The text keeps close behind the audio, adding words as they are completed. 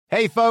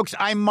Hey, folks,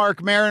 I'm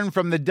Mark Maron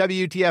from the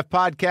WTF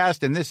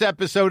Podcast, and this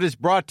episode is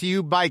brought to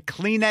you by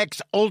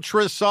Kleenex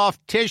Ultra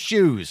Soft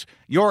Tissues,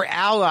 your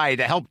ally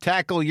to help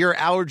tackle your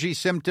allergy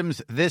symptoms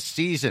this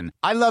season.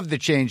 I love the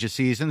change of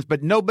seasons,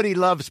 but nobody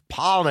loves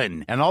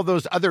pollen and all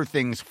those other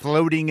things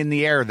floating in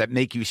the air that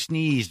make you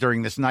sneeze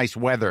during this nice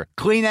weather.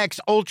 Kleenex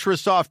Ultra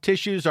Soft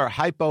Tissues are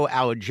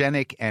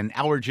hypoallergenic and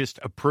allergist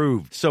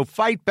approved, so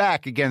fight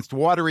back against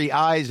watery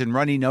eyes and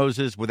runny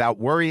noses without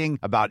worrying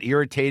about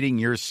irritating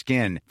your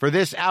skin. For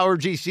this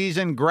allergy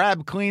season,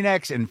 grab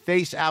Kleenex and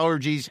face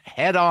allergies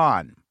head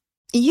on.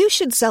 You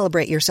should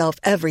celebrate yourself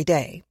every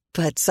day,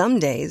 but some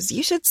days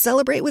you should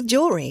celebrate with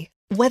jewelry.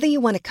 Whether you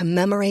want to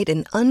commemorate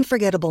an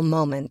unforgettable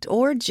moment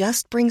or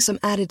just bring some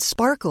added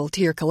sparkle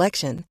to your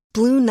collection,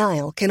 Blue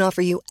Nile can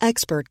offer you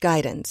expert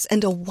guidance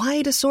and a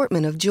wide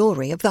assortment of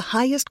jewelry of the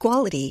highest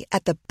quality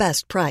at the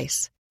best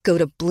price. Go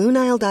to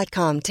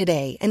BlueNile.com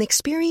today and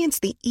experience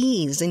the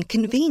ease and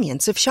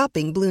convenience of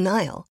shopping Blue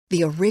Nile,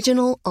 the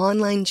original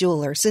online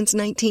jeweler since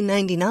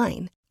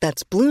 1999.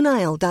 That's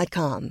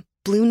BlueNile.com.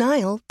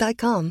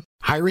 BlueNile.com.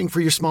 Hiring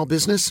for your small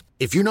business?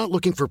 If you're not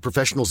looking for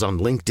professionals on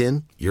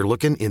LinkedIn, you're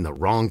looking in the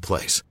wrong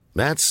place.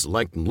 That's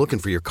like looking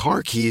for your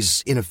car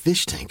keys in a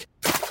fish tank.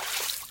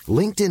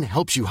 LinkedIn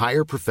helps you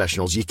hire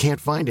professionals you can't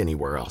find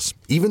anywhere else,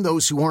 even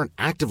those who aren't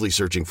actively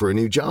searching for a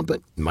new job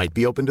but might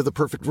be open to the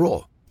perfect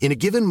role. In a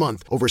given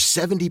month, over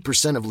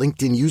 70% of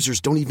LinkedIn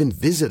users don't even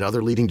visit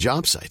other leading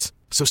job sites.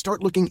 So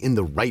start looking in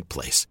the right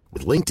place.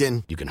 With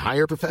LinkedIn, you can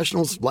hire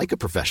professionals like a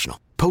professional.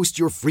 Post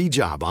your free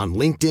job on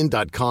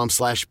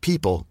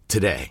linkedin.com/people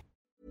today.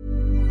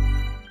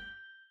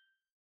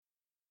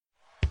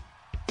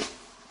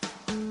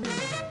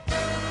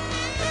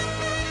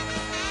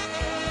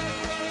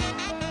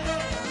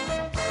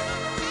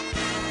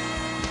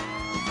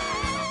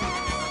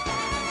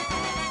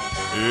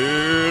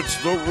 It's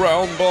the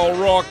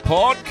Roundball Rock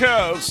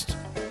Podcast,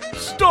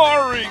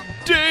 starring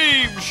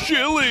Dave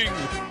Schilling,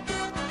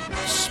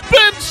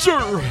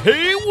 Spencer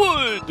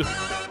Haywood,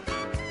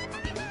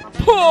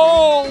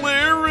 Paul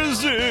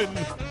Arizin,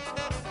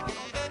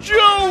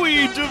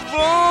 Joey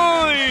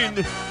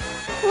Devine,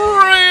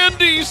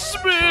 Randy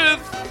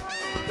Smith,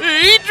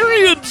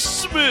 Adrian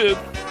Smith,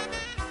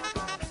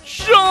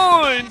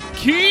 Sean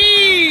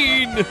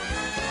Keane,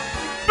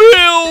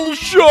 Bill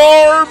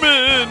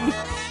Sharman,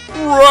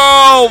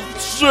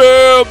 Ralph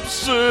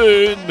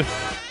Sampson,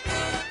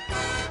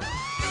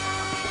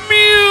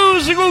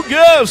 musical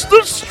guest,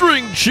 the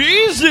String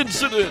Cheese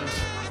Incident,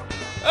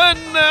 and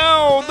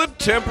now the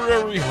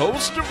temporary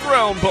host of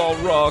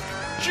Roundball Rock,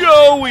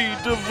 Joey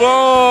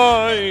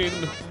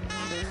Devine.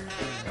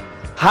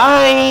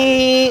 Hi,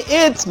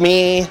 it's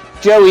me,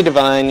 Joey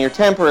Devine, your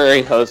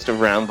temporary host of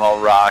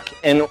Roundball Rock,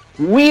 and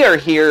we are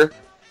here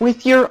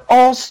with your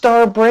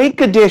All-Star Break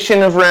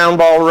edition of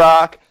Roundball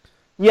Rock.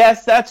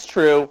 Yes, that's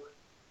true.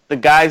 The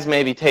guys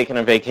may be taking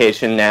a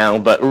vacation now,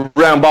 but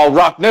Roundball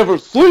Rock never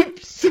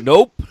sleeps.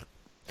 Nope.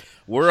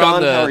 We're Sean,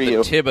 on how are the you?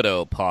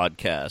 Thibodeau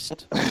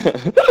podcast.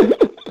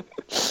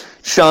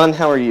 Sean,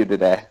 how are you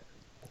today?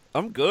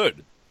 I'm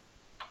good.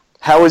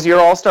 How was your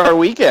All-Star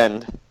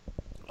weekend?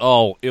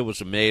 Oh, it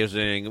was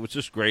amazing. It was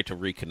just great to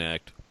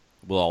reconnect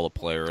with all the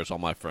players, all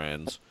my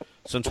friends.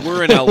 Since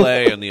we're in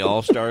L.A. and the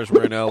All-Stars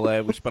were in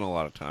L.A., we spent a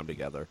lot of time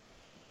together.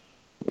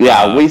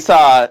 Yeah, we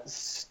saw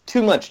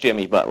too much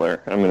Jimmy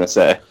Butler, I'm going to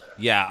say.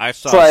 Yeah, I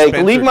saw It's like,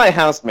 Spencer, leave my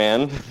house,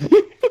 man.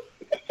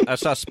 I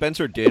saw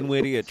Spencer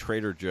Dinwiddie at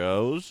Trader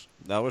Joe's.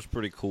 That was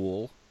pretty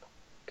cool.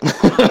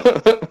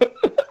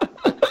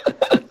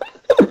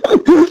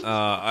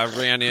 I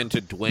ran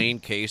into Dwayne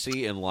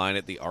Casey in line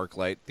at the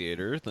ArcLight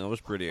Theater. That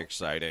was pretty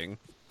exciting.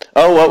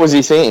 Oh, what was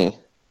he saying?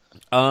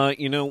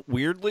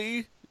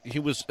 Weirdly, he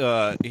was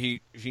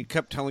he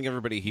kept telling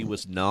everybody he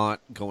was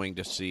not going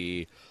to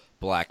see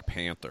Black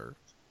Panther.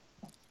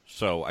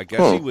 So I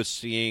guess he was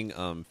seeing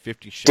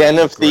 50 Shades Den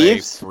of of Grey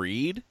Thieves?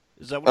 Freed.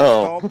 Is that what it's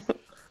called?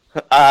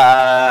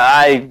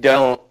 I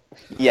don't.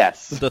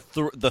 Yes. The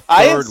third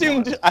I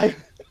assumed one.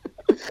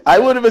 I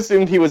would have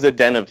assumed he was a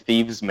Den of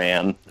Thieves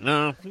man.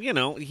 No,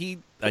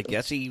 I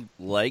guess he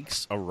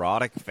likes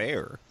erotic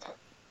fare.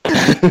 He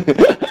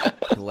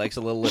likes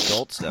a little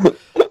adult stuff.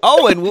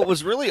 Oh, and what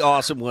was really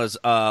awesome was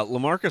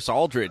LaMarcus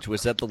Aldridge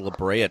was at the La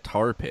Brea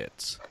Tar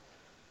Pits.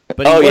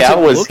 But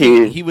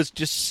he was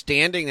just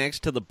standing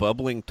next to the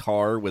bubbling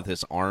tar with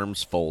his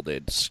arms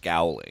folded,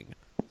 scowling.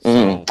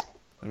 So,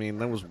 I mean,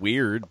 that was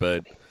weird,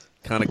 but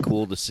kind of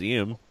cool to see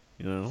him,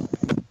 Yeah,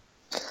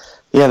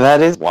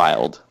 that is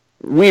wild.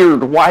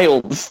 Weird,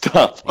 wild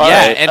stuff.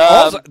 And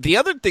also, the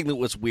other thing that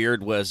was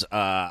weird was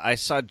I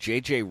saw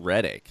J.J.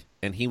 Redick,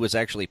 and he was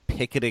actually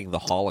picketing the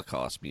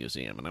Holocaust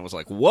Museum. And I was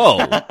like,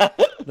 whoa,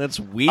 that's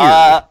weird.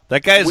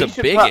 That guy's a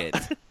bigot.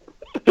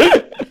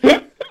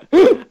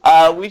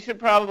 We should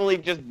probably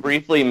just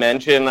briefly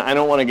mention, I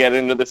don't want to get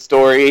into the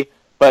story,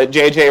 but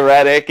J.J.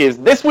 Redick is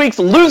this week's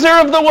loser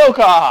of the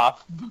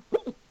Woke-Off.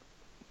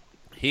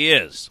 He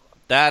is.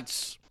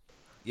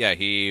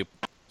 He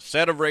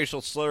said a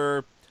racial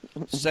slur,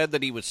 said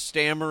that he was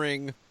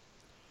stammering.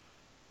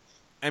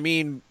 I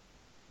mean,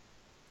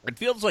 It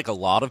feels like a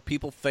lot of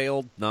people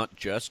failed, not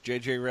just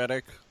J.J.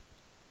 Redick.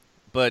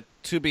 But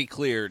to be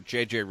clear,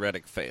 J.J.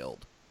 Redick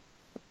failed.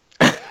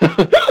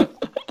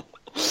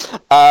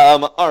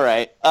 All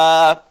right.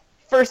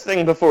 First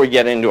thing before we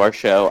get into our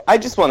show, I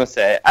just want to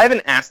say, I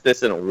haven't asked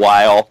this in a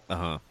while.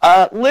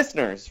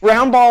 Listeners,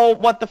 Roundball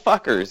what the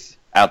fuckers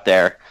out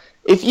there,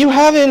 if you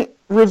haven't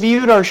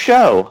reviewed our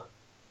show,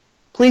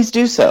 please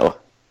do so.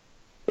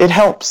 It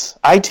helps.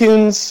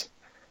 iTunes,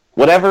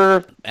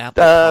 whatever.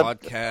 Apple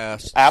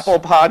Podcasts.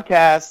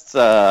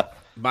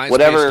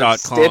 Whatever.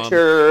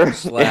 Stitcher.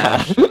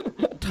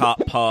 /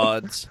 Top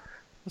Pods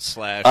 /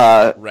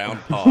 Round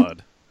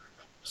Pod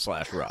 /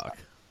 Rock.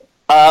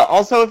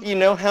 Also, if you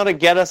know how to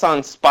get us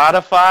on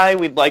Spotify,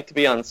 we'd like to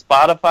be on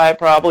Spotify,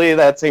 probably.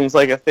 That seems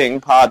like a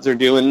thing pods are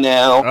doing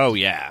now. Oh,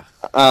 yeah.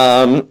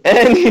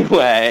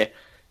 Anyway,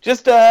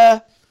 just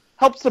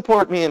help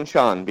support me and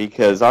Sean,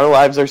 because our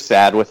lives are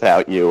sad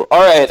without you.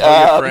 All right.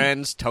 Tell your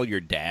friends, tell your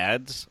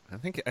dads. I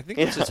think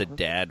this is a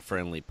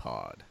dad-friendly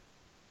pod.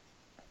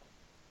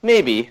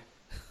 Maybe.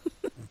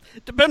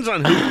 Depends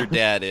on who your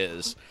dad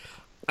is.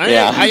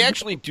 I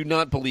actually do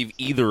not believe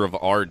either of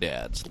our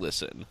dads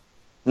listen.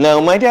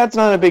 No, my dad's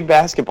not a big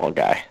basketball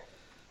guy.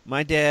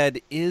 My dad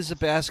is a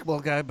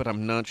basketball guy, but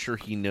I'm not sure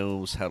he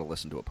knows how to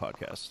listen to a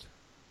podcast.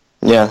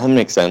 Yeah, that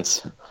makes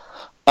sense.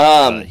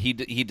 He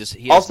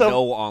has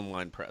no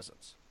online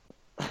presence.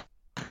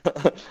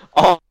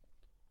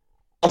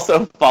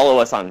 Also, follow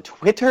us on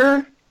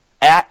Twitter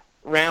at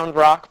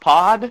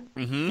RoundRockPod.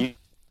 Mm-hmm. You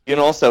can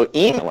also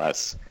email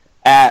us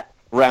at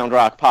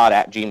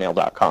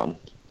roundrockpod@gmail.com.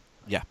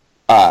 Yeah.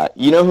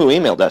 You know who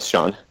emailed us,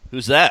 Sean?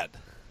 Who's that?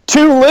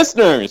 2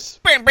 listeners.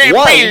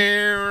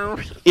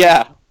 One.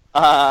 Yeah.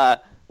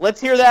 Let's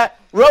hear that.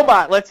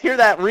 Robot, let's hear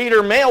that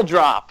reader mail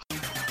drop.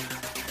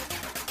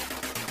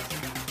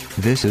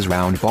 This is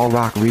Roundball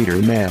Rock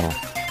Reader Mail.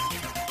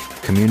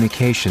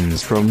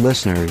 Communications from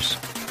listeners.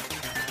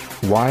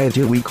 Why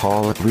do we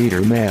call it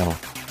reader mail?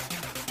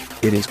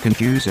 It is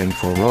confusing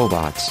for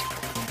robots.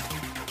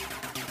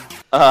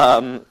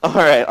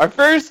 Alright, our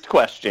first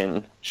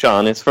question,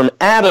 Sean, is from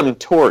Adam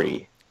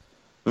Torrey.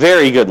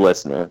 Very good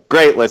listener.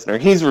 Great listener.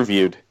 He's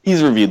reviewed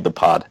the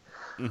pod.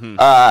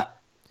 Mm-hmm.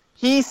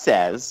 He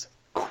says,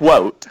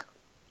 quote,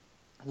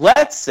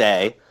 let's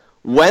say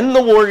when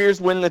the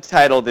Warriors win the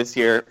title this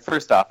year,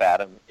 first off,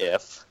 Adam,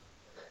 if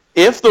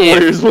the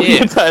Warriors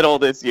win the title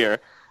this year,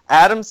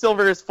 Adam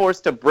Silver is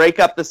forced to break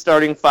up the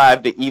starting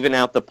 5 to even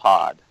out the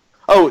pod.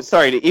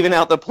 To even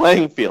out the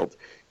playing field.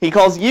 He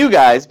calls you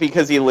guys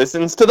because he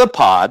listens to the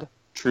pod.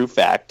 True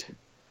fact.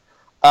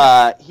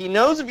 He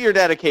knows of your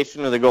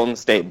dedication to the Golden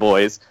State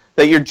boys,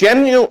 that you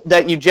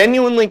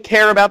genuinely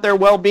care about their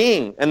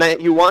well-being, and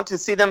that you want to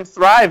see them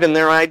thrive in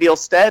their ideal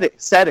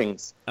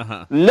settings.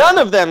 Uh-huh. None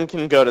of them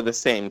can go to the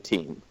same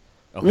team.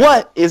 Okay.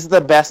 What is the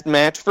best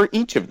match for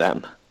each of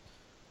them?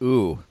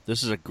 Ooh,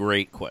 this is a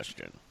great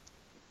question.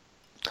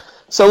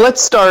 So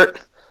let's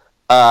start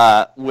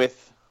with...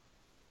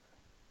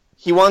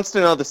 He wants to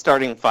know the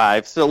starting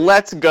 5, so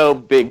let's go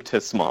big to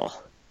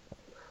small.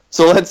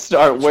 So let's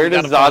start. Where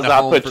does Zaza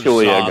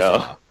Pachulia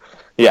go?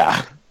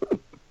 Yeah.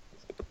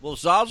 Well,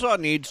 Zaza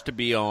needs to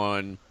be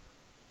on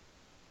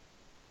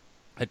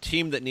a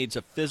team that needs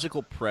a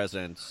physical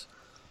presence.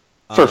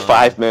 For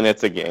 5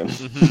 minutes a game.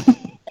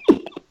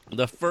 Mm-hmm.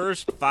 The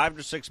first 5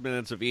 to 6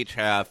 minutes of each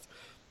half,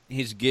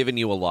 he's given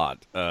you a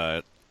lot.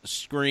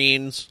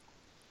 Screens,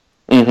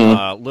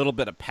 a little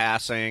bit of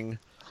passing.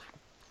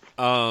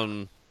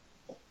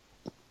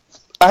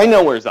 I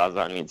know where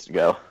Zaza needs to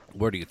go.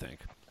 Where do you think?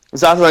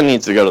 Zaza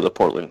needs to go to the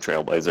Portland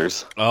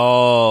Trailblazers.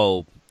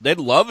 Oh, they'd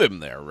love him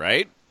there,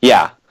 right?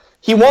 Yeah.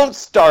 He won't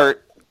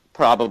start,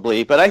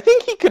 probably, but I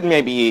think he could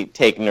maybe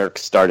take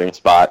Nurk's starting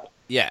spot.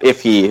 Yeah.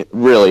 If he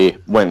really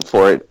went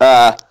for it.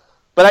 But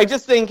I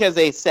just think as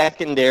a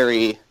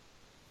secondary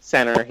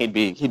center, he'd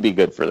be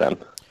good for them.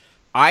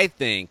 I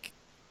think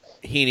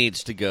he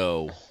needs to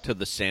go to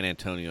the San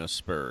Antonio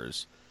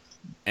Spurs.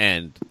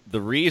 And the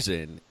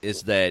reason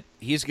is that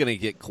he's going to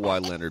get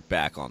Kawhi Leonard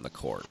back on the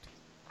court.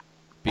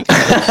 Because,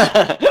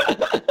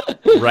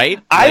 right?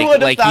 I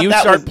would have thought you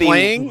that start was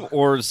playing,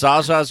 or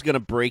Zaza's going to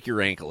break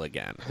your ankle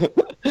again.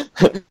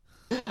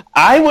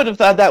 I would have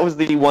thought that was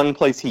the one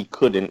place he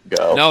couldn't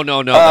go.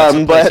 No. That's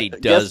the place he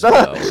does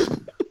go.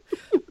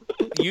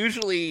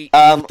 Usually,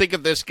 you think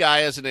of this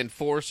guy as an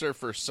enforcer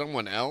for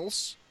someone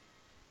else.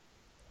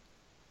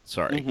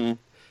 Sorry. Mm-hmm.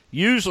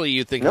 Usually,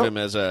 you think of him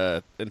as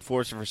a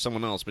enforcer for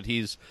someone else, but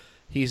he's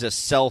a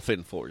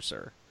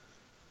self-enforcer.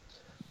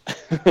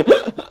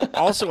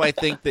 Also, I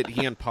think that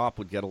he and Pop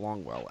would get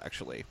along well.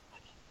 Actually,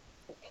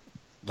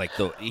 like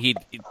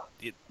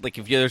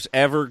if there's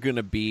ever going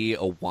to be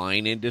a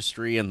wine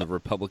industry in the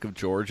Republic of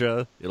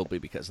Georgia, it'll be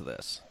because of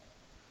this.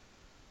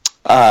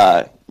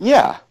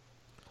 Yeah,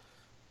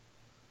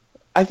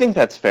 I think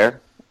that's fair.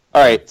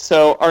 All right,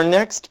 so our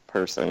next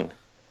person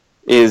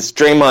is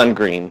Draymond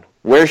Green.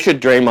 Where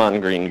should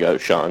Draymond Green go,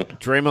 Sean?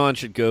 Draymond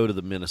should go to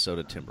the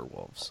Minnesota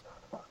Timberwolves.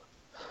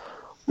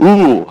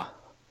 Ooh.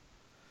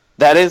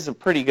 That is a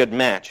pretty good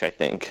match, I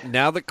think.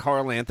 Now that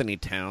Karl Anthony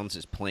Towns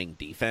is playing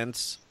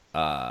defense,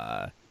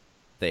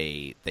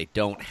 they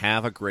don't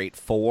have a great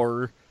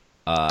 4.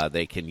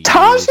 They can use...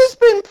 Taj has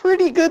been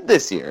pretty good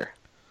this year.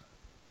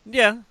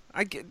 Yeah,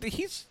 I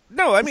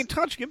mean,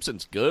 Taj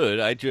Gibson's good.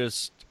 I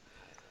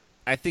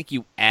think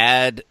you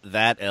add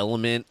that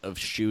element of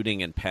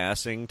shooting and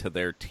passing to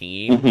their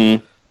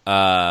team.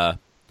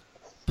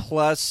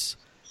 Plus,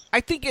 I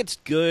think it's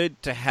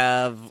good to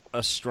have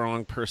a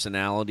strong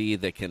personality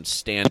that can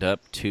stand up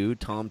to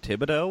Tom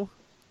Thibodeau.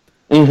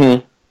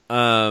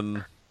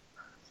 I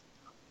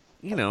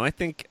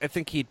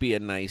think he'd be a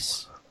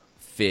nice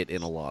fit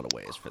in a lot of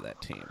ways for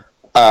that team.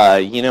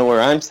 You know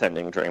where I'm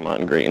sending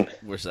Draymond Green?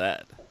 Where's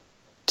that?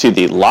 To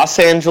the Los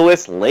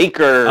Angeles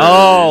Lakers.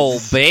 Oh,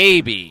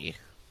 baby.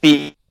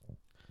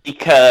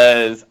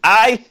 Because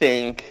I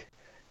think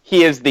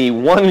he is the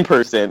one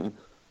person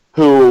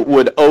who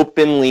would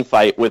openly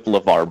fight with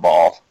LeVar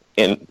Ball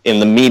in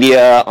the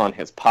media, on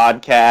his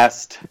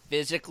podcast.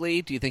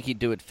 Physically? Do you think he'd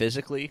do it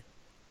physically?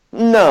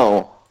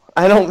 No,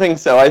 I don't think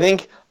so.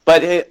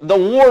 The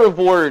war of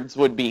words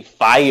would be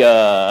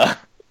fire.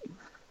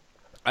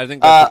 I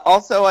think.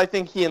 Also, I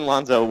think he and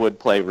Lonzo would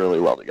play really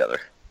well together.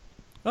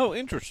 Oh,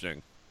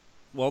 interesting.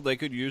 Well, they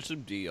could use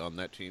some D on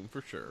that team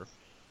for sure.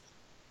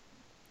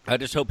 I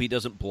just hope he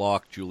doesn't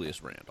block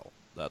Julius Randle.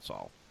 That's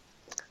all.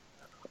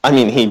 I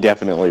mean, he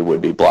definitely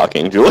would be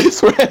blocking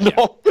Julius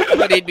Randle. Yeah.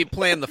 But he'd be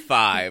playing the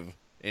 5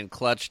 in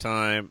crunch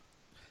time.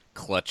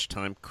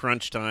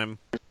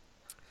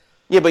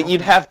 Yeah, but you'd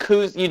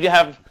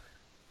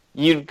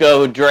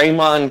go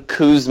Draymond,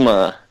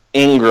 Kuzma,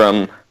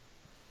 Ingram,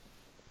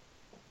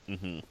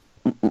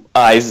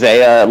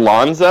 Isaiah,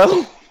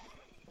 Lonzo.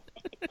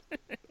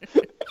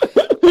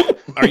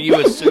 Are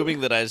you assuming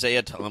that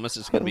Isaiah Thomas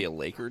is going to be a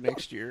Laker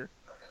next year?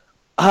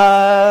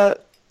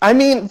 I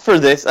mean, for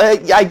this,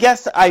 I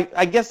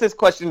guess this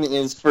question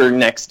is for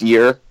next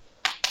year.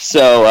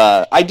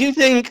 So I do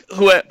think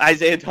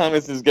Isaiah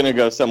Thomas is going to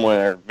go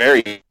somewhere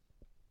very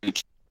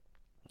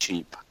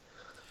cheap,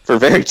 for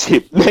very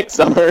cheap next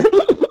summer.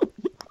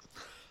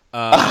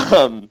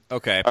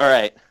 Okay. All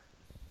right.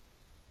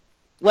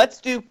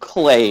 Let's do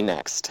Clay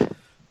next.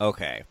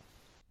 Okay.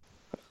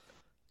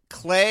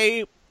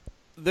 Clay,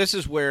 this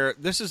is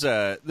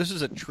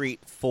a treat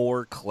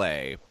for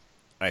Clay,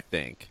 I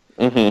think.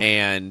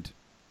 And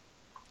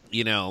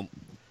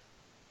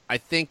I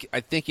think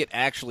it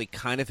actually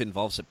kind of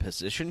involves a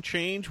position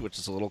change, which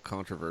is a little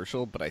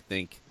controversial, but I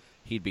think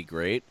he'd be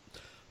great.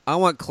 I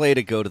want Clay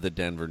to go to the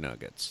Denver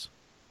Nuggets.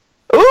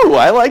 Ooh,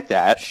 I like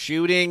that.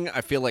 Shooting,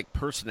 I feel like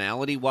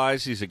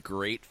personality-wise, he's a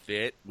great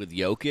fit with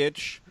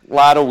Jokic. A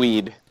lot of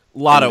weed.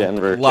 Lot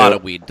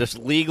of weed. Just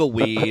legal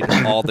weed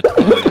all the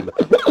time.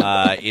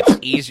 It's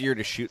easier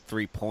to shoot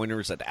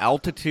three-pointers at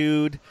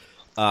altitude.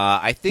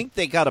 I think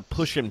they got to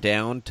push him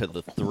down to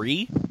the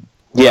 3.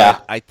 Yeah.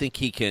 I think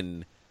he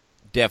can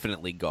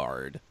definitely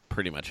guard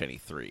pretty much any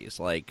threes.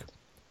 Like,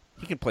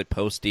 he can play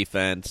post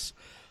defense.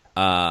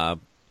 I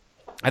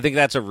think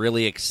that's a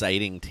really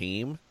exciting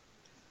team.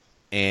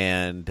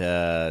 And,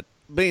 but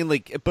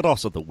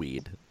also the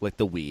weed. Like,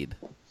 the weed.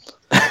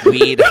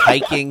 Weed,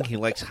 hiking. He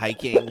likes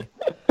hiking.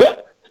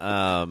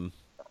 I think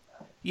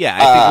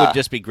it would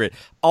just be great.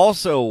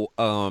 Also,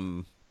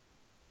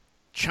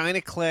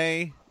 China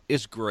Clay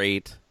is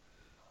great.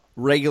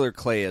 Regular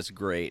Clay is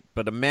great.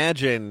 But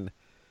imagine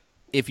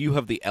if you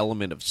have the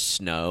element of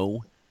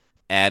snow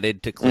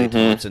added to Klay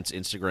Thompson's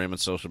Instagram and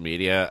social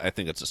media. I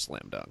think it's a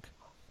slam dunk.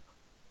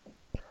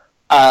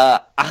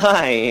 I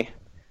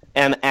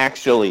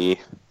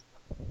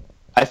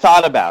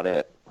thought about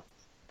it,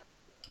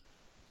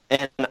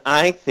 and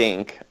I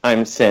think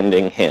I'm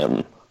sending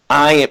him.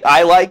 I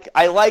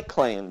like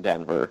Clay in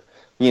Denver.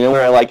 You know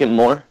where I like him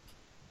more?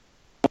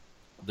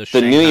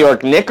 The New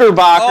York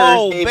Knickerbockers,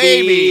 oh,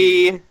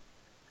 baby.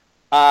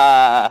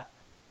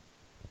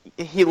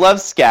 He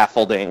loves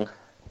scaffolding.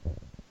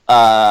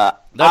 That's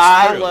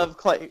I true. love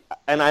Clay,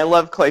 and I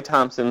love Klay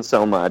Thompson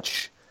so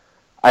much.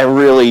 I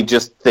really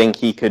just think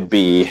he could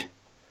be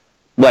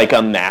like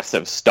a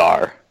massive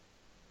star.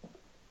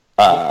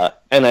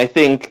 And I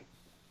think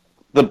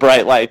the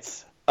bright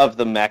lights of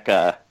the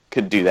Mecca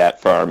could do that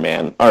for our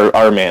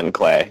man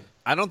Clay.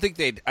 I don't think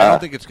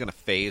it's going to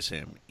phase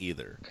him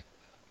either.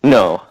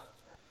 No.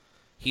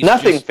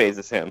 Nothing just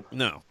phases him.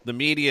 No, the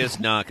media is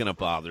not going to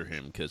bother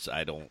him because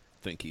I don't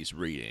think he's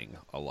reading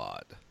a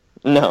lot.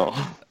 No.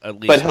 At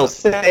least but he'll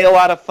say a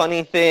lot of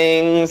funny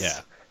things.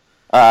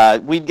 Yeah.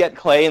 We'd get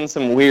Clay in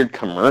some weird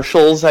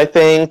commercials, I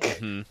think.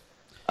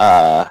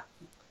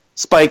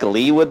 Spike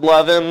Lee would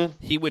love him.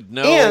 He would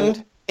know.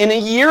 And in a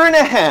year and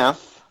a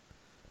half,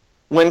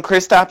 when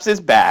Kristaps is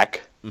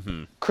back,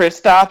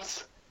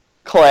 Kristaps,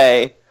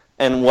 Clay,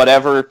 and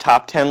whatever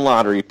top 10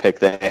 lottery pick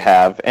they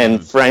have,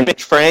 and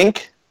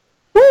Frank,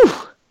 whew,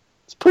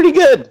 it's pretty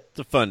good. It's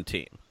a fun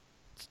team.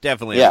 It's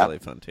definitely a really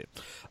fun team.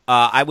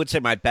 I would say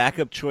my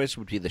backup choice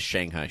would be the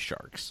Shanghai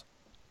Sharks.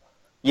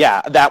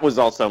 Yeah, that was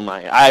also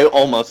I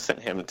almost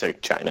sent him to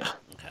China.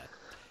 Okay.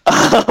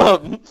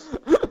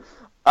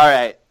 All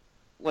right.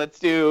 Let's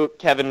do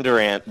Kevin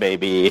Durant,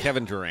 baby.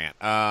 Kevin Durant.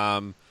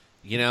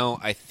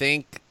 I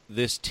think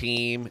this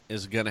team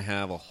is going to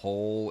have a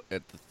hole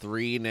at the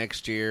 3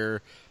 next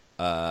year.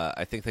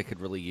 I think they could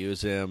really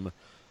use him.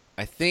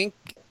 I think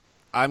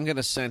I'm going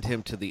to send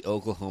him to the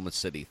Oklahoma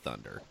City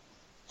Thunder.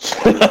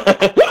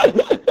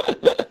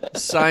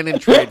 Sign and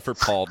trade for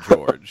Paul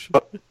George.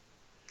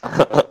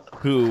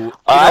 Who,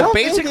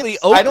 basically,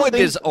 Oakland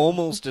is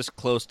almost as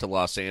close to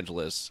Los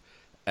Angeles,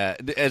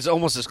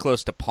 almost as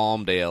close to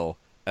Palmdale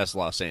as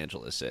Los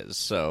Angeles is.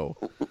 So,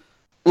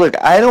 look,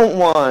 I don't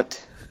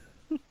want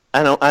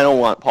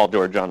Paul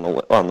George on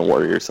the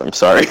Warriors. I'm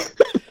sorry.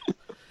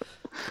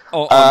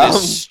 On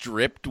this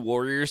stripped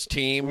Warriors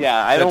team,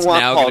 yeah, I don't that's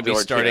want now Paul going to be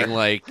George starting here.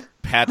 like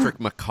Patrick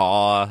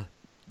McCaw,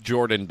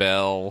 Jordan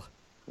Bell,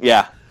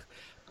 Yeah,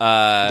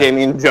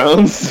 Damian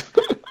Jones.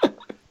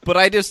 But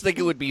I just think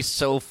it would be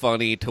so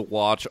funny to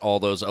watch all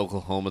those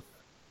Oklahoma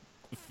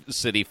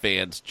City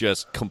fans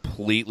just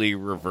completely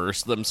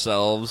reverse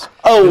themselves.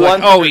 Oh,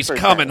 like, 100%. He's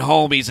coming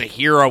home. He's a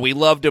hero. We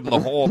loved him the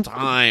whole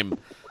time.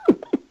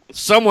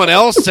 Someone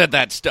else said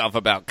that stuff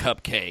about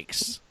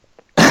cupcakes.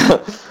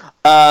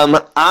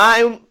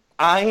 I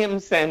am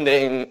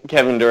sending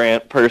Kevin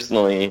Durant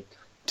personally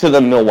to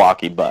the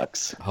Milwaukee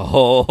Bucks.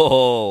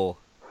 Oh,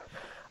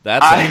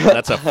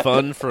 that's a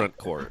fun front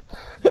court.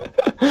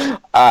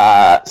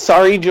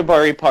 Sorry,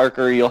 Jabari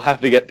Parker, you'll have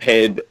to get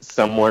paid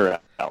somewhere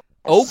else.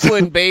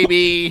 Oakland,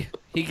 baby.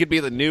 He could be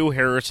the new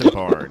Harrison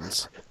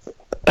Barnes.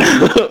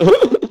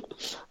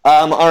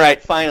 All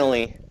right,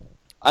 finally.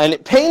 And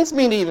it pains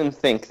me to even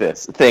think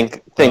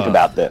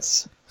about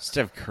this.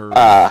 Steph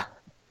Curry.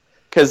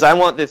 Because I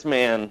want this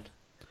man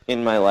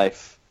in my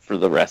life for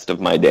the rest of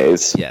my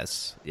days.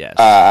 Yes.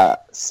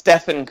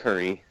 Stephen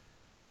Curry.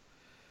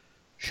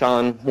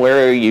 Sean,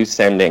 where are you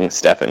sending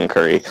Stephen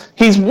Curry?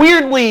 He's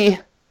weirdly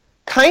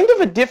kind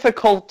of a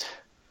difficult...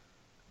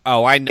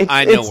 Oh, I know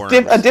it's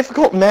where a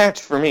difficult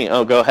match for me.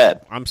 Oh, go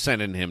ahead. I'm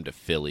sending him to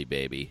Philly,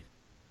 baby.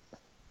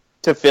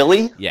 To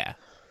Philly? Yeah.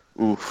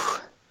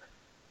 Oof.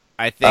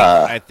 I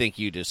think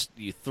you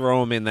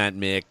throw him in that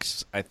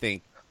mix. I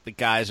think the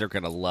guys are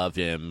going to love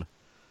him.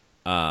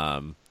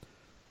 Markelle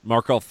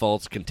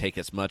Fultz can take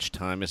as much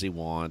time as he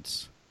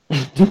wants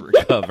to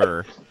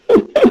recover.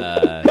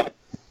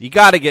 You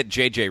got to get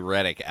J.J.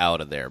 Redick out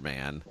of there,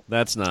 man.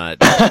 That's not...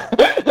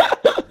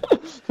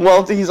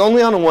 Well, he's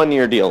only on a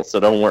 1-year deal, so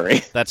don't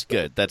worry. That's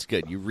good.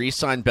 You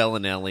re-sign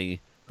Bellinelli.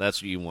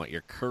 That's what you want.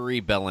 Your Curry,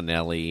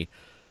 Bellinelli,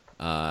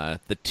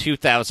 the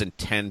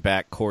 2010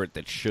 backcourt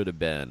that should have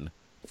been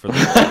for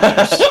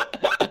the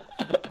Warriors.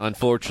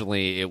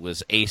 Unfortunately, it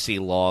was AC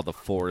Law the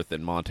fourth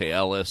and Monte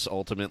Ellis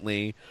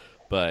ultimately.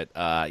 But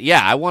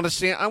I want to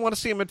see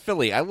him at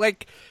Philly. I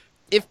like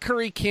if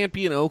Curry can't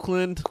be in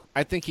Oakland.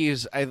 I think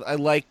I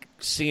like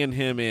seeing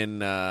him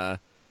in a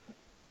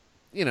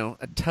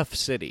tough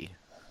city.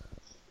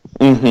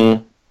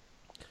 Mm-hmm.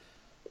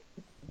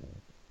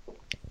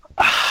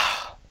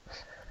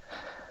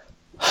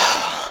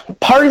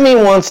 Part of me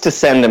wants to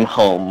send him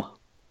home,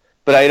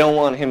 but I don't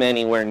want him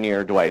anywhere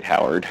near Dwight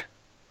Howard.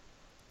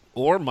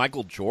 Or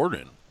Michael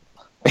Jordan.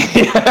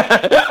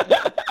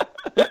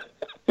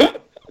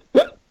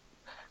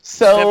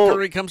 So Steph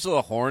Curry comes to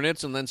the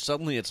Hornets, and then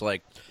suddenly it's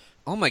like,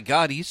 oh my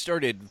God, he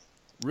started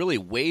really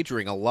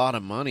wagering a lot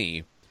of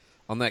money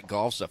on that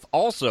golf stuff.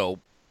 Also,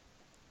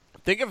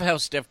 think of how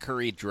Steph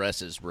Curry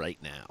dresses right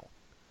now.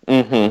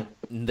 Mm-hmm.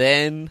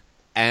 Then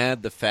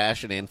add the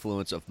fashion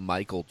influence of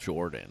Michael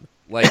Jordan.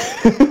 Like,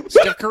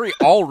 Steph Curry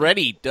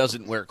already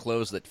doesn't wear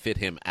clothes that fit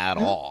him at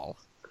all.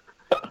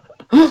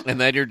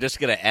 And then you're just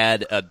going to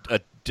add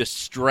a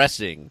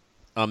distressing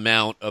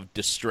amount of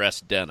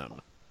distressed denim.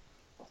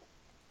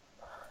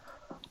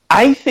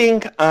 I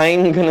think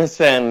I'm going to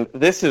send...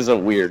 This is a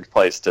weird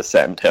place to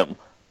send him.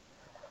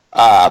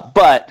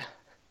 But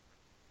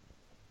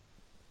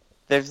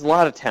there's a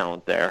lot of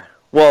talent there.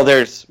 Well,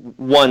 there's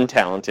one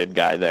talented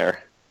guy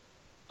there.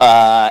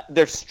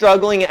 They're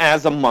struggling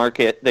as a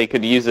market. They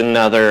could use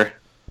another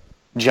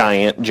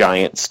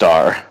giant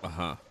star.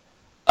 Uh-huh.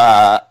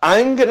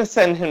 I'm going to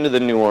send him to the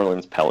New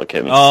Orleans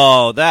Pelicans.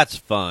 Oh, that's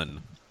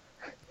fun.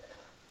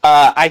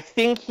 I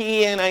think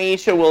he and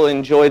Aisha will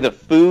enjoy the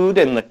food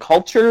and the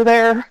culture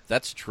there.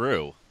 That's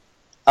true.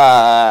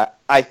 I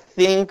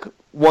think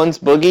once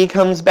Boogie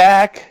comes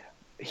back,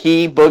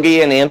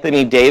 Boogie, and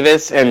Anthony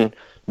Davis and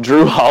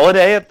Drew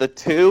Holiday at the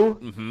 2,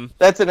 mm-hmm.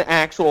 That's an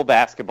actual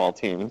basketball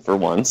team for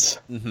once.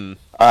 Mm-hmm.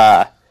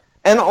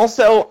 And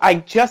also, I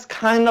just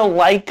kind of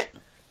like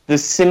the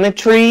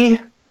symmetry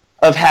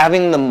of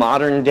having the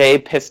modern-day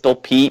Pistol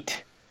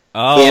Pete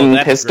in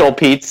Pistol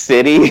Pete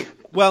City.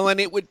 Well, and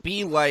it would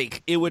be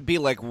like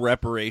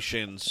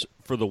reparations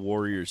for the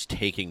Warriors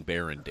taking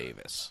Baron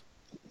Davis.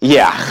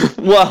 Yeah,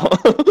 well...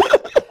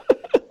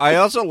 I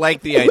also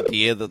like the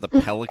idea that the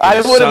Pelicans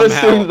I would have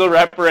somehow... assumed the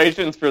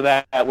reparations for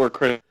that were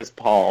Chris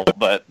Paul,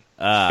 but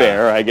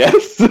fair, I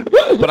guess.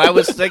 But I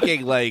was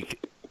thinking,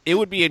 it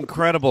would be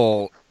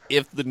incredible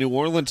if the New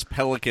Orleans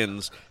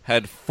Pelicans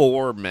had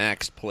 4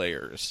 max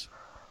players.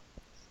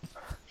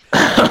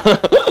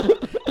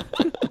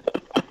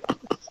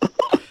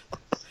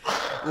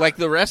 Like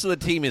the rest of the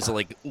team is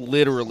like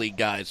literally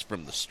guys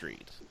from the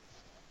street.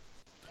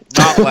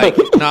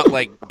 Not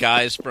like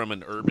guys from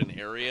an urban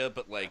area,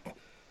 but like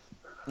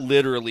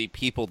literally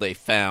people they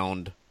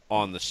found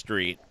on the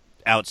street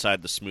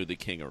outside the Smoothie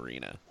King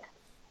Arena.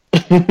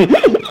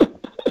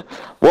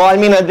 Well, I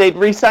mean, they'd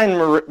re-sign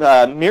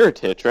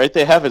Mirotic, right?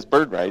 They have his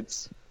bird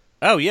rights.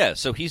 Oh yeah,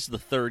 so he's the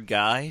third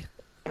guy.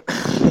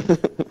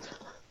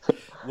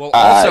 Well,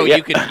 also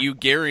you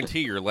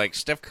guarantee you're like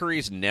Steph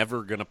Curry's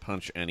never gonna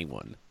punch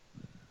anyone.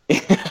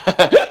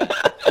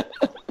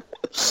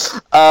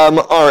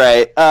 All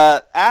right.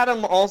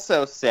 Adam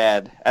also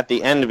said at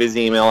the end of his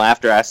email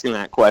after asking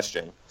that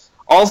question,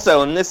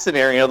 also, in this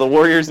scenario, the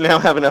Warriors now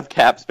have enough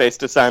cap space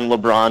to sign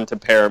LeBron to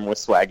pair him with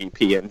Swaggy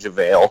P and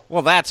JaVale.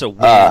 Well, that's a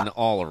win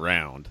all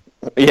around.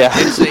 Yeah.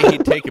 I'd say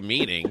he'd take a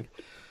meeting.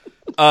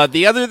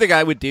 The other thing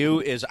I would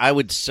do is I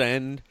would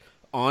send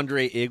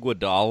Andre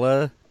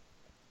Iguodala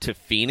to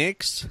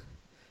Phoenix,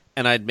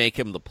 and I'd make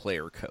him the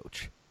player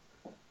coach.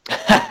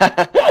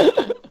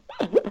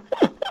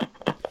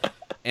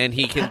 And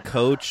he can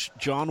coach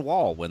John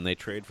Wall when they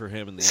trade for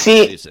him in the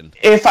season.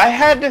 If I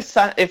had to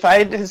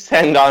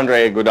send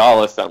Andre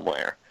Iguodala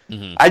somewhere,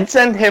 I'd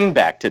send him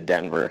back to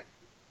Denver.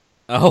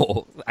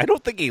 Oh, I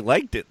don't think he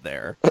liked it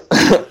there.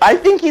 I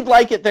think he'd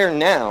like it there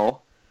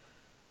now.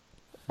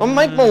 Well,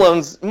 Mike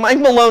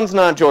Malone's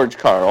not George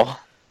Karl.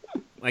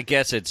 I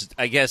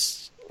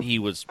guess he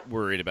was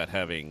worried about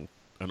having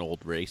an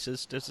old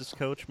racist as his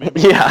coach,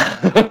 maybe.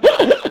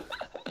 Yeah.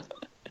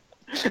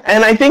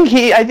 And I think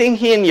he and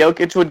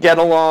Jokic would get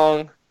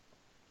along.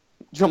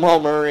 Jamal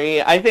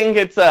Murray. I think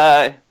it's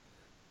the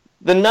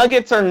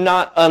Nuggets are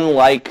not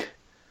unlike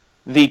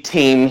the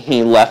team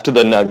he left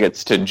the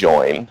Nuggets to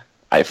join,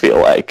 I feel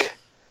like.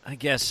 I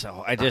guess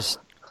so.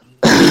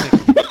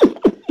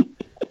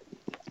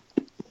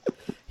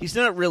 He's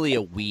not really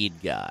a weed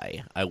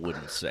guy, I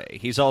wouldn't say.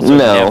 He's also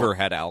never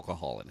had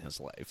alcohol in his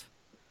life.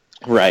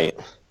 Right.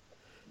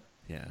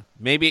 Yeah.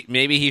 Maybe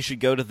he should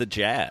go to the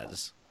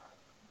Jazz.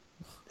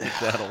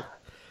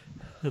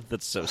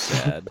 That's so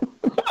sad.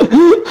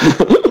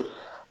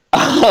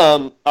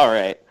 All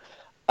right.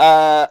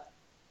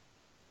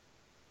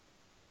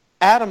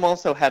 Adam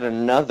also had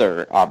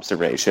another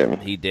observation.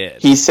 He did.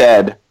 He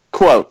said,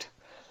 quote,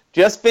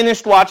 "Just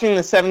finished watching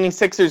the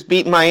 76ers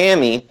beat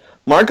Miami.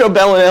 Marco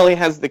Bellinelli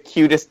has the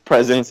cutest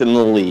presence in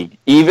the league,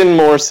 even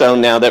more so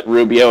now that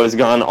Rubio has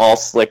gone all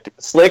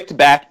slicked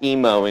back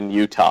emo in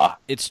Utah."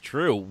 It's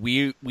true.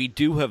 We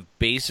do have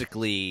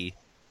basically...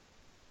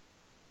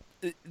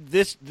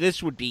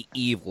 This would be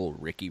evil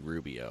Ricky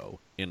Rubio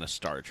in a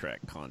Star Trek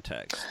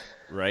context,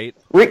 right?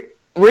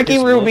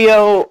 Ricky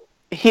Rubio,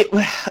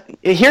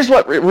 here's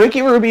what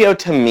Ricky Rubio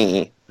to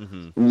me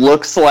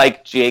looks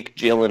like Jake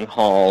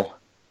Gyllenhaal,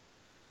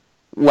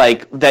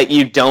 like that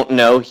you don't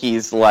know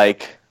he's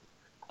like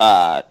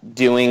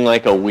doing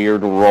like a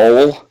weird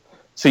role.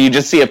 So you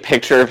just see a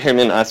picture of him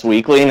in Us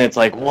Weekly and it's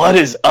like, what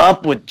is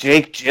up with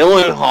Jake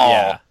Gyllenhaal?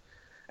 Yeah.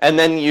 And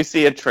then you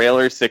see a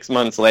trailer 6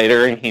 months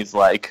later and he's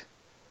like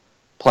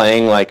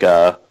playing like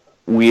a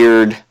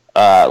weird,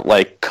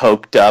 like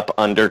coked up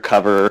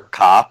undercover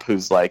cop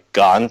who's like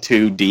gone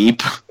too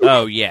deep.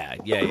 Oh yeah.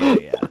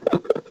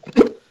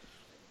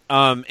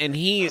 And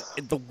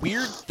the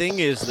weird thing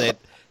is that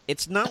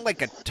it's not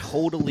like a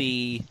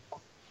totally.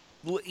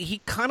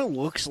 He kind of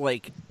looks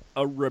like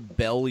a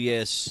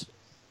rebellious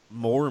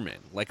Mormon,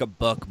 like a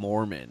buck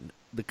Mormon,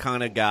 the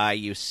kind of guy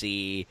you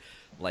see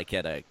like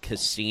at a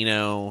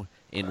casino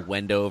in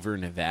Wendover,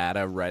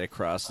 Nevada, right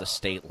across the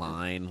state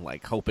line,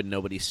 like hoping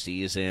nobody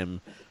sees him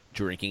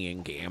drinking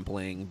and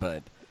gambling,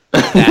 but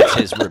that's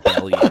his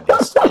rebellion,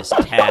 his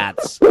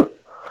tats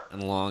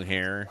and long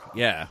hair.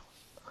 Yeah.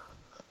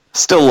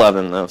 Still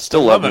loving though.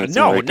 Still loving.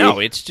 No,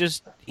 it's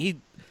just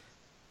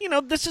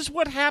this is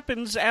what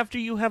happens after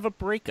you have a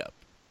breakup.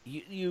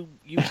 You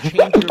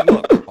change your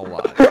look a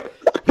lot.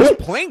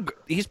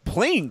 He's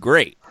playing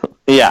great.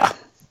 Yeah.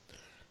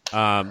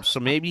 So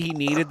maybe he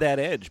needed that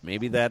edge.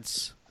 Maybe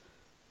that's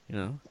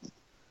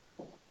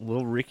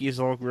little Ricky's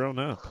all grown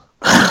up.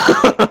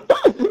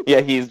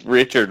 Yeah, he's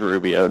Richard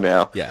Rubio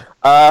now. Yeah.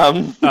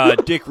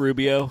 Dick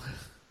Rubio.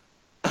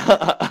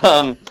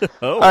 All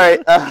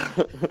right.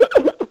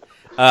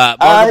 Marco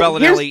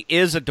Bellinelli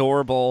is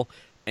adorable,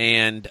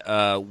 and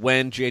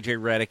when JJ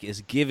Redick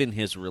is given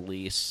his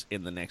release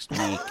in the next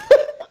week,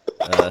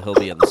 he'll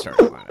be in the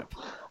starting lineup.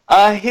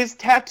 His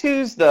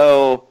tattoos,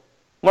 though,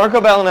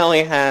 Marco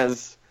Bellinelli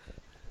has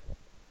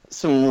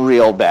some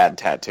real bad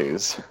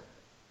tattoos.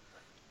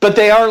 But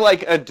they are,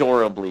 like,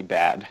 adorably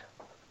bad.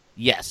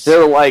 Yes.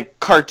 They're like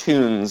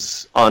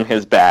cartoons on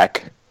his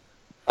back.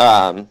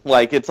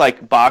 Like, it's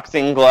like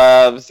boxing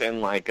gloves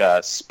and, like,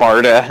 a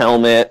Sparta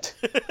helmet.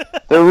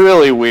 They're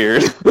really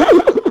weird.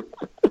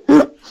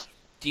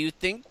 Do you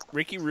think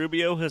Ricky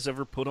Rubio has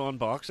ever put on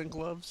boxing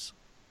gloves?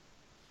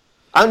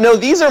 No,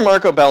 these are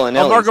Marco Bellinelli's.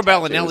 Oh, Marco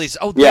tattoos. Bellinelli's.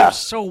 Oh, they're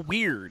so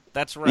weird.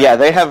 That's right. Yeah,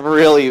 he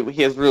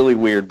has really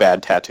weird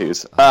bad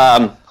tattoos.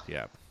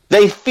 Yeah.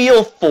 They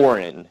feel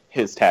foreign,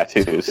 his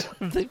tattoos.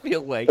 They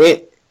feel like...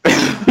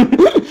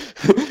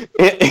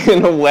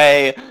 in a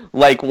way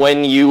like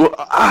when you...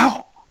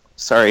 Ow!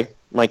 Sorry,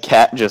 my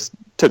cat just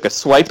took a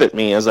swipe at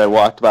me as I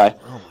walked by.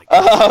 Oh my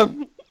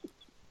God.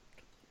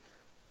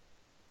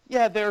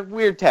 Yeah, they're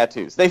weird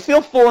tattoos. They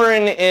feel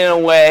foreign in a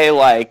way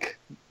like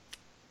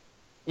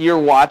you're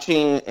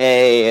watching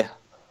a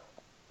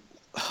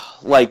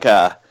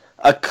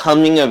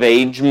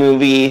coming-of-age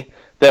movie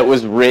that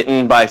was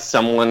written by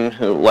someone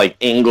who, like,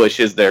 English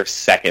is their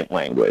second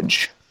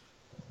language.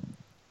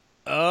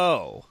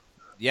 Oh,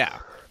 yeah.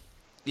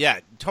 Yeah,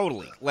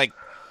 totally. Like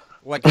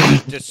he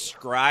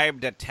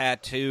described a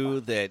tattoo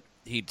that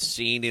he'd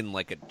seen in,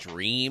 like, a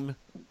dream,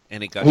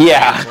 and it got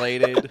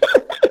translated.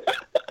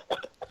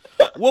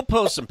 We'll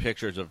post some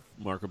pictures of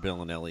Marco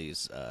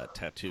Bellinelli's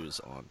tattoos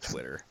on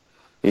Twitter.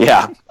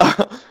 Yeah.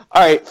 All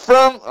right,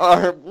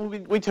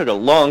 we took a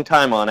long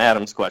time on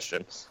Adam's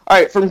question. All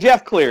right, from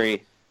Jeff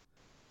Cleary,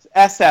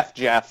 SF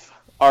Jeff,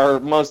 our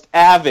most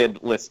avid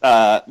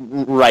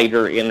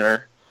writer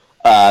inner.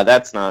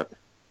 That's not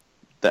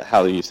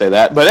how you say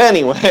that, but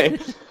anyway,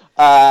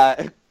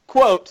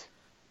 quote,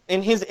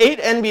 in his 8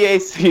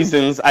 NBA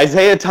seasons,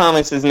 Isaiah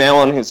Thomas is now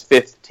on his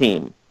 5th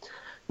team.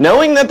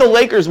 Knowing that the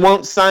Lakers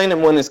won't sign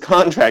him when his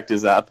contract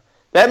is up,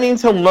 that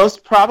means he'll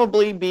most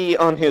probably be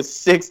on his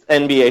 6th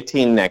NBA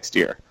team next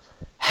year.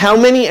 How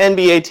many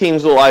NBA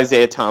teams will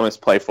Isaiah Thomas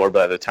play for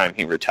by the time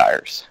he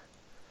retires?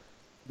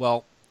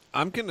 Well,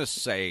 I'm going to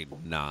say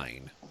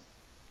 9.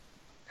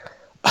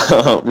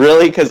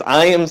 Really? Because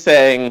I am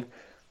saying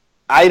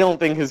I don't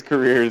think his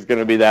career is going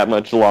to be that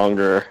much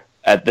longer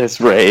at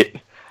this rate.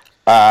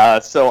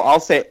 So I'll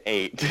say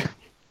 8.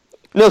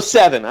 No,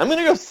 7. I'm going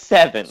to go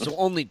 7. So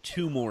only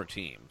 2 more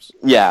teams.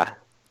 Yeah.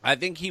 I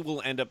think he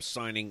will end up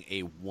signing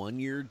a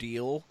 1-year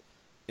deal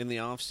in the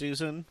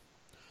offseason.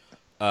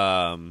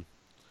 And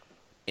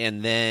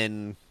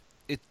then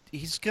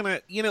he's going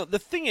to... You know, the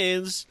thing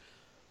is,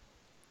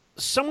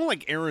 someone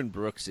like Aaron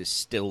Brooks is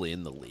still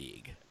in the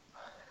league.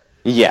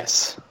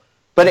 Yes.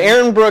 But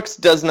Aaron Brooks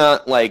does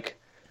not, like,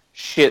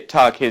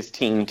 shit-talk his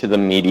team to the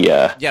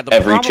media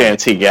every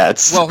chance he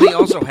gets. Well, he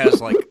also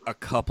has, like, a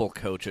couple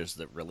coaches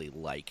that really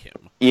like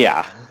him.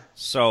 Yeah.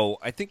 So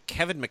I think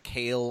Kevin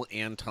McHale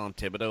and Tom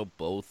Thibodeau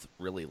both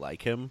really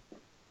like him.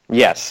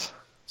 Yes.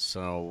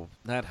 So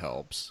that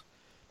helps.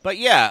 But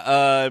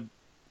yeah,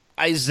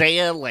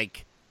 Isaiah,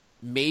 like,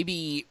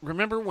 maybe...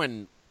 Remember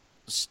when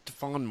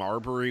Stephon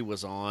Marbury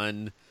was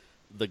on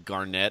the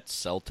Garnett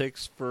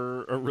Celtics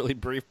for a really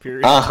brief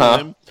period of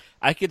time?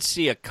 I could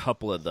see a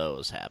couple of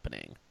those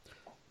happening.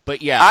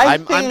 But yeah,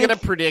 I'm going to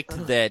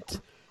predict that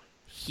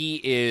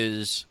he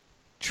is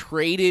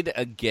traded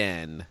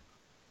again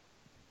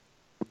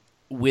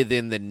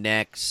within the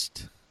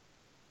next...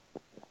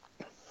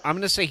 I'm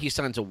going to say he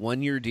signs a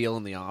 1-year deal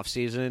in the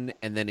offseason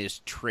and then is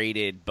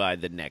traded by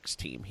the next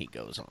team he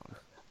goes on.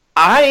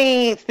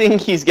 I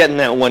think he's getting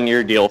that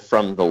 1-year deal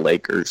from the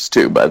Lakers,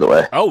 too, by the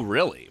way. Oh,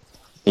 really?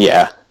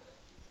 Yeah.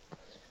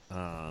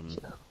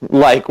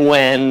 Like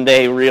when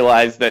they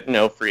realize that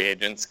no free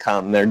agents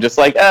come, they're just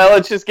like, oh,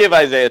 let's just give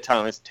Isaiah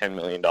Thomas $10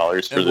 million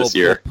for this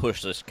year. We'll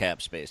push this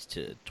cap space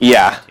to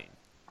 2019.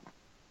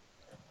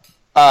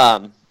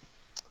 Yeah.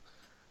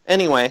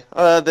 Anyway,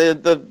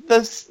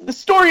 the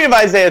story of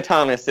Isaiah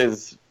Thomas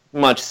is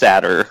much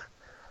sadder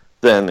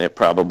than it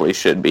probably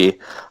should be.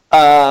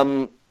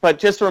 But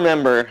just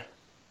remember,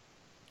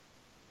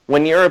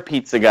 when you're a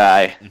pizza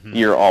guy,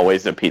 you're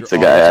always a pizza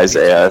guy,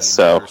 Isaiah.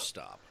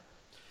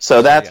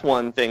 So that's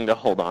one thing to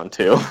hold on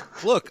to.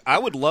 Look, I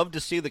would love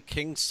to see the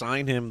Kings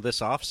sign him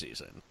this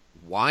offseason.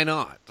 Why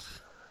not?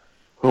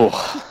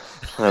 Oh,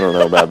 I don't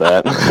know about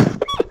that.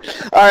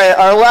 All right,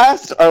 our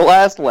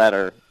last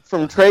letter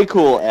from Trey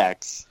Cool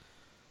X.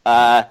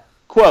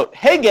 Quote,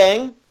 "Hey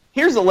gang,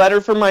 here's a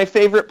letter from my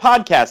favorite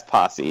podcast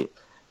posse.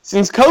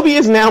 Since Kobe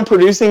is now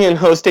producing and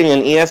hosting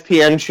an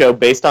ESPN show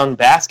based on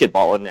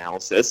basketball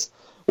analysis,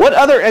 what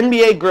other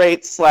NBA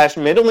greats /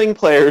 middling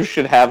players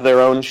should have their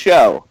own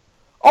show?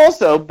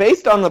 Also,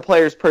 based on the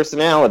players'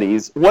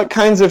 personalities, what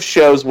kinds of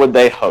shows would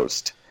they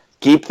host?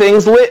 Keep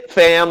things lit,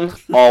 fam.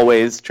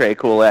 Always, Trey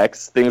Cool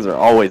X. Things are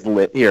always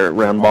lit here at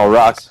Roundball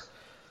Rock."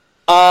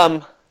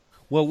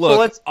 Well,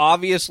 look,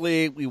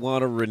 obviously we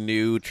want to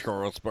renew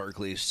Charles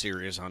Barkley's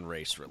series on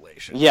race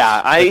relations.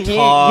 Yeah,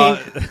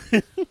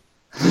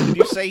 Did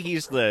you say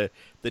he's the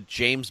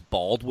James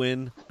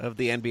Baldwin of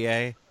the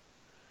NBA?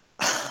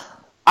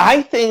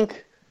 I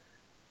think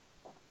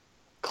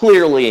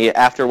clearly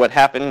after what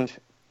happened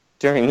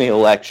during the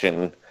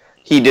election,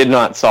 he did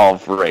not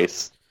solve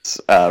race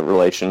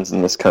relations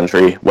in this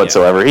country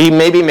whatsoever. Yeah. He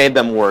maybe made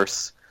them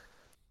worse.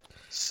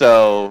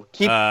 So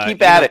keep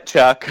at it,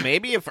 Chuck.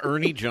 Maybe if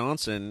Ernie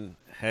Johnson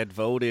had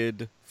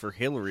voted for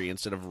Hillary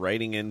instead of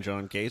writing in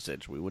John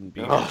Kasich, we wouldn't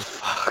be here. Oh,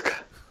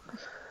 fuck.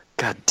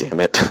 God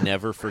damn it.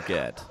 Never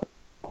forget.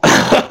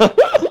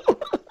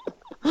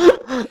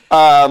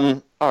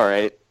 All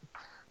right.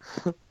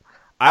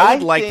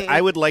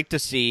 I would like to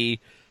see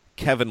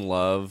Kevin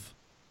Love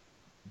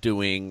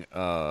doing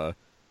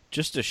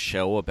just a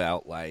show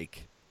about,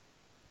 like,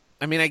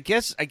 I mean, I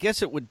guess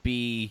it would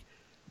be,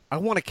 I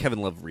want a Kevin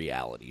Love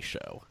reality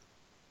show.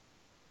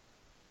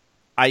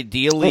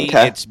 Ideally,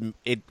 Okay.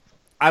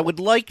 I would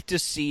like to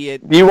see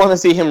it You want to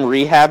see him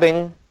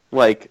rehabbing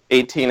like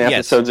 18 Yes.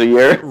 episodes a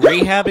year?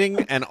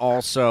 rehabbing and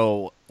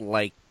also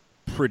like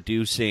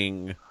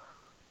producing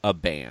a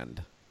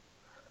band,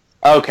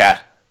 Okay.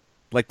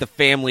 like the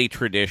family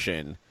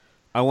tradition.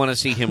 I want to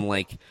see him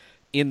like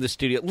in the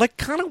studio, like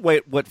kind of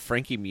what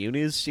Frankie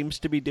Muniz seems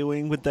to be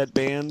doing with that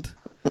band.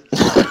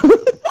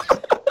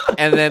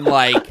 And then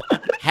like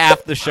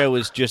half the show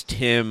is just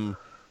him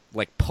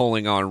like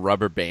pulling on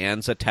rubber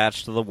bands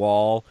attached to the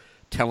wall,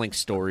 telling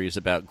stories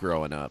about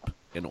growing up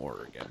in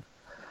Oregon.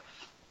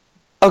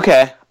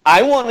 Okay.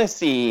 I want to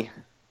see.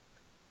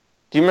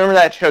 Do you remember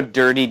that show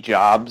Dirty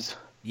Jobs?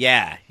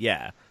 Yeah,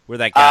 where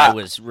that guy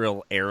was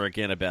real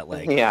arrogant about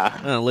like, Yeah.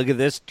 oh, look at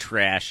this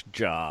trash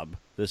job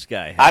this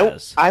guy I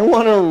has.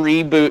 want to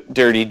reboot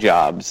Dirty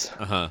Jobs,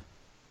 Uh-huh.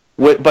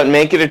 but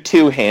make it a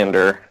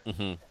two-hander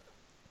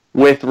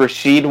with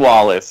Rasheed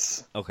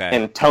Wallace Okay.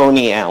 and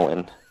Tony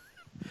Allen.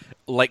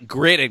 Like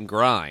grit and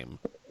grime.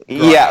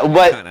 Yeah,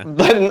 kinda.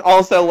 but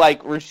also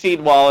like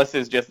Rasheed Wallace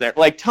is just there.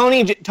 Like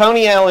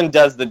Tony Allen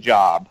does the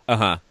job,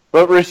 Uh-huh.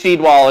 but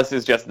Rasheed Wallace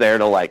is just there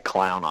to like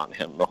clown on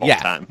him the whole Yeah,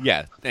 time.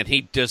 yeah. And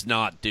he does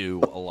not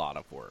do a lot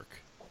of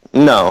work.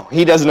 No,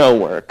 he does no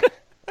work.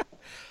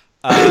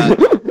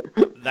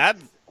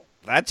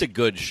 That's a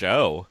good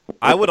show.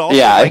 I would also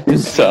Yeah, I like to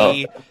think so.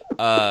 see.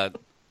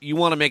 You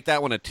want to make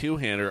that one a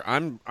two-hander?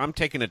 I'm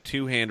taking a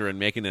two-hander and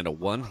making it a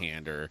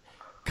one-hander.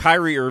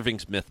 Kyrie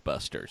Irving's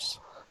MythBusters.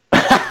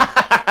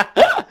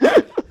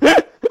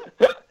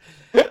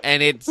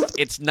 And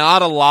it's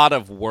not a lot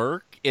of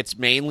work. It's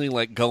mainly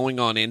like going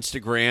on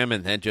Instagram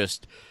and then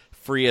just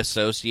free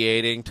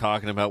associating,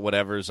 talking about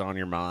whatever's on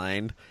your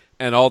mind.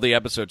 And all the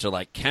episodes are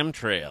like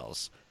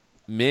chemtrails,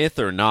 myth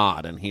or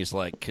not, and he's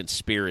like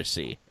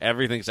conspiracy.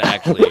 Everything's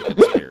actually a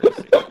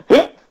conspiracy.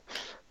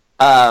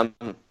 All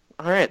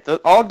right,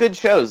 all good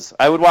shows.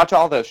 I would watch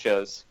all those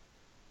shows.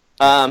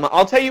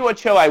 I'll tell you what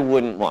show I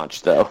wouldn't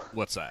watch though.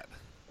 What's that?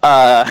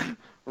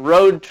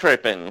 Road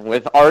Trippin'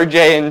 with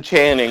RJ and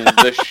Channing,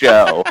 the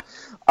show.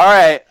 All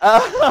right.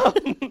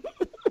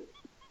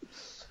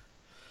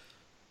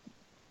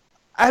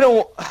 I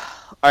don't.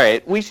 All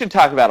right, we should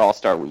talk about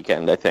All-Star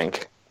Weekend, I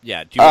think.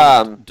 Yeah. Do you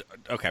want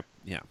okay.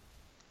 Yeah.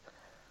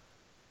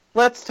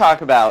 Let's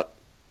talk about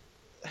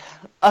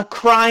a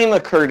crime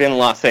occurred in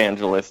Los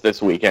Angeles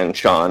this weekend,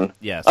 Sean.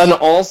 Yes. An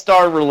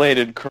All-Star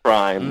related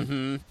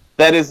crime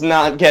that is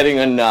not getting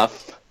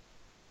enough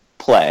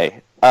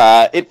play.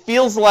 It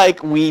feels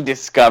like we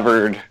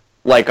discovered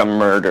like a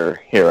murder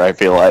here, I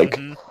feel like.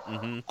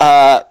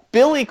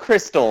 Billy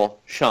Crystal,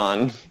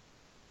 Sean.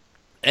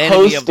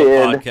 Enemy of the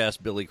hosted-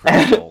 podcast, Billy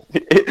Crystal.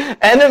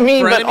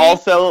 Enemy, but Frenemy?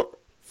 also...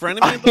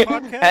 Frenemy of the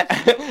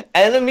podcast?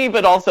 Enemy,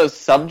 but also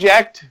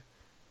subject.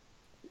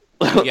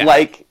 Yeah.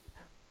 Like,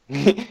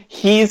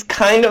 he's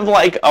kind of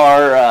like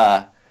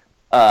our...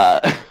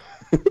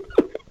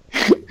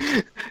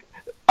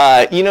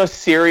 you know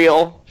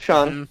Serial,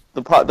 Sean?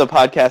 The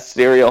podcast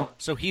Serial?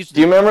 So he's. Do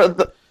you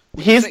remember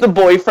he's the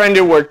boyfriend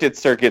who worked at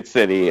Circuit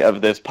City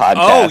of this podcast.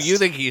 Oh, you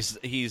think he's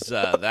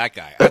that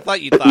guy? I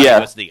thought you thought Yeah.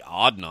 he was the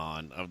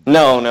Adnan of the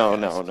No.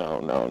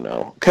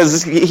 podcast.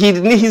 Because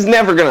he's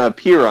never going to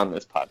appear on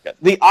this podcast.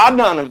 The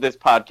Adnan of this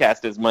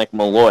podcast is Mike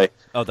Malloy.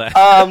 Oh, that.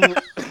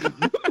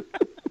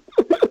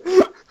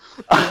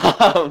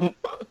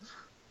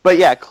 But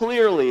yeah,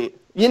 clearly,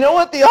 you know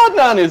what? The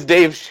Adnan is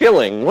Dave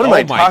Schilling. What am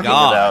I my talking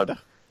God. about?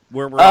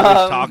 Where we're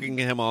always talking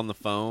to him on the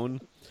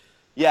phone.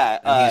 Yeah,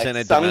 And he's in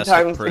a domestic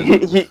sometimes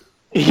prison.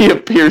 he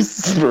appears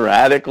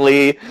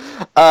sporadically.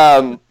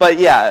 But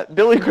yeah,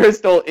 Billy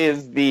Crystal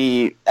is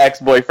the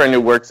ex-boyfriend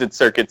who works at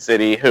Circuit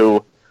City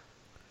who,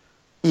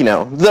 you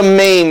know, the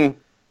main...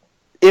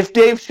 If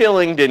Dave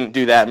Schilling didn't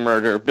do that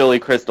murder, Billy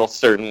Crystal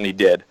certainly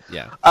did.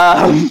 Yeah.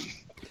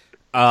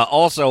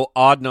 Also,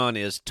 Adnan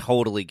is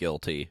totally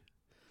guilty.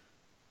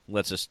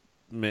 Let's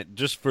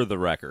just for the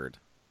record,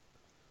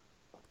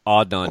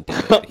 Adnan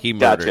did it. He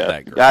murdered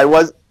that girl. I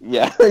was,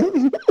 yeah.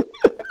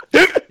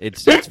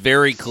 It's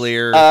very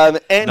clear, And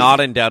not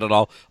in doubt at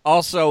all.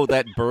 Also,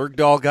 that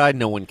Bergdahl guy,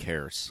 no one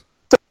cares.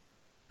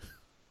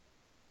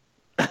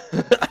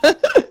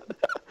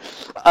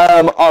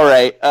 all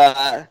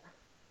right.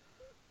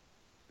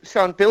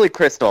 Sean, Billy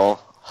Crystal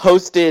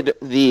hosted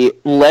the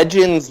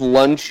Legends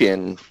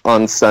Luncheon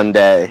on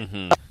Sunday,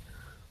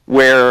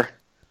 where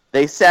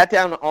they sat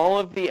down all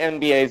of the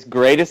NBA's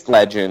greatest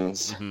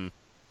legends and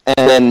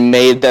then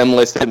made them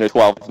listen to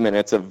 12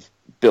 minutes of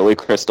Billy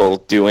Crystal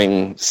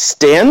doing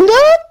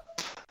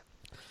stand-up?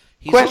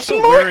 He's Question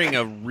also mark? wearing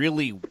a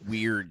really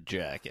weird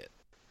jacket.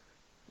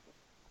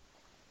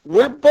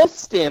 We're both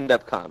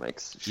stand-up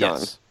comics, Sean.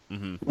 Yes.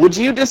 Would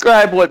you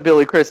describe what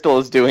Billy Crystal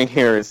is doing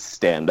here as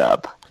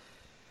stand-up?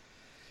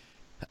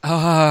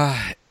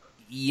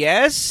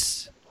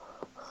 Yes.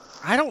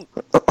 I don't.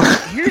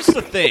 Here's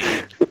the thing.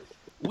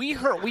 We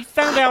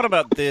found out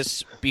about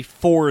this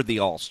before the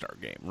All-Star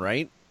game,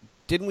 right?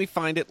 Didn't we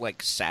find it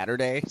like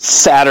Saturday?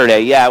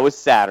 Saturday, yeah, it was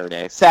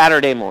Saturday.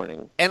 Saturday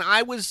morning. And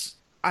I was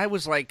I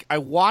was like, I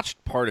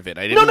watched part of it.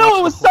 I didn't. No, watch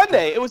it was the whole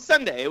Sunday. It was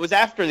Sunday. It was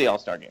after the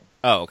All-Star game.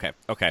 Oh,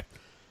 okay.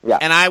 Yeah.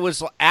 And I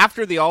was,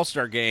 after the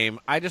All-Star game,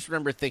 I just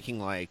remember thinking,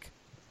 like,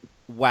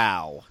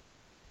 wow,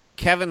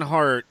 Kevin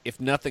Hart, if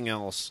nothing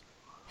else,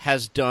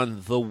 has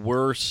done the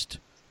worst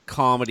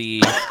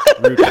comedy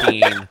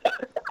routine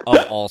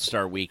of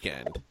All-Star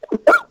Weekend.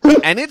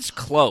 And it's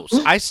close.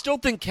 I still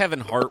think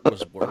Kevin Hart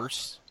was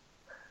worse.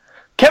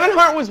 Kevin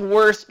Hart was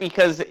worse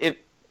because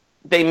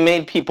they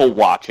made people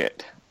watch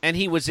it. And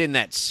he was in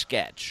that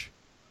sketch.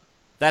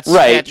 That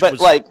Right, sketch but,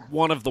 was like,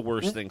 one of the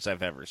worst things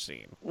I've ever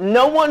seen.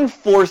 No one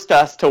forced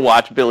us to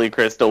watch Billy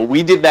Crystal.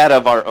 We did that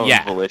of our own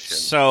volition.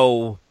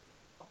 So,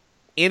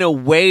 in a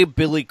way,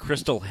 Billy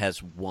Crystal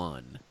has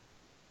won.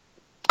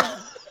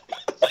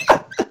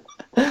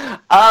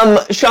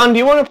 Sean, do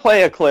you want to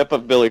play a clip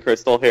of Billy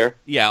Crystal here?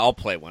 Yeah, I'll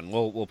play one.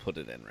 We'll put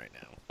it in right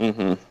now.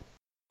 Mm-hmm.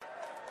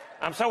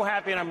 I'm so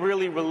happy and I'm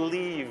really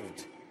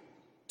relieved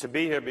to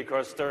be here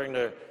because during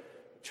the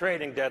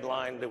trading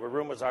deadline, there were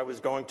rumors I was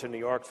going to New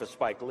York for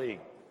Spike Lee.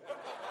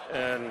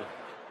 And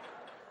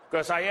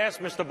because I asked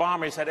Mr.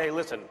 Ballmer, he said, hey,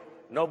 listen,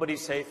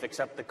 nobody's safe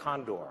except the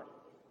Condor.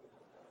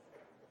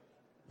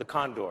 The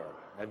Condor.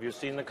 Have you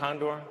seen the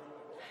Condor?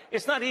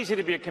 It's not easy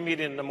to be a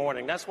comedian in the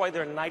morning. That's why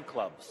they're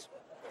nightclubs,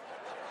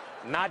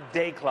 not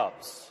day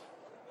clubs.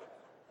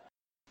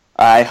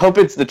 I hope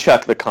it's the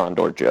Chuck the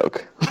Condor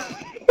joke.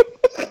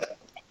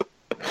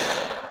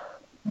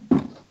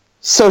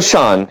 So,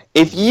 Sean,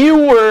 if you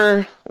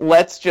were,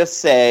 let's just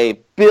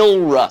say,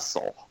 Bill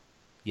Russell.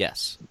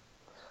 Yes.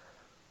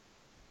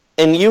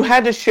 And you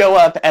had to show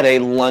up at a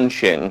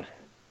luncheon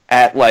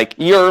at, like,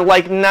 you're,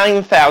 like,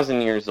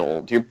 9,000 years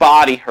old. Your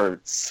body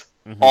hurts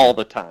all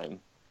the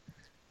time.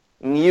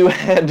 And you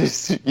had to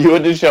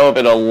show up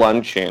at a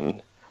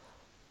luncheon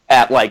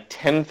at, like,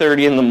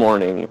 10:30 in the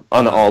morning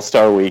on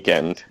All-Star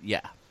Weekend.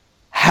 Yeah.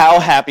 How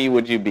happy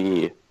would you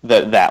be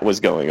that was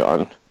going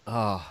on?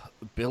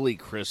 Billy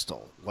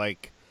Crystal,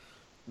 like,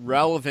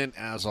 relevant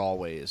as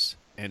always,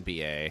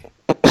 NBA.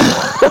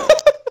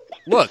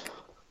 Look,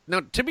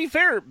 now, to be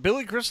fair,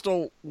 Billy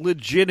Crystal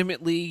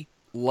legitimately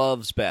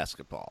loves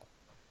basketball.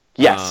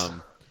 Yes.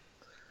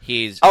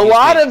 A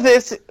lot of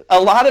his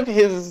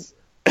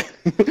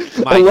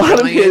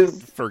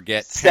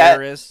forget set,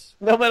 terrorists.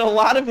 No, but a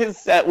lot of his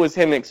set was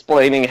him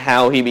explaining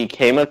how he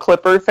became a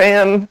Clipper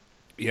fan.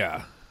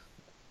 Yeah.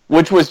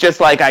 Which was just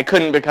like, I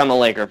couldn't become a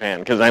Laker fan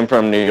because I'm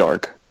from New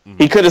York.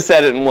 He could have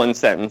said it in one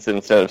sentence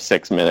instead of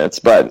 6 minutes,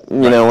 but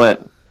you know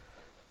what?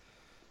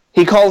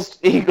 He calls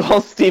Steve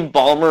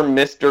Ballmer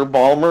Mr.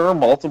 Ballmer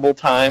multiple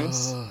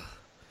times.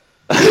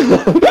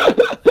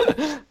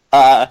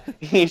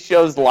 He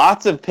shows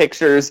lots of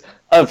pictures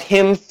of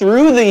him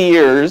through the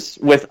years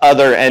with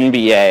other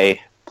NBA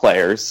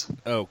players.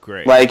 Oh,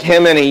 great. Like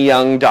him and a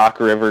young Doc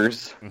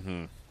Rivers.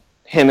 Mm-hmm.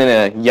 Him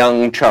and a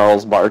young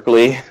Charles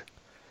Barkley.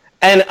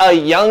 And a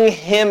young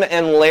him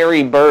and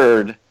Larry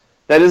Bird.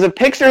 That is a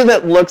picture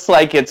that looks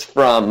like it's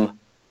from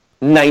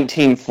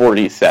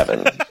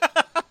 1947.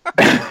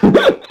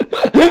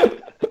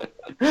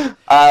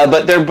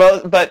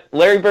 But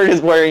Larry Bird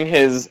is wearing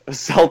his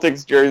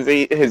Celtics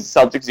jersey, his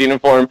Celtics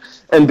uniform,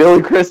 and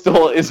Billy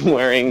Crystal is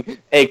wearing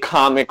a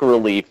Comic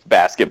Relief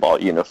basketball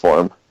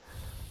uniform.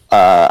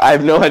 I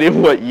have no idea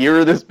what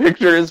year this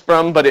picture is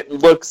from, but it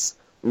looks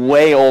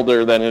way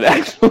older than it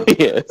actually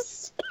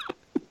is.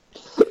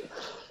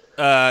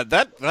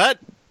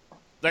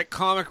 That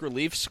Comic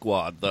Relief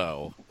squad,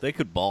 though, they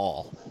could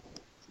ball.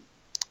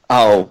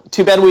 Oh,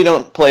 too bad we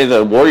don't play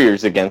the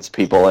Warriors against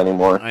people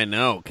anymore. I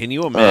know. Can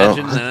you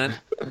imagine that?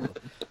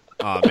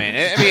 Oh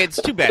man, I mean,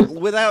 it's too bad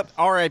without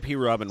R.I.P.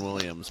 Robin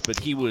Williams, but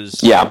he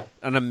was he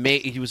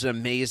was an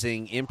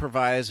amazing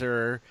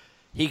improviser.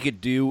 He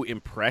could do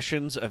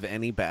impressions of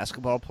any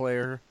basketball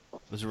player. It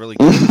was really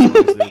good.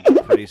 They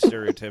were pretty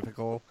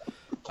stereotypical.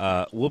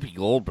 Whoopi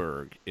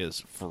Goldberg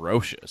is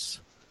ferocious.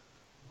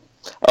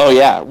 Oh,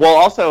 yeah. Well,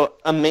 also,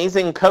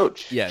 amazing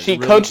coach. Yeah, she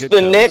really coached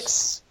the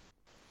Knicks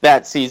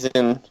that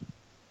season.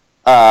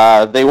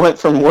 They went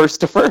from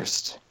worst to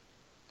first.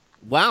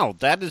 Wow,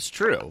 that is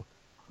true.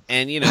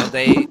 And,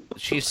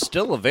 she's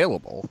still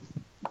available.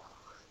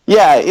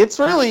 Yeah, it's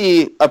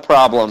really a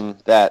problem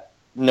that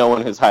no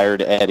one has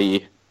hired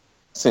Eddie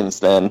since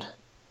then.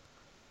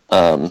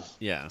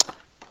 Yeah.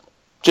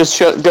 Just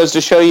goes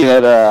to show you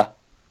that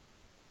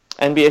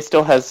NBA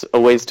still has a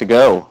ways to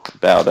go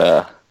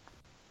about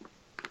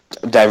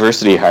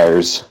diversity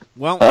hires.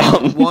 Well,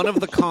 one of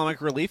the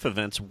Comic Relief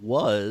events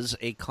was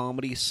a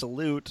comedy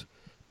salute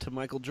to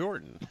Michael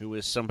Jordan, who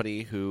is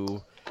somebody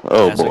who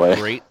has a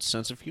great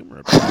sense of humor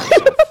about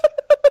himself.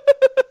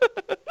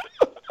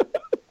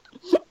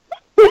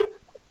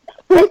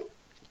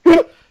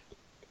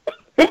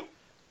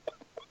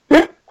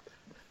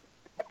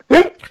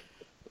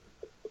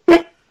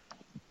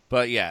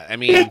 But yeah, I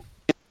mean,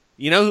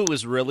 you know who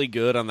was really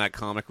good on that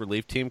Comic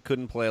Relief team?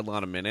 Couldn't play a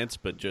lot of minutes,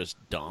 but just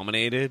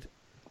dominated?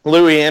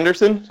 Louis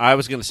Anderson? I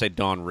was going to say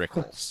Don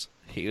Rickles.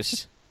 He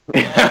was...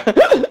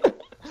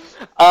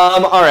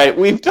 All right,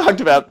 we've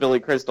talked about Billy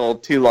Crystal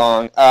too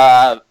long,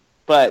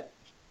 but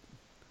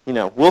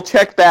we'll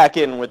check back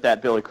in with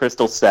that Billy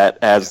Crystal set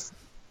as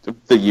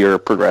the year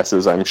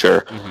progresses, I'm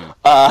sure.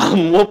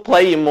 Mm-hmm. We'll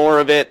play you more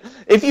of it.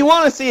 If you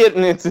want to see it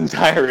in its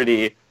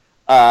entirety,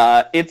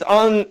 it's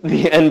on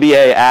the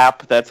NBA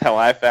app. That's how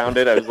I found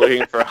it. I was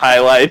looking for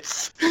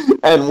highlights,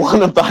 and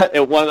one of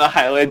the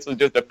highlights was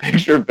just a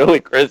picture of Billy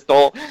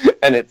Crystal,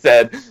 and it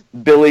said,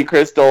 "Billy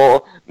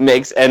Crystal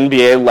makes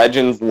NBA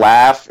legends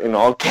laugh," in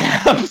all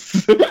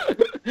caps.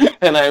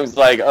 And I was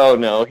like, oh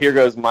no, here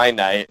goes my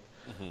night.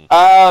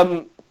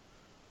 Mm-hmm.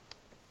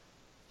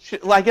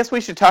 I guess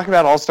we should talk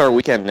about All-Star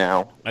Weekend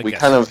now. We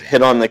kind of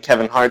hit on the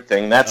Kevin Hart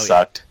thing. That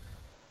sucked.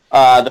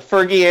 Yeah. The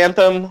Fergie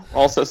anthem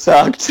also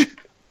sucked.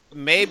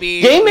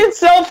 Maybe. Game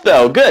itself,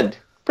 though, good.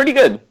 Pretty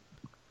good.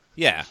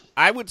 Yeah.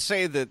 I would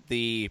say that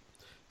the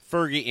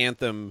Fergie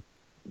anthem,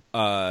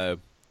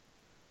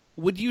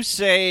 would you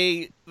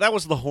say that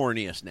was the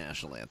horniest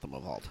national anthem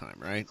of all time,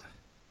 right?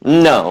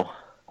 No.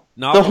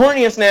 No? The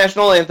horniest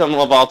national anthem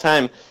of all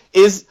time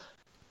is,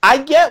 I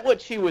get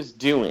what she was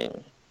doing.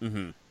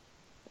 Mm-hmm.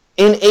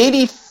 In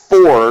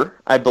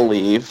 1984, I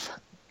believe,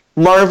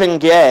 Marvin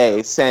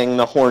Gaye sang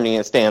the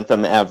horniest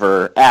anthem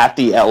ever at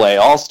the LA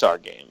All-Star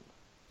Game.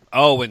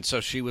 Oh, and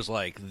so she was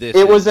like,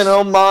 It was an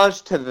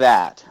homage to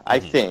that, I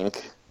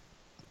think.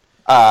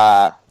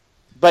 But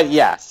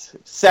yes,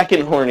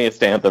 second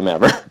horniest anthem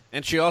ever.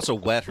 And she also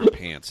wet her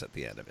pants at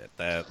the end of it.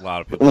 That a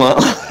lot of people.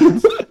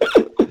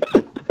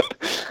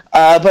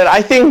 But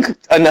I think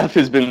enough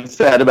has been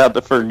said about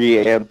the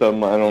Fergie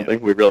anthem. I don't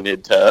think we really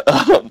need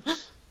to.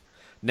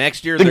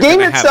 Next year, they're going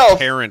to have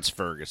Terrence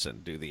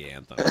Ferguson do the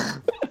anthem.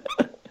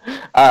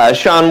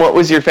 Sean, what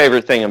was your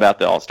favorite thing about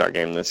the All-Star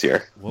Game this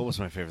year? What was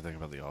my favorite thing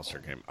about the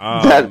All-Star Game?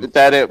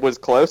 That it was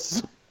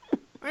close?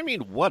 I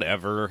mean,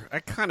 whatever. I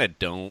kind of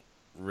don't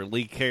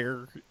really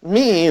care.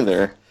 Me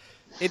either.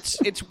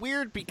 It's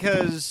weird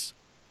because,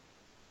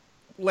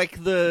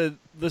 like, the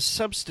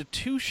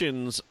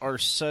substitutions are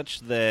such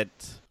that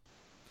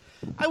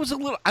I was a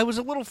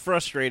little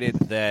frustrated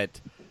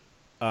that.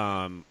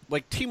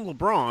 Like Team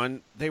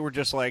LeBron, they were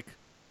just like,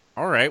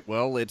 all right,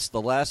 well, it's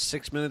the last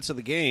 6 minutes of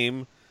the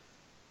game.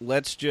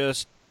 Let's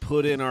just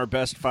put in our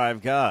best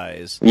 5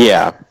 guys.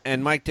 Yeah.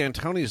 And Mike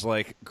D'Antoni's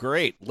like,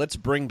 great, let's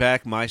bring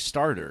back my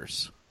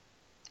starters.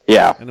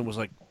 Yeah. And it was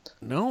like,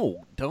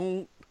 no,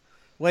 don't.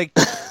 Like,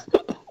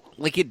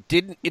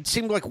 it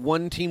seemed like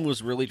one team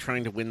was really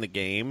trying to win the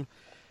game,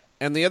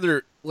 and the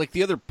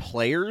other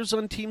players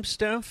on Team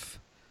Steph,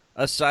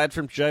 aside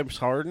from James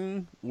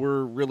Harden,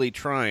 were really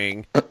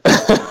trying.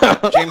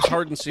 James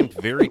Harden seemed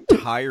very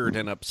tired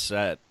and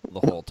upset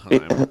the whole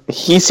time.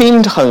 He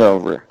seemed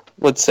hungover.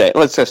 Let's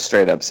just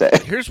straight up say.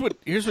 Here's what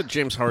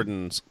James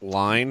Harden's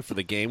line for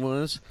the game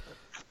was: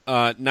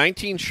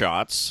 19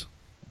 shots.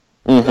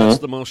 Mm-hmm. That's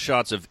the most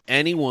shots of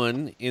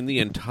anyone in the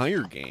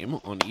entire game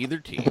on either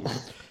team.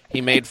 He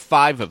made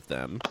 5 of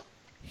them.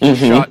 He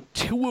shot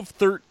 2 of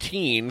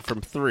 13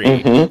 from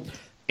 3,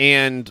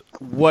 and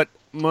what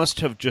must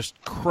have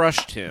just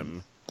crushed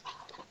him,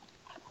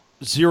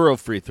 0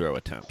 free throw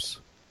attempts.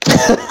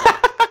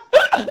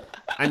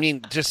 I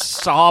mean, just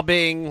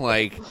sobbing,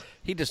 like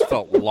he just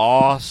felt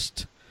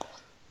lost.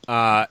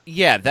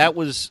 Yeah, that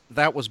was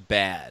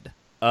bad.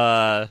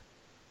 And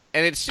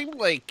it seemed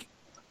like,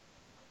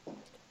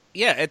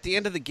 yeah, at the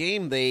end of the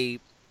game they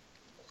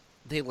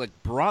like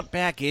brought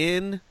back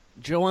in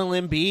Joel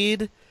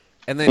Embiid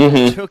and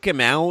then took him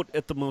out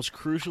at the most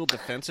crucial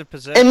defensive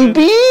possession.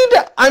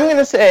 Embiid, I'm going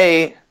to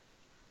say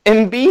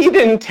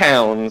Embiid and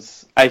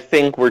Towns, I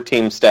think, were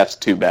Team Steph's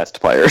 2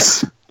 best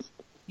players.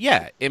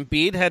 Yeah,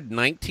 Embiid had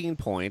 19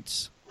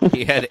 points.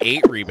 He had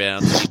 8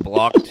 rebounds. He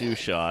blocked 2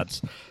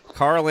 shots.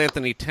 Karl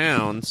Anthony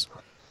Towns,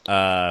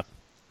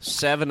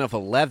 7 of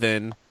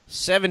 11,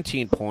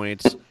 17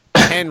 points,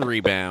 10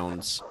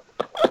 rebounds.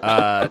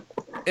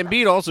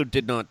 Embiid also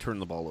did not turn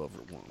the ball over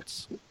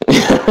once.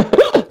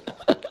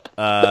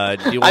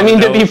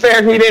 To be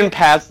fair, he didn't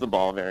pass the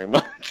ball very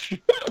much.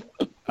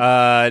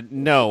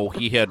 No,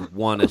 he had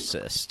 1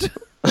 assist.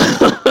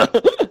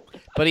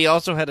 But he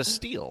also had a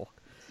steal.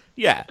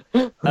 Yeah.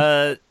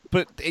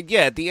 But,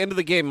 yeah, at the end of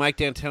the game, Mike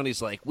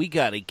D'Antoni's like, we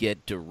got to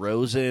get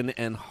DeRozan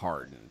and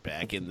Harden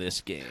back in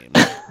this game.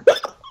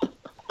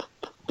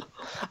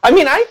 I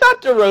mean, I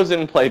thought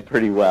DeRozan played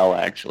pretty well,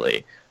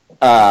 actually.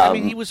 I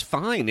mean, he was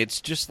fine.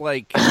 It's just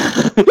like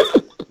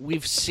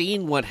we've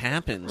seen what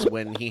happens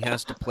when he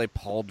has to play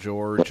Paul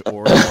George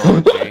or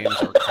LeBron James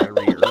or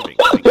Kyrie Irving.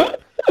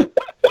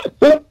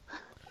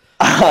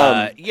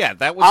 Yeah,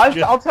 that was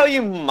I'll tell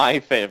you my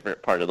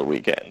favorite part of the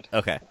weekend.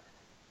 Okay.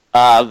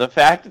 The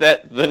fact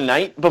that the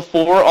night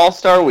before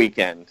All-Star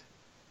Weekend,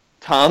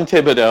 Tom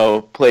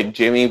Thibodeau played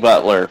Jimmy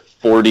Butler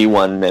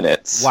 41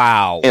 minutes.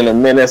 Wow. In a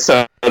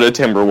Minnesota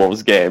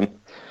Timberwolves game.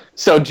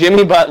 So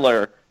Jimmy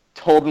Butler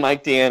told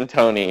Mike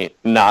D'Antoni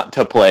not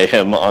to play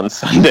him on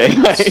Sunday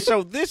night.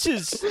 So this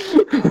is...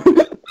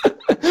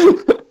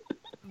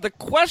 The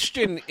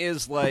question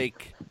is,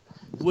 like,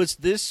 was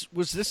this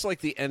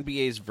like the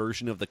NBA's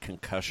version of the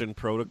concussion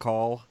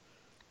protocol,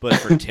 but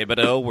for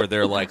Thibodeau, where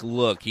they're like,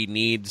 look, he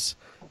needs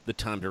the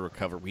time to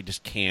recover. We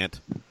just can't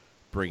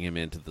bring him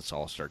into this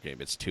All-Star game.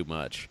 It's too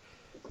much.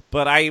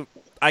 But I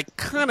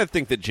kind of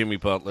think that Jimmy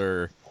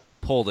Butler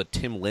pulled a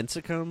Tim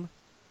Lincecum,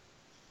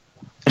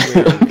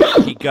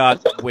 where he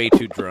got way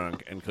too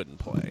drunk and couldn't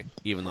play,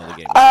 even though the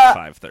game was at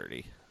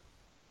 5:30.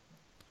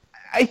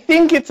 I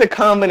think it's a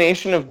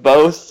combination of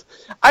both.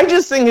 I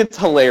just think it's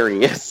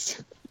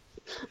hilarious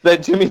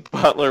that Jimmy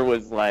Butler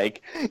was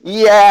like,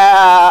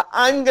 yeah,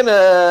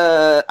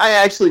 I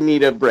actually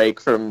need a break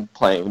from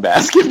playing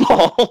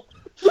basketball.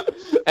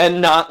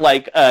 And not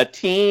like a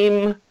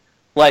team,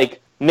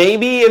 like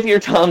maybe if you're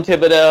Tom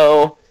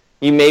Thibodeau,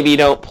 you maybe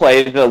don't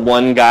play the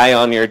one guy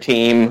on your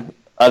team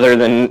other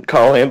than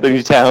Karl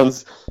Anthony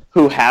Towns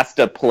who has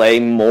to play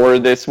more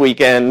this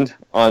weekend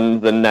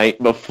on the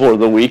night before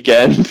the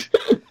weekend.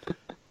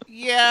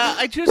 Yeah,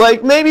 I just...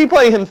 Like, maybe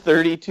play him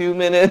 32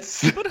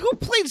 minutes. But who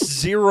played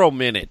 0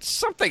 minutes?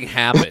 Something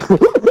happened.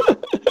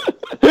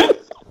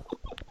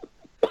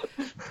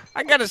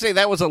 I gotta say,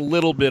 that was a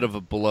little bit of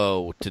a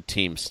blow to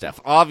Team Steph.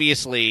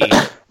 Obviously,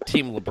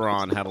 Team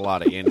LeBron had a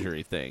lot of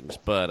injury things,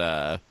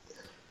 but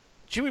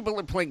Jimmy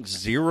Butler playing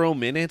 0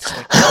 minutes?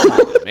 Like, come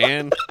on,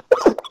 man.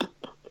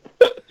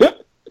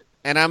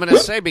 And I'm gonna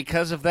say,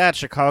 because of that,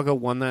 Chicago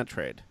won that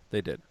trade.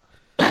 They did.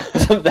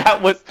 That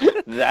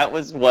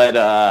was what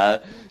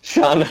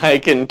Sean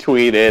Highkin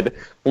tweeted.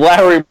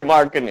 Lauri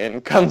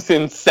Markkanen comes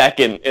in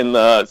second in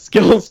the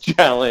skills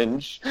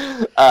challenge.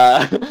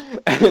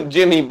 And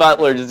Jimmy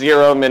Butler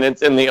 0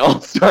 minutes in the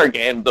All-Star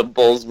game. The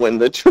Bulls win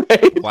the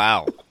trade.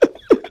 Wow.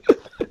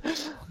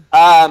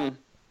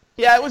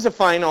 Yeah, it was a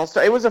fine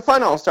All-Star. It was a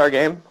fun All-Star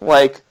game.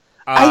 Like,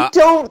 I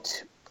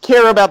don't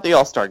care about the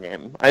All-Star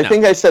game. I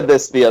think I said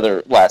this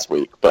last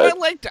week, but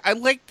I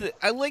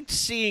liked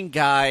seeing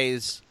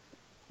guys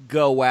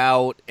go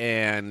out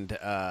and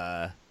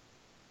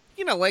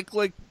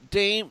like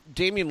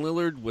Damian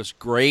Lillard was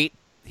great.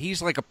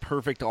 He's like a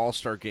perfect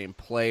All-Star game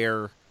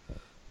player.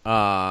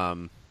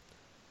 I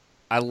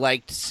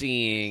liked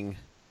seeing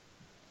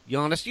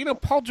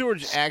Giannis. Paul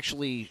George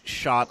actually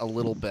shot a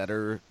little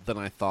better than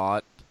I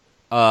thought.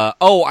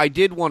 I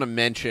did want to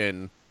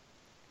mention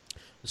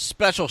a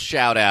special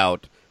shout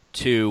out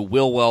to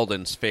Will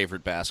Weldon's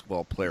favorite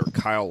basketball player,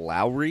 Kyle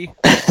Lowry.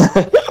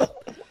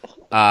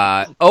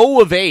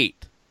 0 of 8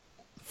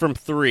 from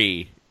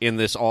 3 in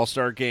this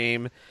All-Star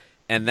game,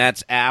 and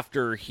that's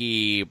after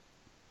he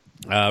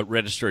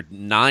registered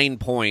 9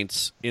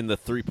 points in the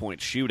three-point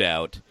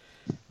shootout.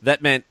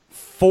 That meant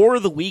for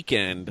the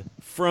weekend,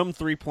 from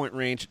three-point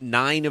range,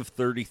 9 of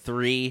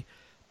 33,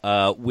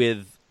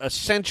 with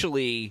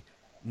essentially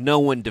no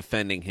one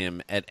defending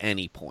him at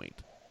any point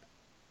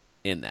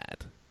in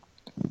that.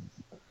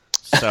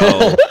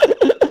 So,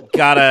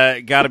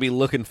 gotta be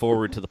looking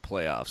forward to the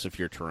playoffs if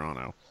you're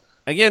Toronto.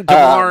 Again,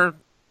 DeMar,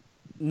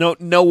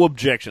 no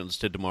objections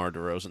to DeMar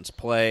DeRozan's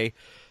play.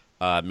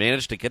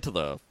 Managed to get to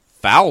the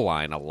foul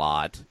line a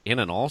lot in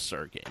an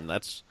All-Star game.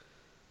 That's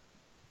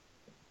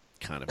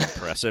kind of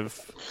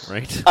impressive,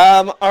 right?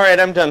 All right,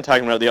 I'm done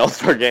talking about the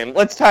All-Star game.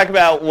 Let's talk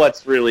about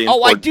what's really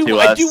important to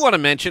us. I do want to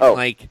mention,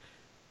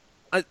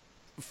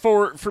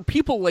 for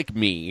people like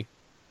me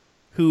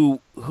who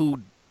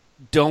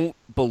don't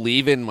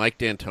believe in Mike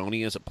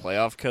D'Antoni as a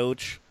playoff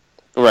coach,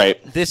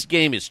 right? This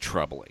game is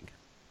troubling.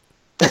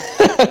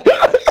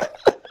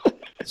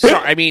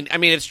 Sorry, I mean,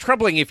 it's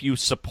troubling if you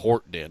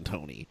support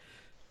D'Antoni,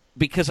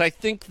 because I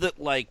think that,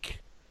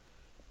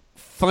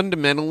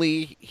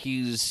 fundamentally,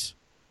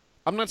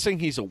 I'm not saying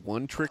he's a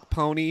one-trick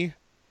pony,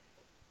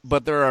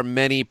 but there are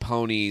many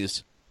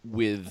ponies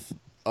with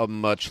a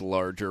much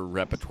larger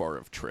repertoire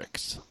of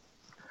tricks.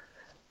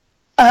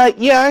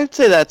 Yeah, I'd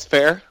say that's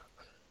fair.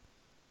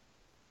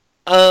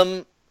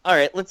 All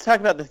right, let's talk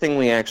about the thing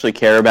we actually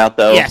care about,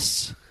 though.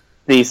 Yes.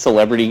 The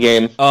celebrity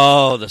game.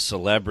 Oh, the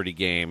celebrity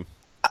game.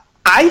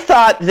 I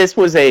thought this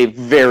was a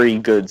very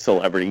good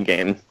celebrity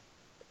game.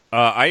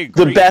 I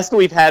agree. The best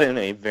we've had in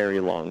a very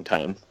long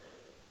time.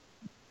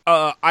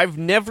 I've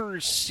never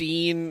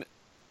seen...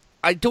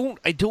 I don't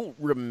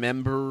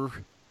remember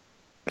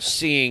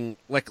seeing...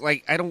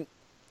 I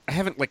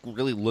haven't,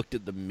 really looked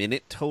at the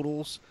minute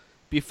totals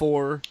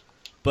before,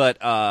 but,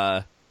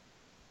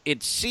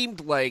 it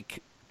seemed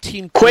like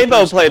Team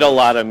Quavo played a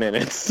lot of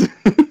minutes.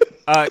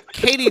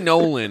 Katie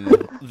Nolan,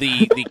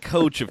 the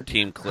coach of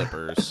Team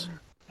Clippers,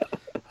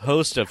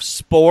 host of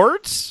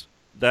Sports,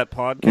 that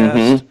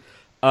podcast,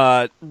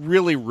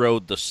 really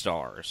rode the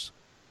Stars.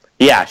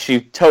 Yeah,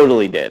 she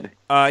totally did.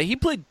 He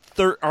played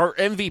our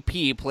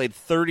MVP played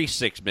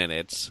 36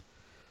 minutes.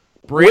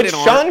 Which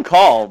Sean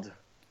called.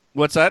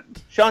 What's that?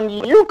 Sean,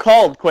 you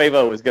called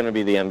Quavo was going to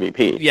be the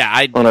MVP.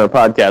 Yeah, on our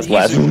podcast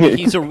last week.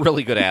 He's a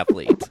really good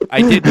athlete.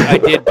 I did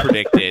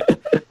predict it.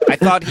 I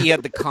thought he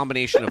had the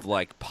combination of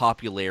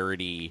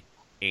popularity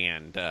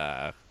and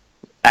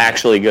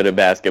actually good at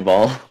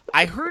basketball.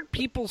 I heard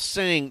people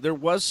saying there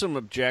was some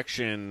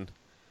objection.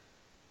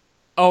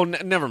 Oh,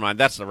 never mind.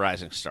 That's the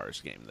Rising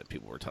Stars game that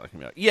people were talking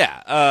about.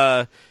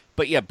 Yeah,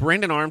 but yeah,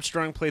 Brandon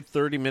Armstrong played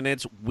 30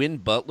 minutes. Win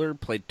Butler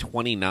played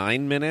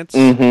 29 minutes.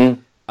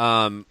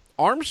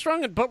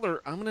 Armstrong and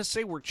Butler, I'm going to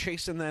say, we're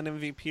chasing that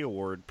MVP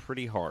award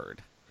pretty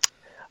hard.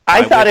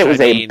 I thought it was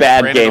a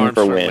bad Brandon game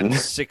for Armstrong Win.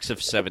 went 6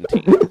 of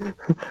 17.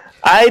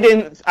 I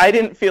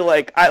didn't feel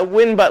like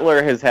Win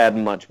Butler has had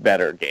much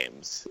better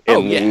games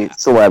in the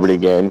celebrity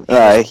game.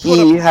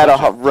 He had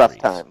a rough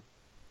time.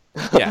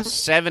 Yeah,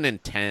 7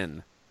 and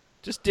 10.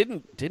 Just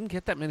didn't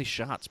get that many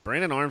shots.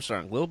 Brandon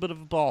Armstrong, a little bit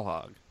of a ball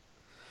hog.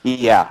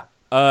 Yeah.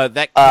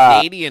 That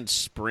Canadian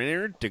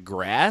sprinter,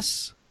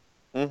 DeGrasse,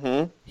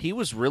 he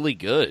was really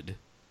good.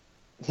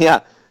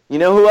 Yeah. You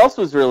know who else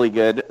was really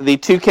good? The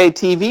 2K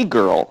TV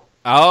girl.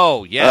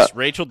 Oh, yes,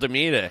 Rachel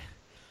Demita.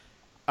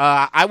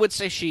 I would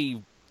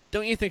say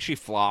don't you think she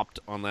flopped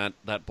on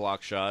that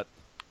block shot?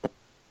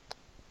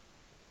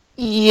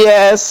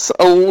 Yes.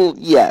 Oh,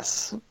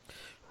 yes.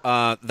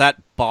 That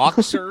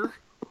boxer,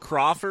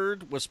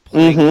 Crawford, was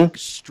playing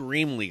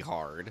extremely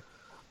hard.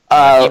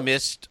 He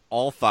missed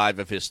all 5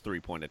 of his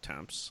 3-point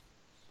attempts.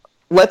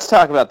 Let's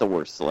talk about the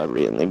worst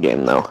celebrity in the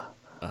game, though.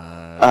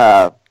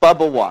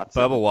 Bubba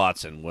Watson. Bubba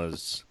Watson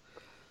was...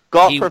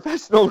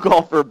 Professional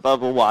golfer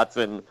Bubba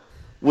Watson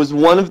was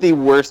one of the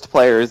worst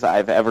players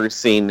I've ever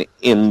seen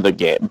in the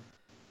game.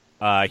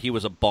 He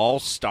was a ball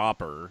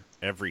stopper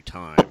every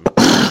time.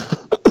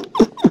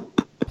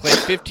 Played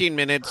 15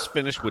 minutes,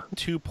 finished with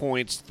 2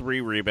 points,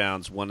 3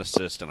 rebounds, 1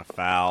 assist, and a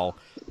foul.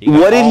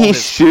 What did he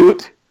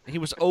shoot? He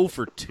was 0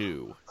 for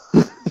 2.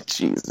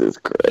 Jesus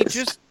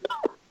Christ.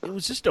 It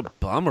was just a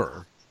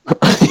bummer.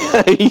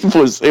 It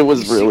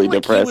was really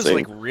depressing.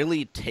 He was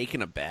really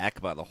taken aback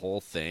by the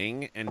whole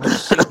thing and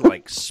just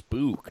seemed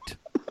spooked.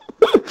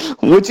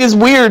 Which is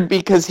weird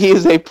because he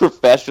is a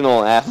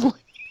professional athlete.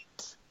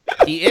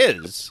 He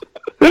is.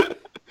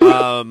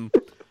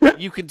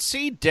 You can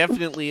see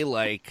definitely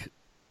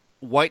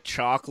White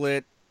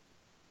Chocolate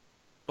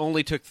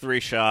only took 3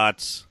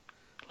 shots,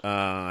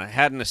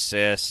 had an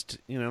assist.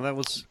 That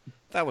was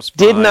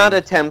fine. Did not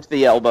attempt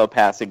the elbow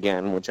pass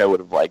again, which I would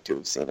have liked to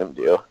have seen him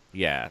do.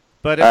 Yeah,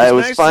 but it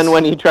was nice fun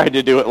when he tried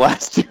to do it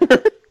last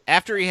year.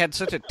 After he had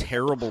such a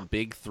terrible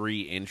big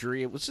 3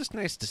 injury, it was just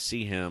nice to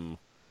see him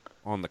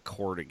on the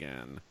court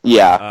again.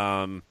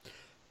 Yeah.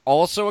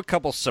 Also, a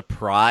couple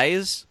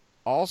surprise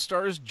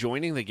All-Stars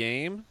joining the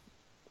game.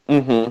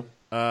 Mm-hmm.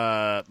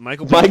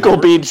 Michael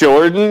B.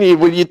 Jordan.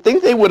 You'd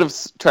think they would have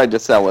tried to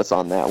sell us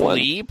on that one.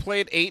 Lee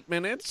played 8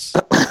 minutes.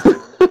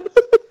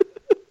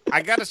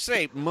 I gotta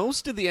say,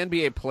 most of the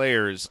NBA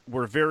players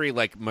were very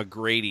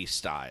McGrady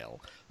style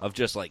of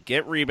just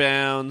get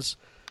rebounds,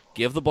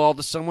 give the ball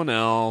to someone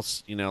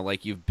else.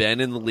 You've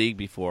been in the league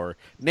before.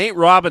 Nate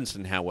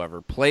Robinson,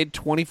 however, played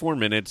 24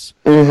 minutes,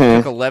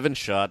 took 11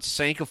 shots,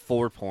 sank a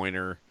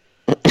 4-pointer,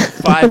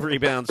 5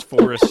 rebounds,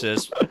 4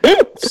 assists,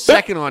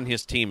 second on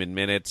his team in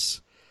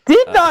minutes.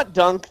 Did not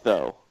dunk,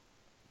 though.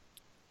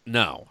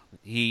 No,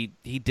 he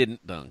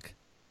didn't dunk.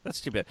 That's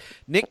too bad.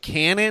 Nick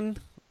Cannon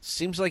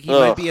seems like he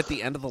might be at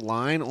the end of the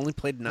line. Only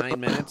played 9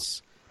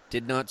 minutes.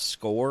 Did not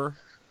score.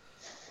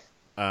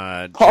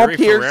 Jerry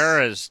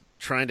Ferreira is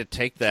trying to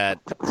take that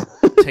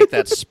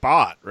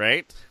spot,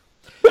 right?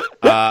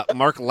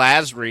 Mark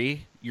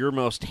Lasry, your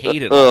most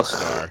hated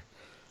All-Star,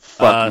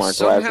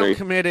 somehow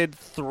committed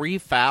 3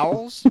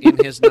 fouls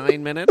in his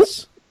 9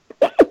 minutes.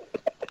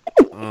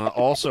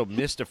 Also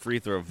missed a free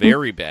throw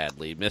very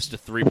badly. Missed a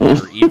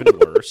 3-pointer even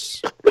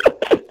worse.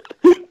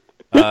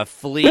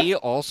 Flea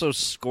also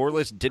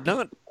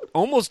scoreless.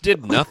 Almost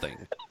did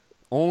nothing.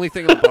 Only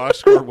thing in the box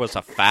score was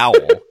a foul.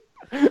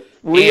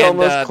 We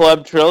almost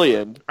clubbed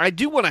Trillion. I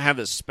do want to have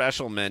a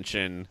special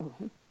mention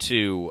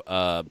to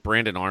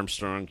Brandon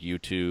Armstrong,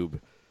 YouTube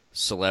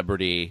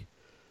celebrity.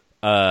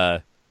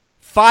 5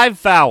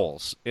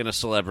 fouls in a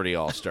celebrity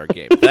All-Star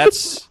game. That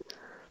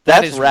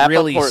is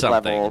really Rappaport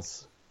something.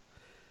 Levels.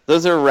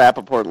 Those are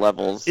Rappaport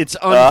levels. It's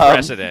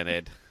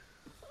unprecedented.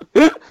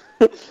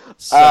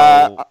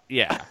 So,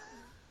 yeah.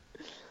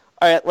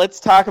 All right, let's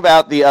talk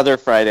about the other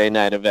Friday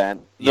night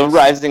event, the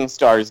Rising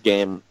Stars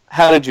game.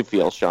 How did you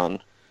feel, Sean?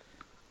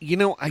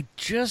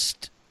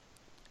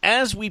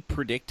 As we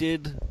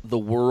predicted, the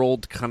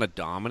world kind of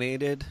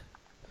dominated.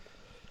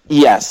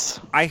 Yes.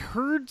 I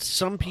heard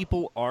some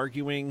people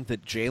arguing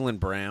that Jaylen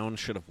Brown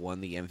should have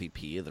won the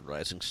MVP of the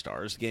Rising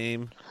Stars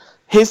game.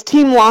 His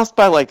team lost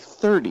by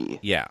 30.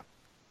 Yeah.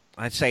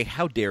 I'd say,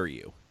 how dare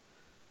you?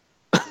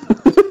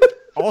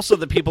 Also,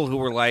 the people who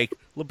were like,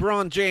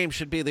 LeBron James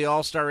should be the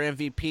All-Star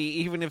MVP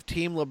even if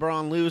Team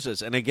LeBron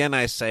loses. And again,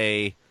 I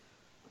say,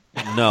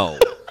 no.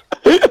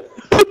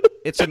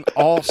 It's an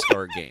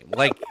All-Star game.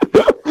 He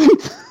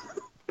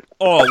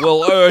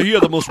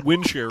had the most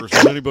win shares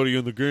of anybody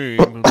in the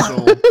game, and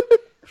so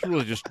should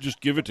really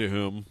just give it to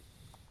him.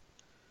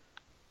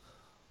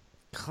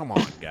 Come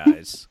on,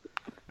 guys.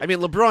 I mean,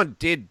 LeBron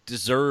did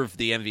deserve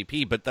the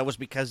MVP, but that was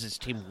because his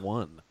team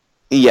won.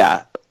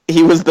 Yeah,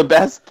 he was the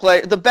best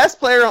player. The best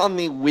player on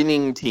the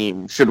winning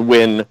team should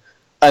win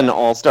an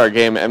All-Star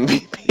Game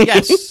MVP.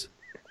 Yes.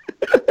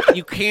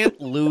 You can't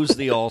lose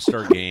the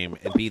All-Star Game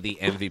and be the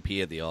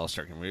MVP of the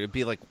All-Star Game. It would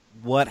be like,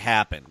 what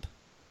happened?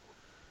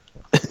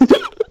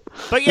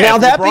 But yeah, now,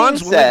 if that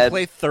LeBron's being willing said, to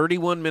play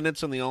 31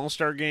 minutes in the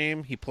All-Star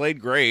Game, he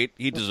played great.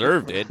 He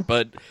deserved it.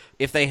 But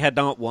if they had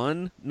not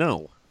won,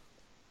 no.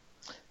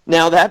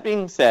 Now, that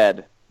being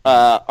said,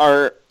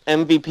 our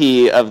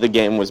MVP of the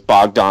game was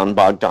Bogdan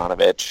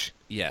Bogdanovic.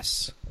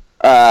 Yes.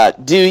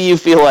 Do you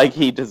feel like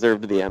he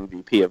deserved the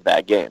MVP of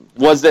that game?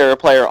 Was there a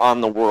player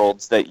on the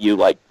Worlds that you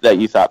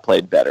thought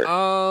played better?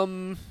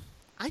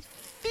 I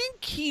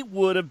think he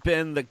would have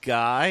been the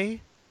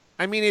guy.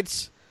 I mean,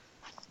 it's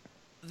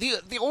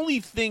the only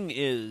thing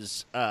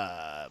is,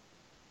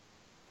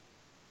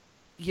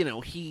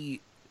 he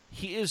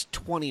is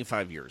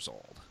 25 years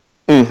old.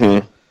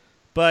 Mm-hmm.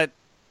 But,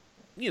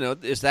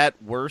 is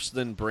that worse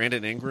than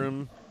Brandon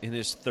Ingram in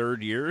his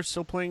third year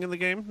still playing in the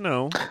game?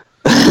 No.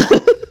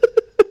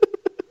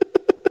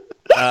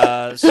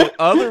 So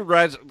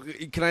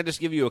can I just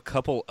give you a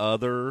couple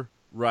other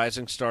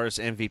Rising Stars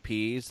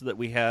MVPs that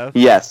we have?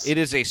 Yes. It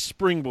is a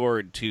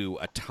springboard to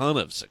a ton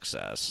of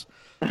success.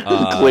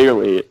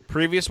 Clearly.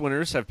 Previous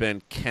winners have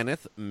been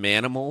Kenneth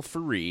Manimal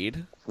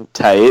Fareed,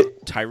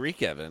 Tight.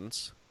 Tyreek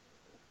Evans,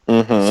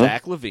 Mm-hmm.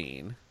 Zach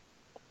LaVine,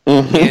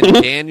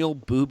 and Daniel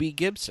Boobie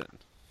Gibson.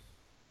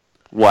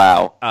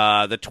 Wow.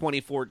 The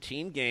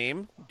 2014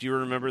 game, do you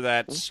remember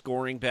that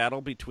scoring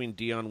battle between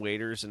Dion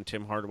Waiters and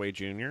Tim Hardaway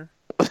Jr.?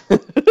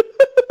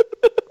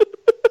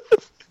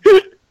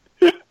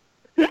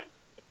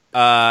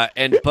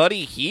 And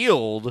Buddy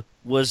Hield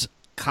was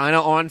kind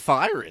of on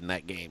fire in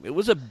that game. It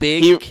was a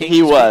big Kings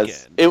he was.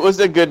 weekend.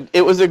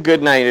 It was a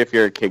good night if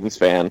you're a Kings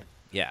fan.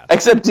 Yeah.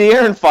 Except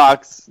De'Aaron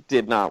Fox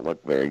did not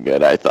look very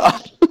good, I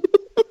thought.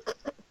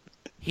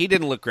 He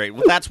didn't look great.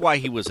 Well, that's why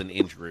he was an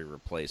injury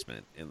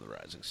replacement in the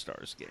Rising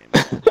Stars game.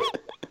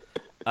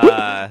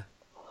 I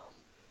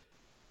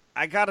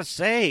gotta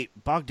say,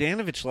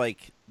 Bogdanovic,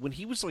 when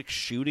he was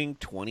shooting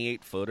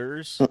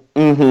 28-footers,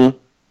 Mm-hmm.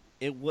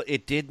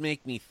 it did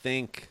make me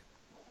think,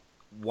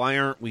 why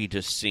aren't we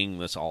just seeing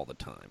this all the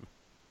time?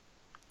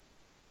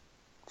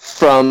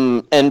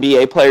 From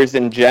NBA players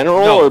in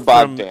general, or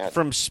Bogdan?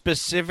 From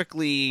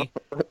specifically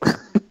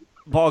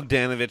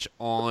Bogdanovic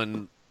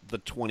on the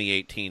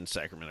 2018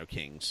 Sacramento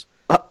Kings,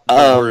 the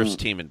worst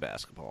team in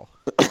basketball.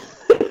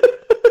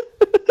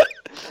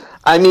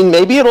 I mean,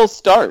 maybe it'll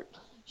start.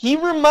 He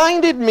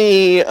reminded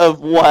me of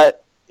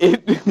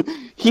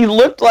he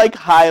looked like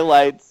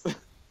highlights.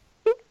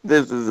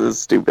 This is a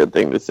stupid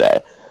thing to say.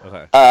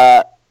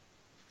 Okay.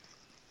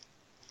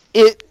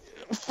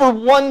 For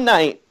one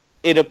night,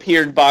 it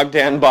appeared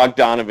Bogdan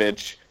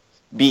Bogdanovic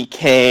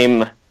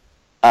became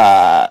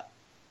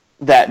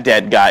that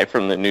dead guy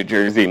from the New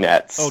Jersey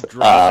Nets. Oh,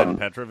 Drazen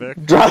Petrovic?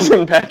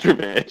 Drazen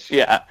Petrovic,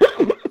 yeah.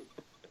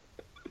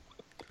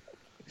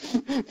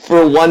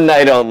 For one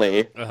night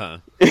only,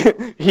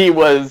 he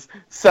was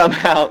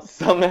somehow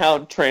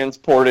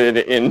transported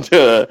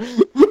into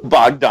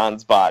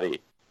Bogdan's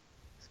body.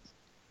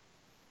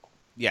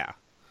 Yeah.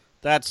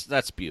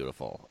 That's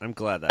beautiful. I'm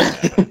glad that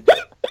happened.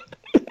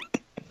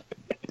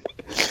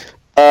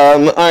 All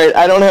right,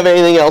 I don't have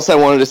anything else I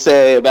wanted to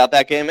say about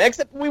that game,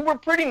 except we were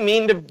pretty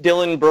mean to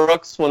Dylan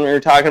Brooks when we were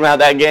talking about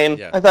that game.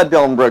 Yeah. I thought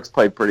Dylan Brooks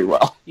played pretty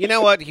well. You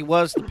know what? He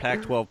was the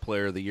Pac-12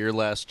 Player of the Year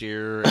last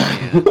year,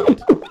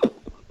 and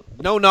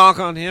no knock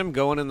on him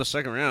going in the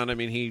second round. I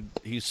mean, he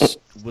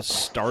was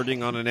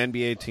starting on an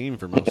NBA team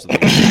for most of the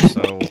year,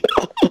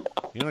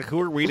 so who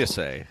are we to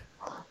say?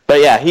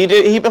 But yeah, he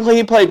did. He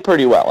played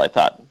pretty well, I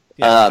thought.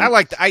 Yeah,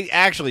 I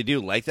actually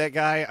do like that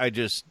guy. I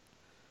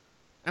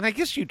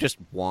guess you just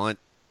want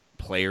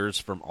players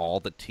from all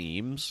the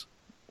teams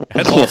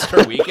at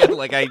All-Star Weekend.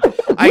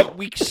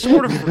 We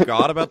sort of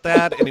forgot about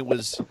that, and it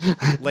was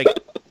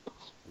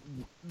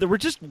there were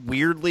just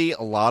weirdly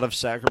a lot of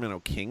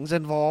Sacramento Kings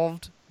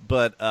involved,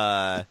 but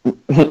well,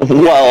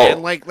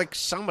 and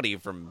somebody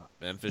from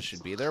Memphis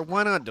should be there.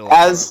 Why not Dylan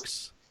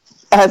Brooks?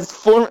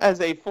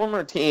 As a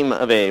former team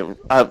of a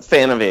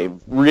fan of a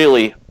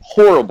really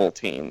horrible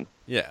team,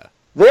 yeah,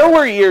 there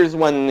were years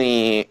when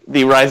the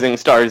Rising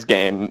Stars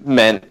game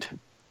meant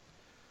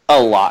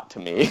a lot to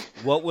me.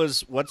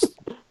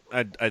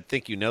 I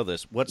think you know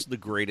this. What's the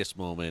greatest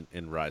moment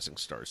in Rising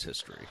Stars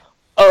history?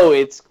 Oh,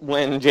 it's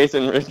when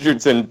Jason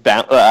Richardson,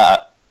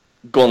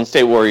 Golden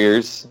State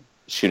Warriors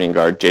shooting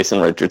guard Jason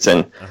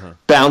Richardson,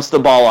 bounced the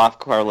ball off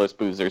Carlos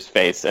Boozer's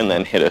face and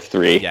then hit a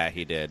three. Yeah,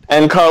 he did.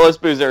 And Carlos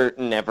Boozer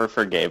never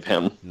forgave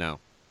him. No.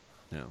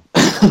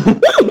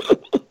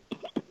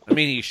 I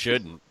mean, he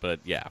shouldn't, but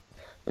yeah.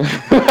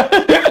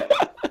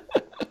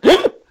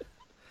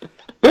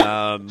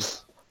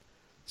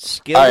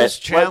 Skills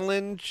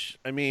challenge.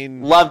 I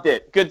mean, loved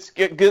it. Good.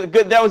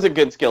 That was a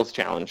good skills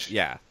challenge.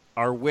 Yeah.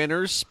 Our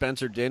winners,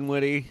 Spencer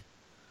Dinwiddie.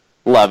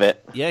 Love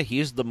it. Yeah,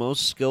 he's the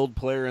most skilled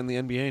player in the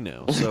NBA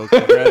now. So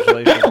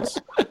congratulations,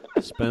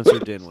 Spencer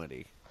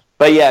Dinwiddie.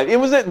 But yeah,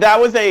 that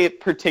was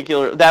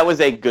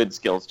a good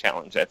skills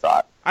challenge. I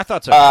thought. I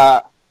thought so.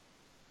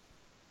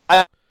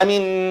 I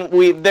mean,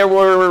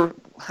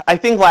 I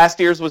think last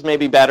year's was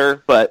maybe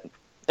better, but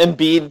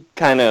Embiid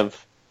kind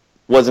of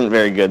wasn't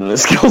very good in the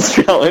skills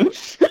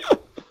challenge.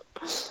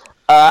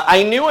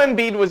 I knew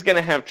Embiid was going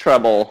to have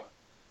trouble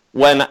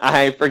when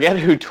I forget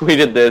who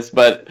tweeted this,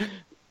 but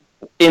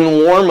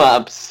in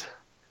warm-ups,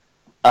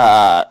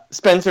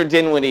 Spencer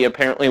Dinwiddie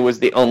apparently was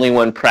the only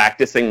one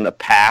practicing the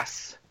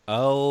pass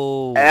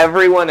Oh.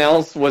 Everyone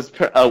else was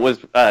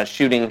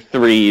shooting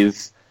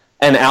threes,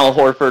 and Al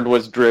Horford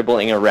was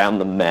dribbling around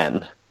the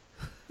men.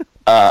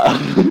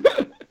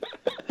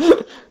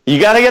 You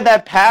got to get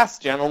that pass,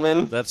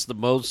 gentlemen. That's the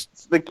most.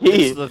 It's the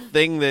key. It's the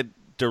thing that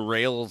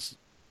derails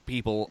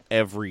people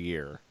every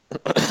year.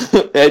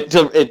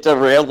 It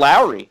derailed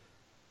Lowry.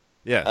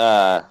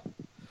 Yeah.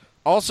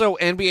 Also,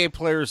 NBA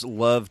players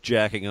love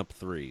jacking up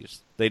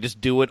threes. They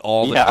just do it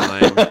all the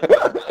time.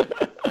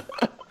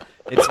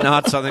 It's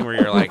not something where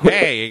you're like,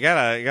 hey, you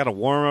gotta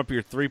warm up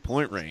your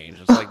 3-point range.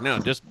 It's like, no,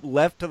 just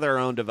left to their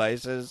own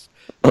devices.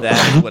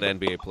 That's what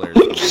NBA players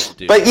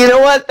do. But you know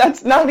what?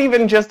 That's not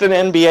even just an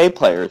NBA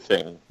player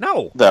thing.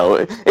 No.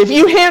 Though, if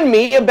you hand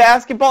me a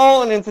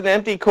basketball and it's an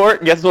empty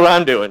court, guess what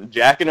I'm doing?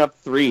 Jacking up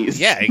threes.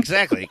 Yeah,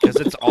 exactly. Because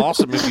it's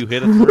awesome if you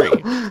hit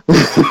a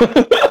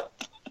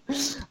 3.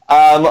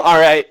 All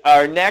right.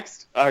 Our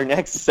next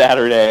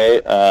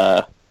Saturday,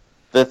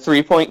 the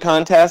 3-point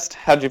contest.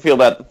 How'd you feel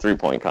about the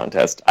 3-point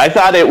contest? I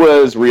thought it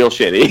was real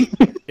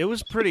shitty. It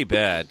was pretty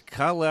bad.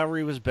 Kyle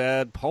Lowry was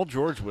bad. Paul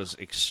George was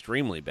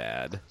extremely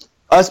bad.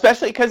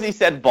 Especially because he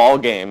said ball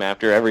game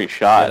after every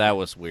shot. Yeah, that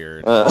was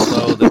weird.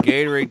 Although the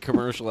Gatorade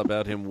commercial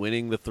about him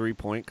winning the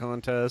 3-point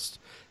contest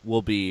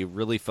will be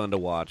really fun to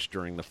watch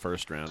during the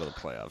first round of the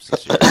playoffs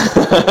this year.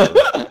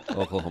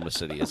 Oklahoma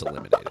City is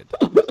eliminated.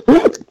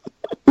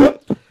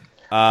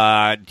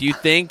 Do you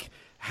think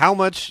how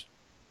much...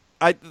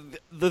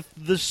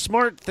 The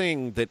smart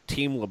thing that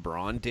Team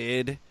LeBron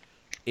did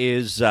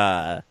is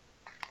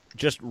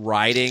just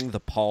riding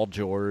the Paul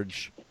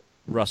George,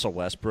 Russell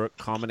Westbrook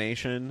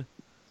combination.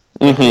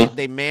 Mm-hmm.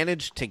 They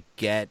managed to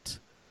get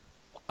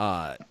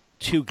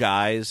two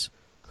guys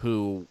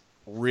who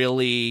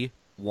really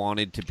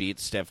wanted to beat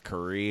Steph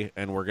Curry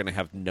and were going to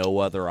have no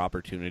other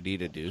opportunity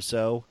to do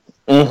so.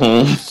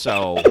 Mm-hmm.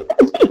 So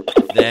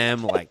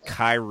them, like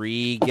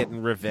Kyrie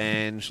getting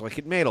revenge, like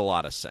it made a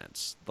lot of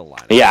sense, the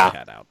lineup they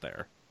had out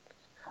there.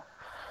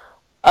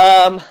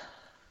 But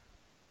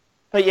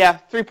yeah,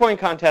 3-point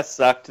contest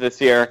sucked this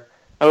year.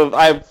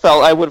 I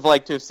felt I would have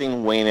liked to have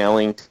seen Wayne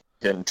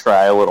Ellington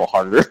try a little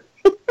harder.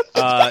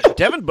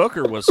 Devin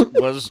Booker was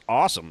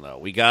awesome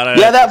though.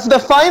 That's the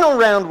final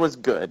round was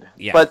good.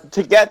 Yeah. But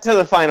to get to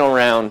the final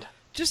round,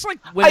 just like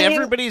when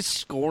everybody's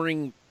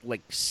scoring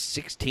like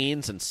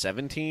 16s and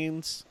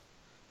 17s.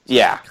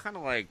 Yeah. Kind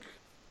of like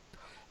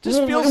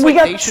just feels we like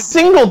got they should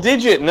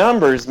single-digit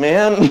numbers,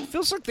 man. It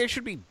feels like they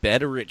should be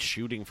better at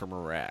shooting from a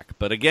rack.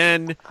 But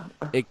again,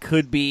 it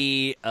could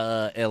be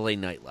LA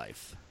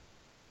nightlife.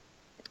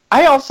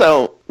 I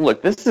also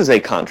look. This is a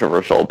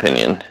controversial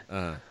opinion,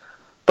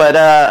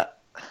 but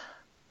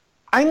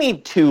I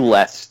need 2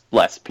 less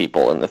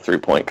people in the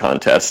 3-point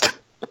contest.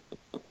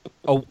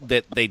 Oh,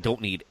 that they don't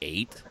need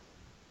 8?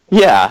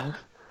 Yeah,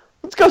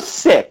 let's go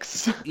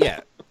 6. Yeah.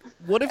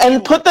 What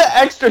if put the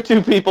extra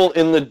 2 people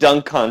in the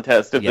dunk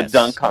contest if the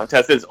dunk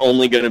contest is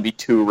only going to be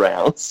 2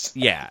 rounds.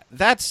 Yeah,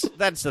 that's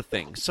the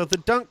thing. So the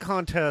dunk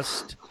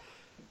contest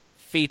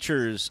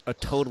features a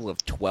total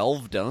of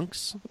 12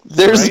 dunks.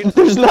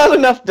 There's not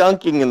enough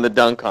dunking in the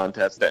dunk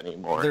contest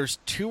anymore. There's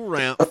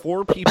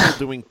 4 people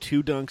doing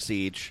 2 dunks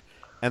each,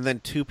 and then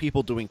 2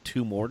 people doing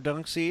 2 more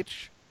dunks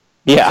each.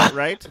 Yeah. Is that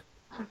right?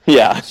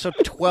 Yeah. So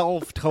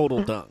 12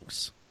 total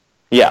dunks.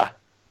 Yeah.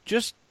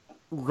 Just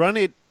run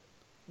it.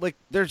 Like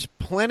there's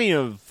plenty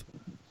of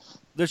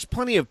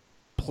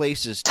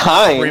places to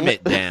trim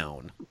it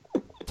down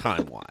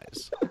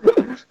time-wise.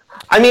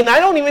 I mean, I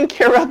don't even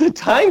care about the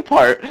time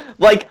part.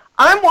 Like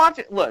I'm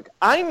watching. Look,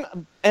 I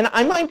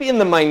might be in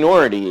the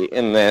minority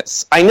in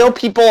this. I know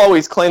people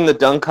always claim the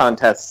dunk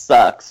contest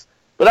sucks,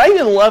 but I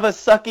even love a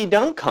sucky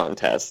dunk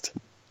contest.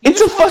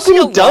 It's a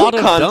fucking dunk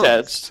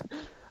contest.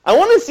 I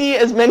want to see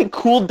as many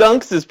cool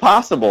dunks as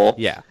possible.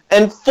 Yeah.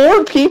 And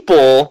 4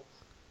 people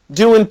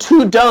doing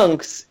 2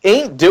 dunks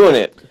ain't doing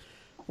it.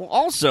 Well,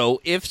 also,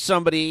 if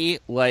somebody,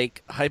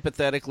 like,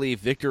 hypothetically,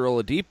 Victor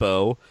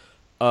Oladipo,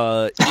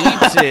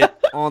 eats it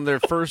on their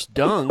first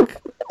dunk,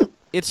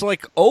 it's,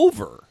 like,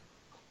 over.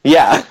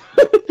 Yeah.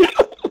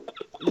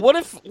 What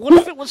if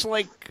it was,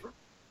 like,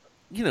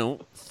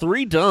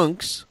 3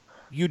 dunks,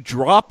 you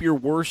drop your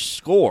worst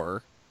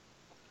score,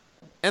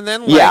 and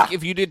then, like,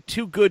 if you did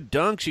 2 good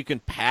dunks, you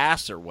can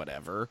pass or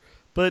whatever,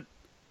 but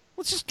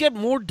let's just get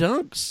more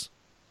dunks.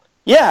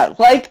 Yeah,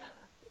 like,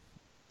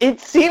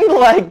 it seemed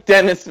like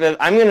Dennis Smith,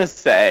 I'm going to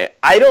say,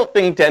 I don't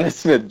think Dennis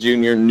Smith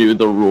Jr. knew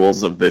the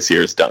rules of this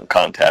year's dunk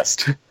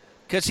contest.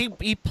 Because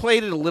he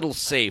played it a little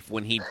safe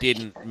when he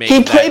didn't make he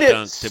that played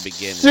dunk it to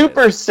begin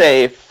super with.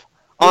 Safe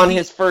on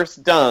his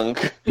first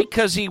dunk.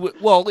 Because it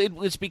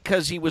was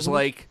because he was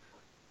like,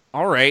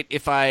 all right,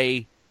 if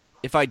I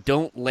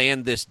don't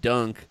land this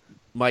dunk,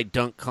 my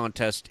dunk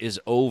contest is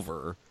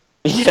over.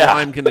 Yeah. So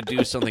I'm going to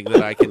do something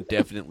that I can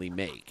definitely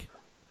make.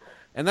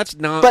 And that's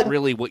not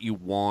really what you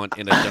want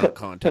in a dunk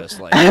contest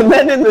like that. And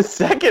then in the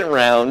second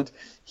round,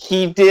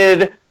 he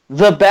did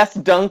the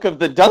best dunk of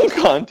the dunk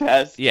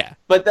contest. Yeah.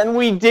 But then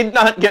we did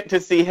not get to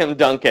see him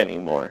dunk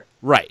anymore.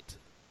 Right.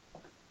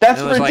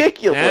 That's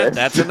ridiculous. Like,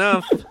 that's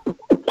enough.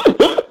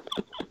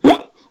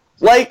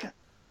 Like,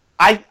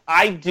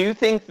 I do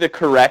think the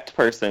correct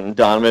person,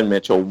 Donovan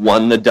Mitchell,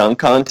 won the dunk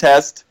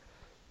contest,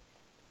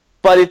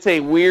 but it's a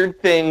weird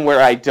thing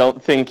where I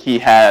don't think he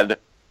had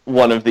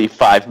one of the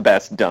 5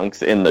 best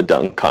dunks in the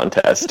dunk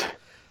contest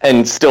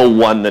and still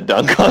won the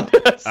dunk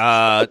contest.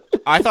 I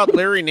thought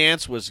Larry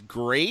Nance was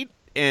great,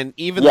 and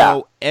even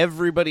though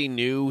everybody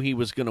knew he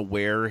was going to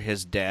wear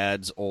his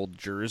dad's old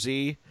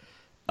jersey,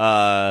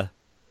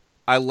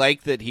 I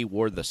like that he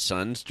wore the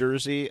Suns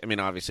jersey. I mean,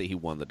 obviously he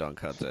won the dunk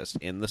contest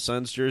in the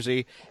Suns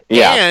jersey.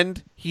 Yeah.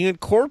 And he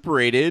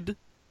incorporated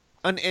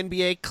an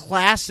NBA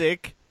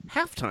classic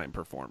halftime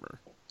performer.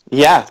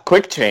 Yeah,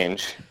 quick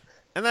change.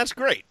 And that's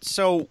great.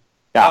 So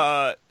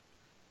Yeah.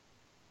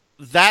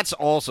 that's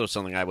also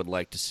something I would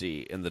like to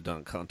see in the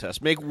dunk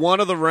contest. Make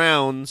one of the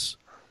rounds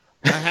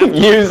a halftime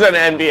Use an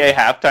performer. NBA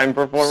halftime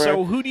performer.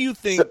 So who do you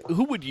think,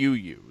 who would you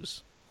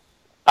use?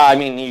 I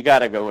mean, you got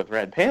to go with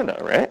Red Panda,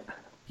 right?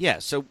 Yeah,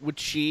 so would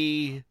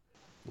she,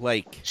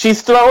 like...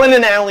 She's throwing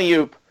an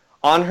alley-oop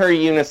on her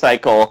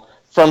unicycle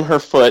from her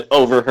foot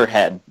over her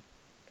head,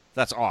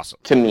 That's awesome.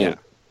 to me. Yeah,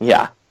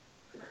 Yeah.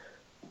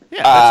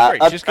 yeah that's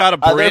great. She's got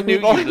a other brand new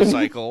people-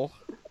 unicycle.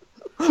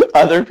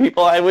 Other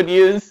people I would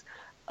use,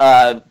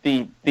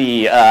 the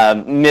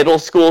middle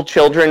school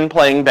children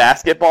playing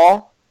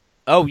basketball.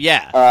 Oh,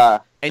 yeah.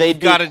 And They'd you've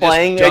be gotta just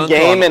playing a dunk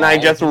game, on and I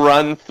all just of them.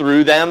 run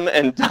through them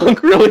and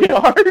dunk really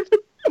hard.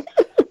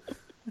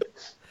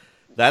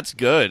 That's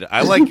good.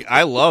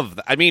 I love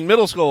that. I mean,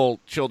 middle school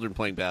children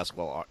playing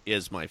basketball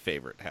is my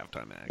favorite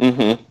halftime act.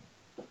 Mm-hmm.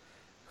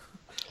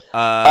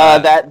 Uh,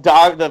 That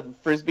dog, the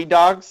frisbee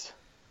dogs,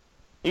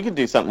 you could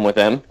do something with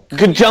them.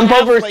 Could jump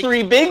have, over like-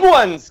 3 big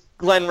ones,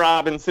 Glenn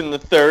Robinson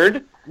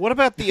III. What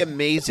about the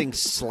amazing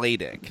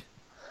Sladek?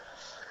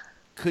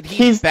 Could he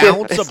He's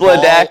bounce a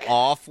Sladek.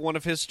 ball off one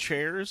of his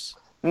chairs?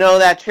 No,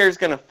 that chair's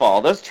going to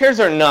fall. Those chairs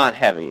are not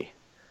heavy.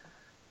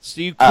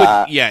 So you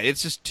could, yeah,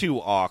 it's just too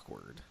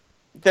awkward.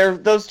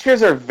 Those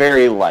chairs are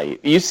very light.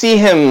 You see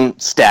him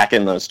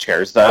stacking those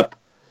chairs up.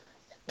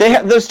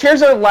 Those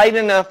chairs are light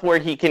enough where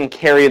he can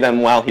carry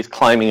them while he's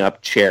climbing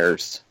up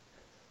chairs.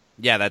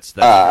 Yeah, that's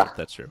true.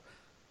 That's true.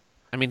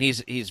 I mean,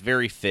 he's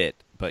very fit,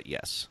 but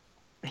yes.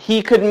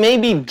 He could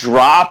maybe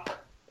drop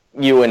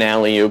you an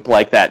alley-oop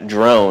like that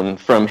drone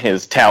from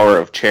his tower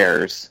of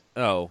chairs.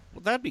 Oh,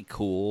 well, that'd be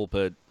cool,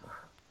 but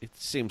it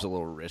seems a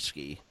little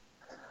risky.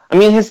 I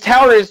mean, his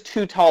tower is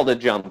too tall to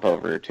jump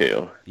over,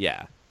 too.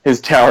 Yeah. His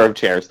tower of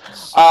chairs.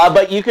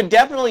 But you could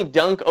definitely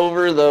dunk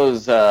over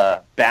those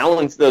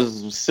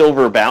those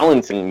silver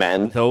balancing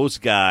men. Those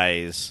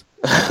guys.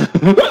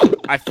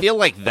 I feel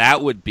like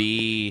that would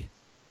be...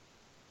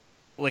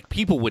 Like,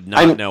 people would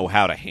not know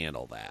how to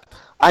handle that.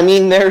 I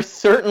mean, they're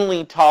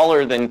certainly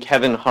taller than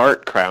Kevin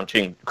Hart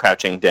crouching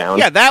down.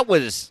 Yeah, that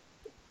was...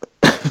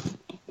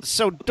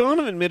 So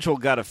Donovan Mitchell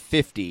got a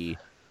 50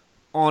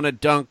 on a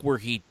dunk where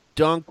he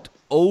dunked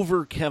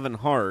over Kevin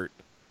Hart,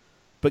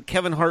 but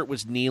Kevin Hart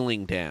was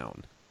kneeling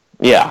down.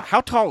 Yeah, How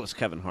tall is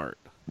Kevin Hart?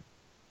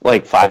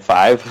 like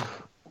 5'5",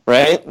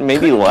 right? Maybe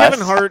Couldn't less.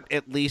 Kevin Hart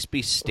at least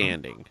be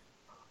standing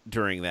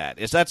during that?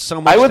 Is that so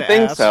much I would to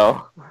think ask?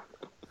 so.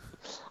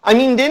 I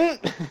mean,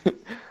 didn't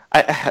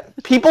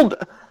people?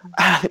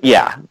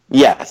 Yeah,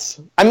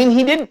 yes. I mean,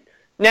 he did.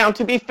 Now,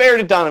 to be fair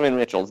to Donovan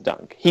Mitchell's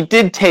dunk, he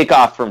did take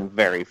off from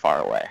very far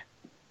away.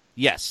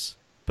 Yes,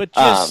 but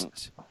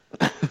just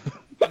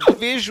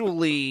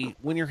visually,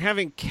 when you're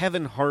having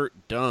Kevin Hart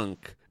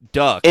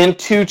duck, And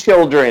 2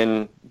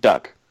 children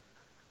duck.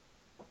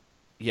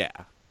 yeah.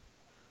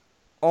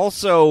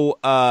 Also,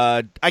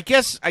 I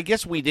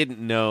guess we didn't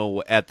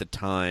know at the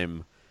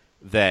time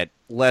that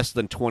less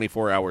than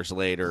 24 hours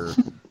later,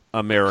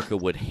 America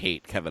would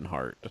hate Kevin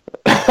Hart.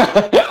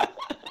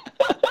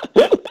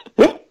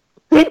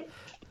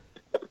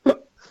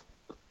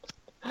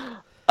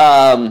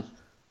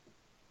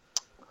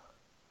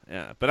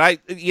 Yeah, but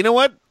you know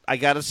what? I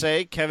gotta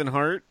say, Kevin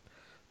Hart,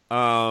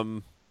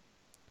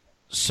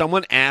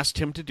 someone asked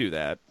him to do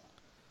that.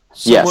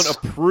 Someone Yes.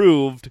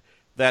 approved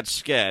that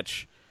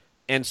sketch,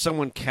 and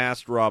someone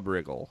cast Rob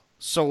Riggle.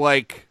 So,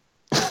 like,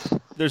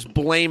 there's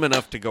blame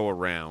enough to go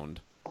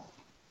around.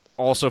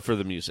 Also for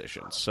the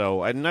musicians.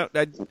 So I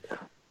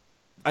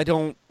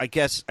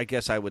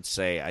guess I would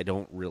say I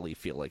don't really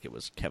feel like it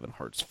was Kevin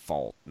Hart's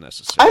fault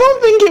necessarily. I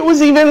don't think it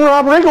was even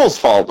Rob Riggle's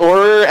fault,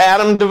 or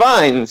Adam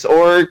Devine's,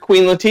 or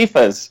Queen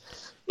Latifah's.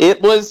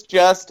 It was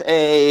just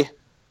a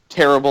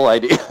terrible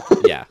idea.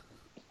 Yeah.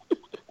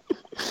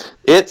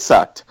 It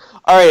sucked.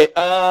 All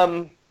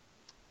right.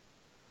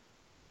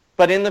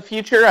 But in the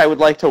future, I would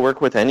like to work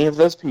with any of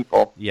those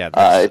people. Yeah,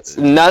 it's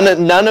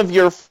none of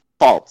your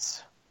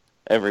faults,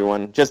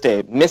 everyone. Just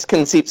a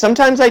misconceived.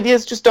 Sometimes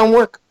ideas just don't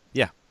work.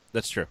 Yeah,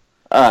 that's true.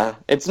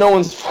 It's no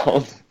one's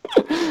fault.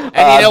 And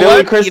you know Billy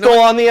what? Crystal,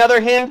 on the other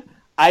hand,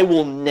 I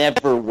will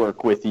never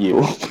work with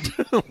you.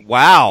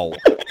 Wow.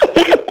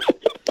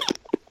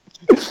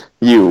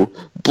 You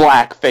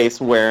blackface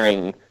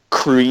wearing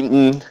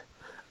cretin.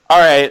 All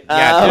right.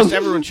 Yeah, just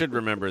everyone should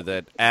remember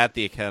that at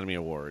the Academy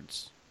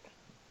Awards,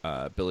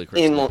 Billy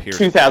Crystal in appeared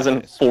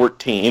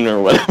 2014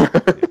 or whatever.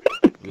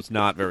 It was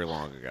not very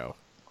long ago.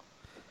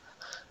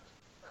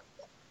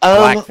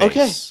 Blackface.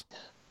 Okay.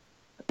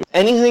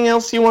 Anything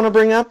else you want to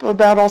bring up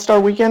about All-Star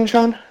Weekend,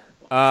 Sean?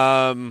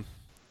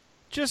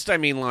 Just, I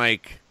mean,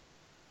 like,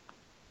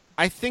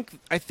 I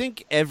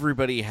think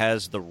everybody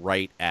has the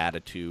right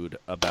attitude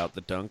about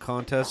the dunk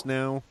contest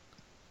now.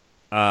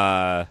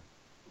 Yeah,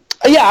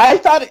 I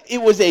thought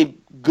it was a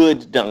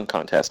good dunk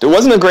contest. It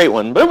wasn't a great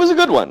one, but it was a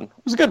good one.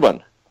 It was a good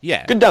one.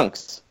 Yeah. Good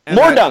dunks. And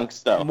More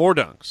dunks, though. More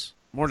dunks.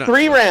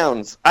 3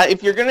 rounds.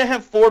 If you're going to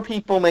have 4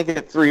 people, make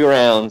it 3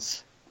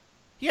 rounds.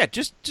 Yeah,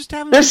 just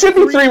have There should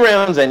be 3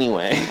 rounds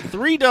anyway.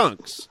 3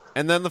 dunks,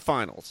 and then the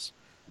finals.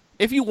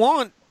 If you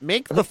want,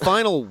 make the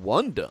final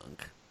 1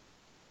 dunk.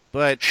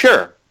 But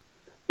Sure.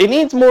 It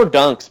needs more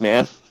dunks,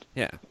 man.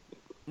 yeah,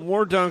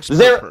 more dunks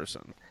per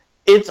person.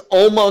 It's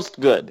almost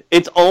good.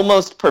 It's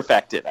almost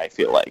perfected, I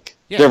feel like.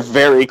 Yeah. They're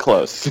very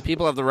close.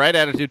 People have the right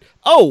attitude.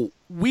 Oh,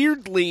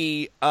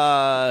 weirdly,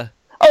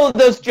 Oh,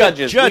 those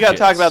judges. We got to judges.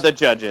 talk about the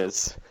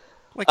judges.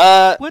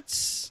 like,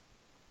 what's...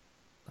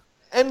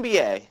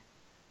 NBA.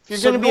 If you're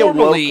So going to be a woke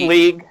normally-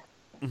 league,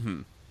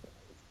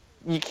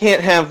 you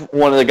can't have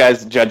one of the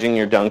guys judging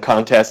your dunk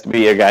contest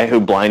be a guy who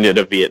blinded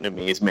a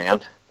Vietnamese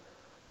man.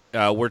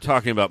 We're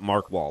talking about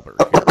Mark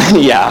Wahlberg here.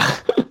 Yeah.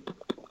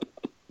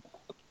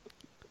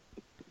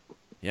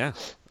 Yeah.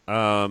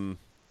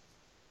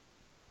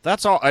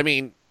 That's all. I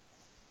mean,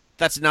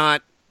 that's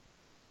not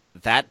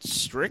that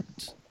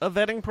strict a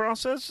vetting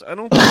process, I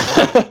don't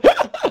think.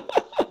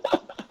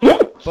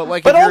 But,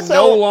 like, But if you're also-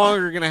 no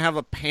longer going to have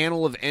a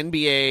panel of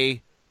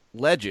NBA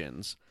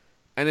legends,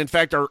 and in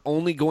fact are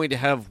only going to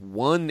have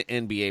one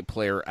NBA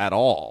player at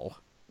all,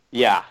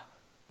 Yeah.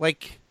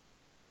 like,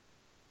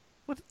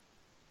 what,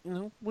 you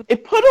know, what?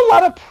 It put a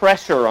lot of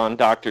pressure on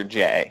Dr.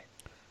 J,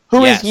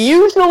 who Yes. is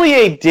usually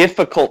a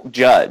difficult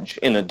judge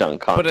in a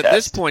dunk contest. But at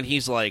this point,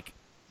 he's like,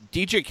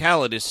 DJ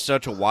Khaled is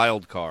such a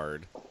wild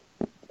card.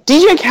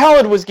 DJ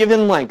Khaled was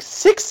given, like,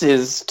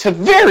 6s to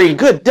very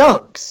good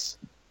dunks.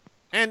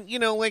 And, you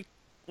know, like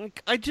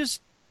I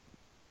just...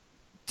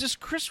 Does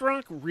Chris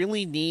Rock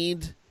really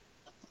need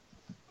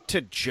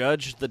to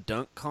judge the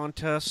dunk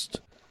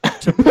contest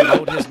to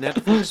promote his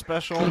Netflix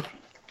special?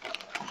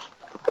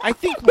 I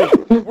think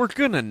we're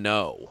gonna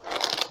know.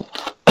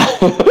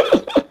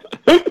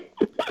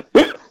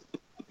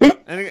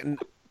 And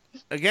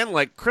again,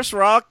 like, Chris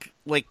Rock,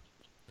 like,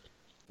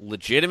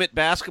 legitimate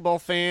basketball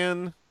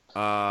fan.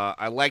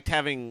 I liked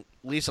having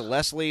Lisa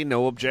Leslie,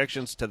 no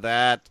objections to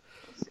that.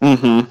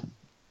 Mm-hmm.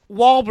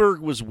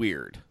 Wahlberg was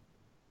weird.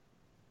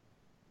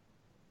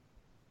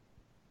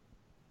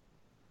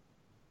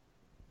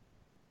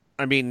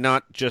 I mean,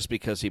 not just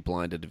because he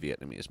blinded a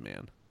Vietnamese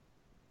man.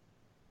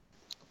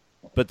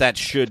 But that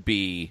should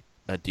be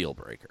a deal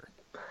breaker.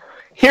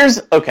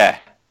 Okay.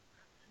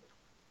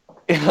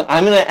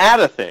 I'm going to add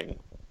a thing.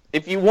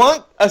 If you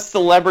want a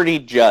celebrity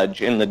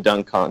judge in the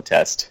dunk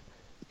contest,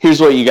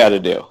 here's what you got to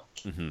do.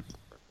 Mm-hmm.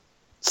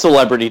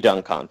 Celebrity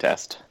dunk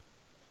contest.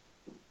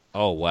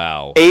 Oh,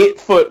 wow.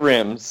 8-foot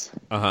rims.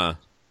 Uh-huh.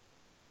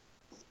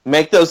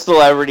 Make those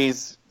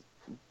celebrities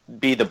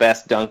be the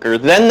best dunker.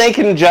 Then they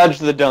can judge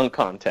the dunk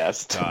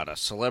contest. God, a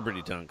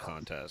celebrity dunk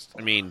contest.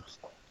 I mean,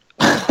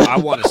 I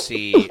want to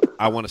see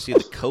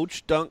the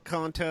coach dunk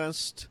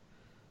contest.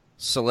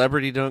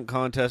 Celebrity dunk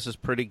contest is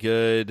pretty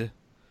good.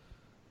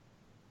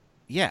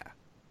 Yeah,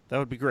 that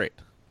would be great.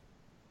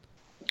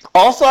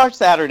 All-Star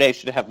Saturday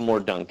should have more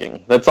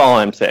dunking. That's all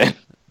I'm saying.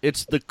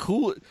 It's the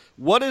cool.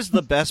 What is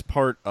the best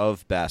part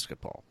of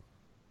basketball?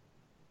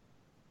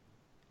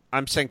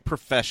 I'm saying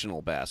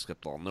professional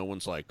basketball. No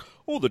one's like,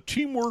 oh, the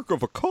teamwork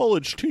of a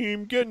college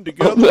team getting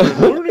together and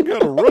learning how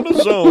to run a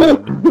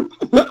zone.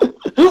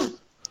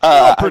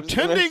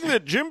 Pretending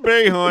that Jim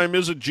Boeheim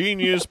is a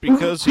genius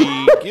because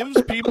he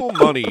gives people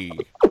money.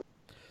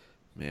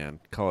 Man,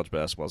 college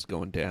basketball's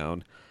going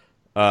down.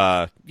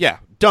 Yeah,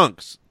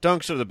 dunks.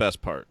 Dunks are the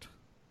best part.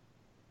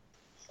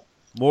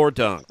 More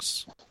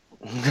dunks.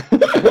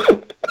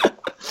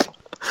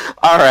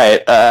 All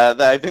right.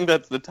 I think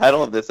that's the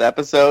title of this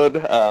episode.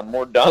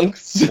 More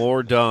dunks.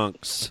 More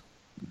dunks.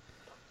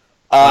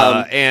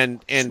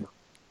 And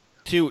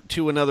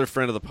to another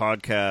friend of the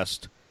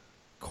podcast,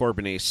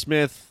 Corbin A.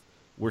 Smith,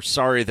 we're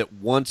sorry that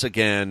once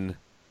again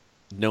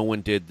no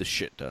one did the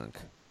shit dunk,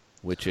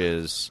 which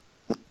is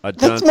a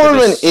dunk. That's more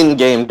of an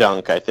in-game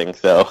dunk, I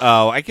think, though.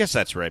 Oh, I guess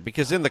that's right,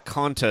 because in the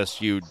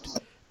contest you'd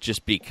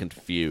just be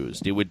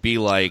confused. It would be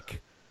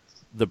like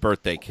the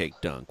birthday cake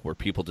dunk, where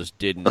people just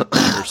didn't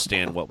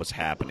understand what was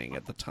happening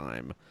at the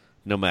time,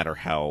 no matter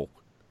how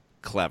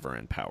clever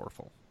and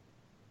powerful.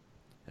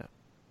 Yeah.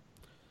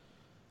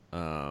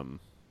 All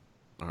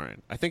right.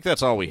 I think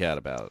that's all we had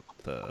about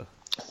the...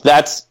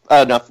 That's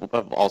enough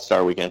of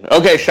All-Star Weekend.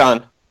 Okay,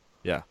 Sean.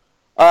 Yeah.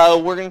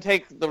 We're going to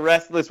take the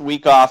rest of this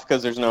week off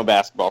because there's no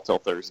basketball till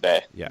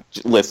Thursday. Yeah.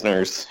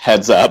 Listeners,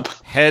 heads up.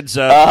 Heads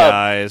up,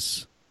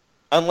 guys.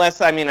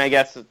 Unless, I mean, I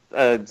guess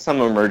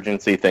some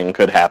emergency thing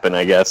could happen,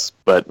 I guess,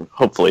 but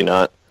hopefully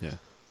not. Yeah.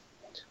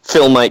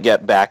 Phil might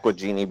get back with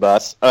Genie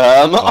Bus.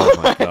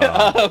 Oh, my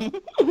God.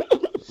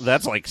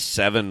 That's like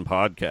 7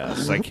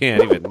 podcasts. I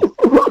can't even...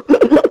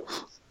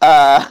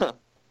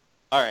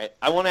 All right,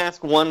 I want to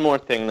ask one more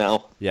thing,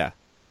 though. Yeah.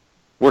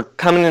 We're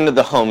coming into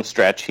the home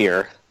stretch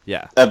here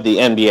Yeah. of the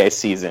NBA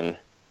season.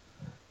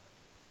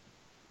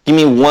 Give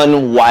me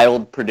one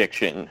wild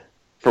prediction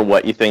for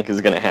what you think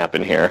is going to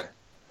happen here.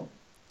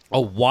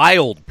 A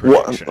wild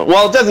prediction.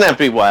 Well, it doesn't have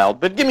to be wild,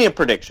 but give me a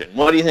prediction.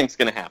 What do you think is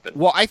going to happen?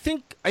 Well, I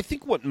think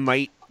what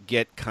might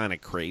get kind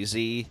of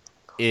crazy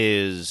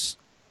is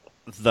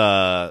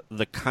the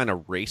kind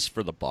of race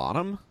for the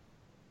bottom.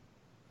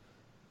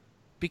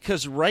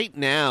 Because right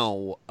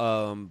now,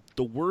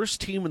 the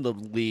worst team in the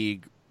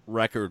league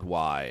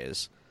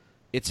record-wise,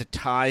 it's a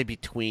tie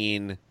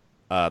between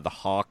the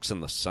Hawks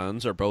and the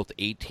Suns, are both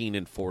 18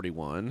 and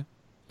 41.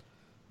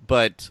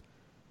 But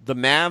the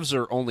Mavs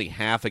are only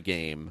half a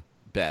game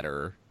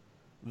better.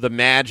 The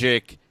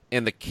Magic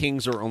and the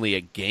Kings are only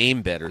a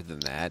game better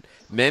than that.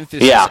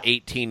 Memphis is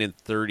 18 and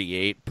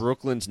 38.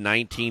 Brooklyn's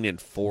 19 and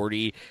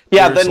 40.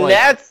 Yeah, There's the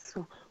Nets,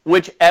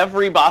 which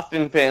every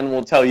Boston fan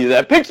will tell you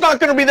that pick's not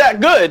going to be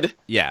that good.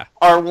 Yeah.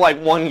 Are like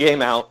one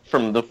game out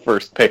from the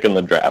first pick in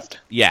the draft.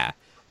 Yeah.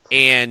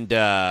 And,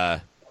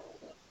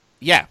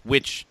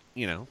 which,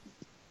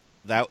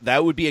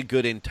 that would be a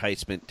good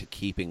enticement to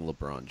keeping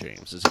LeBron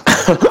James as a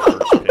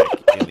first pick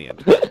in the end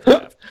of the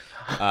draft.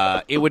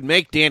 It would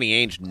make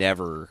Danny Ainge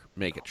never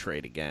make a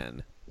trade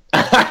again.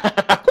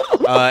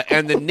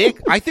 And the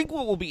Knicks, I think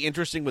what will be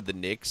interesting with the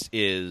Knicks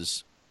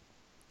is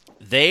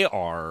they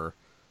are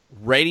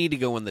ready to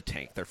go in the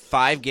tank. They're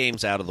 5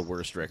 games out of the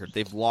worst record.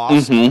 They've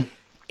lost 8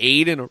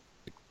 in a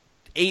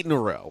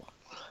row.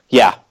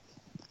 Yeah.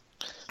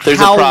 There's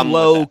How a problem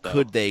low with that,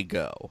 could they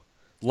go?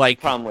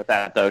 Problem with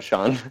that, though,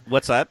 Sean.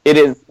 What's that?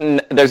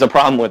 There's a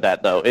problem with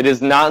that, though. It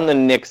is not in the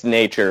Knicks'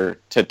 nature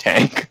to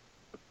tank.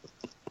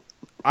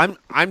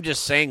 I'm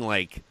just saying,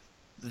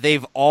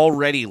 they've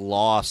already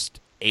lost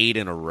 8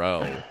 in a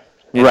row.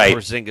 And Right.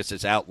 Porzingis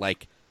is out.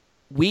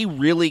 We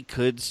really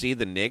could see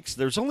the Knicks.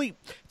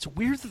 It's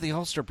weird that the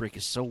All-Star break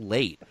is so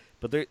late,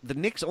 but the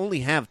Knicks only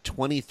have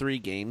 23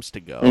 games to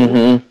go.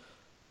 Mm-hmm.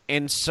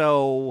 And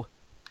so,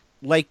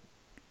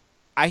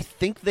 I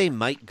think they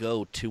might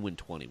go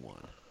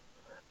 2-21.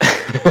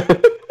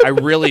 I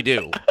really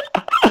do.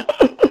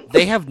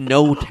 They have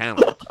no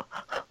talent.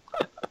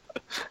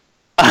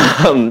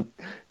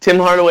 Tim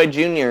Hardaway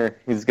Jr.,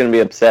 he's going to be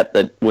upset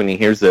that when he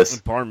hears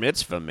this. Bar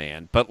mitzvah,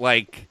 man. But,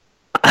 I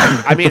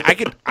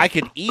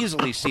could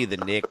easily see the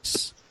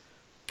Knicks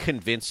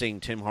convincing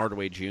Tim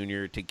Hardaway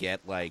Jr. to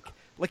get,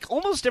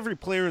 almost every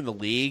player in the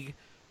league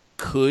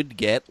could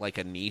get,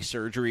 a knee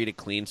surgery to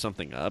clean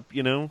something up,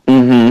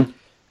 Mm-hmm.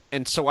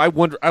 And so I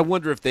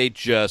wonder if they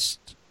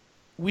just...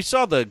 We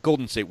saw the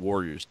Golden State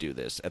Warriors do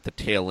this at the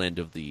tail end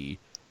of the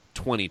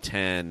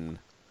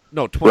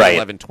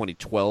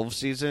 2011-2012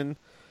 season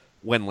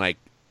when,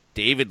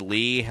 David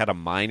Lee had a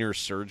minor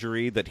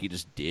surgery that he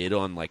just did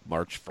on,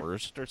 March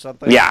 1st or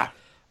something. Yeah.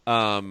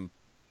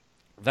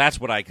 That's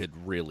what I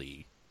could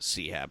really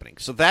see happening.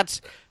 So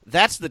that's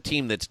the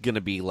team that's going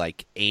to be,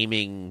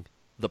 aiming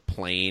the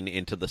plane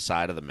into the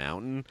side of the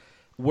mountain.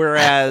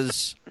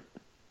 Whereas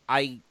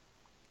I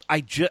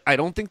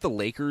don't think the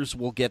Lakers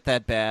will get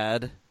that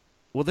bad.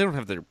 Well, they don't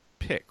have their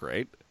pick,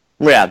 right?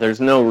 Yeah,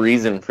 there's no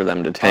reason for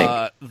them to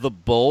tank. The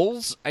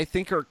Bulls, I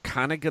think, are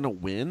kind of going to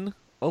win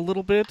a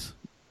little bit.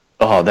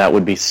 Oh, that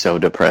would be so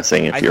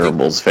depressing if you're a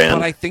Bulls fan.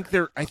 But I think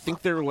they're I kind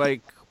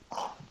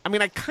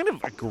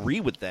of agree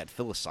with that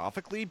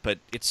philosophically, but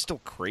it's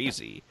still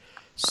crazy.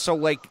 So,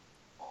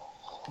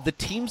 the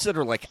teams that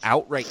are,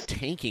 outright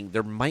tanking,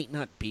 there might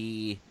not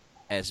be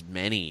as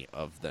many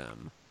of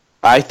them.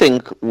 I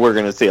think we're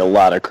going to see a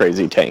lot of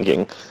crazy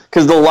tanking.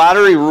 Because the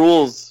lottery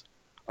rules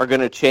are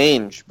going to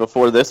change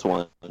before this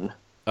one.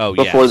 Oh,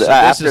 yeah. Before This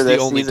after is the this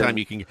only season. time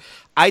you can...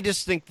 I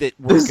just think that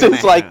we're going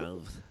to have...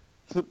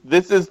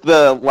 This is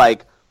the,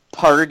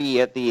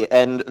 party at the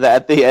end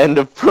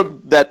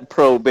of that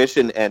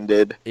Prohibition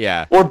ended.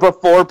 Yeah. Or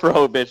before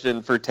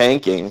Prohibition for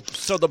tanking.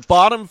 So the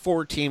bottom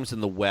 4 teams in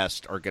the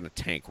West are going to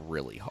tank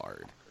really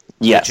hard.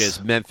 Yes. Which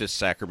is Memphis,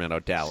 Sacramento,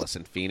 Dallas,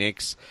 and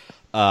Phoenix.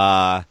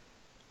 Orlando,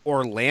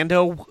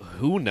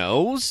 who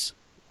knows?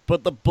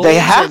 But the Bulls... They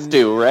have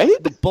to,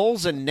 right? The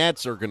Bulls and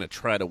Nets are going to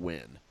try to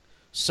win.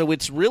 So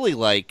it's really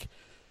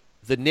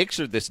the Knicks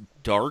are this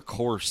dark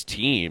horse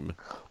team.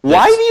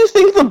 Why do you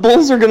think the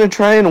Bulls are going to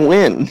try and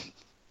win?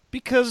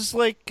 Because,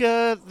 they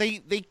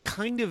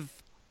kind of...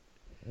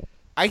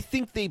 I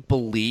think they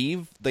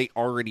believe they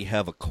already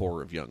have a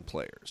core of young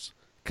players.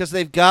 Because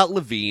they've got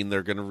Levine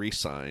they're going to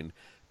re-sign.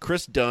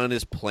 Chris Dunn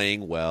is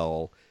playing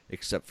well,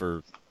 except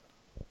for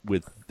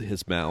with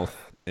his mouth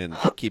and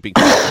keeping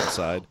people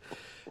inside.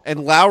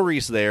 And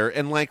Lowry's there,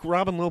 and,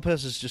 Robin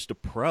Lopez is just a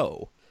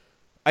pro.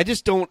 I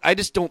just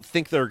don't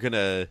think they're going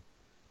to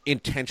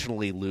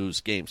intentionally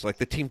lose games.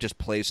 The team just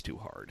plays too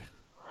hard.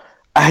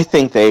 I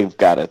think they've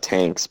got a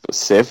tank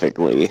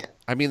specifically.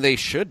 I mean, they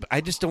should, but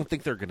I just don't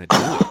think they're going to do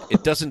it.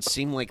 It doesn't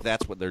seem like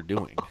that's what they're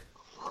doing.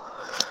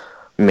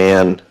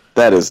 Man,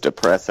 that is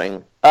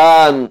depressing.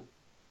 But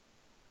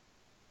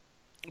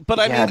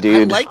I Yeah, mean,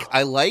 dude.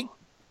 I like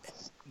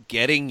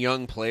getting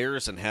young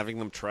players and having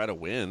them try to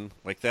win.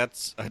 Like,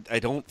 that's I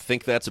don't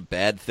think that's a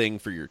bad thing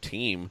for your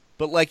team.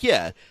 But like,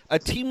 yeah, a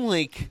team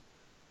like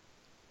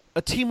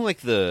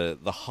the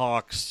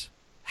Hawks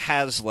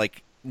has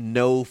like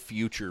no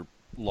future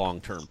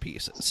long-term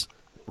pieces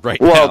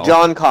right now. Well,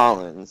 John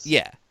Collins.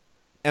 Yeah.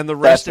 And the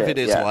rest That's of it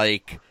is yeah.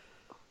 like,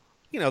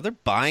 you know, they're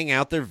buying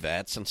out their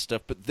vets and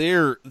stuff, but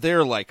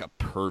they're like a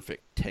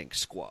perfect tank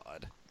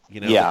squad.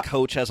 You know, Yeah. the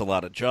coach has a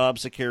lot of job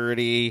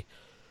security.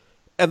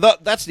 And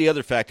that's the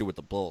other factor with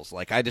the Bulls.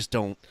 Like, I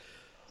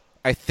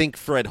think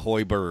Fred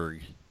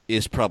Hoiberg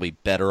is probably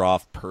better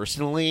off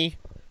personally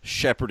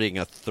shepherding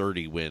a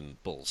 30-win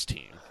Bulls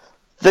team.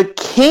 The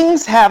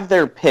Kings have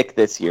their pick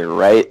this year,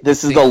 right?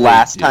 This is think the they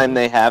last do. time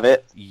they have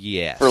it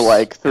Yes. for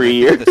like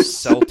 3 And I think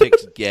years. the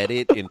Celtics get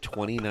it in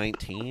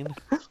 2019.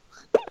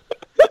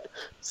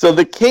 So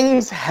the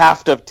Kings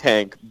have to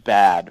tank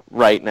bad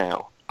right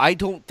now. I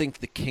don't think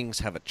the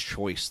Kings have a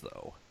choice,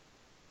 though.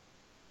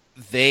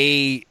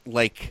 They,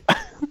 like,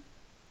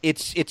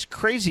 it's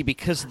crazy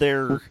because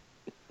they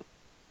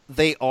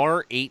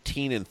are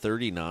 18 and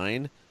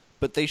 39,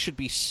 but they should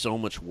be so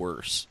much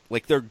worse.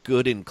 Like, they're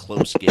good in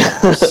close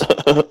games.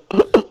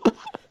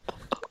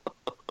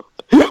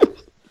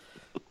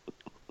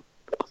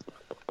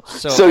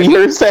 So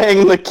you're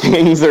saying the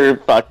Kings are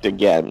fucked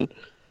again?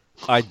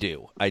 I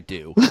do. I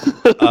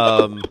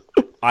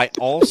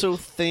also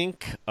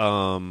think,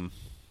 God,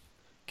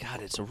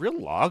 it's a real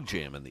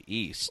logjam in the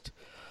East.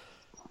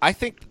 I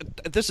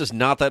think this is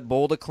not that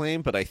bold a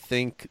claim, but I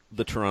think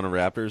the Toronto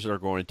Raptors are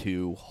going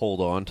to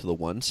hold on to the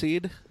 1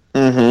 seed.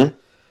 Mm-hmm.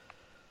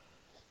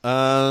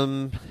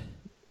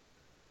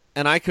 And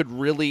I think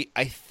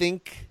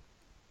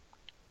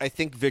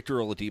Victor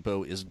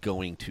Oladipo is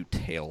going to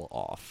tail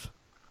off.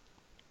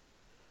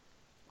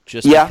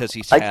 Just Yeah, because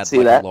he's I can had see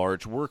like that. a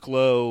large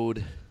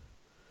workload.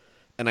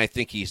 And I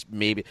think he's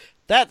maybe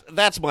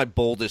that's my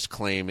boldest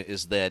claim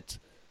is that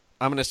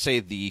I'm going to say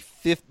the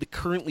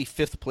currently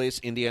 5th place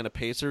Indiana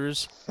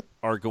Pacers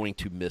are going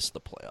to miss the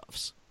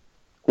playoffs.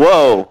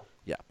 Whoa.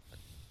 Yeah.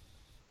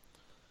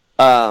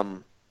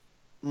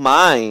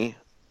 My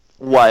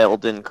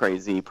wild and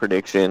crazy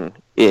prediction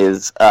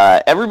is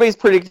everybody's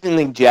predicting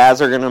the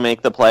Jazz are going to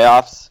make the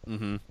playoffs.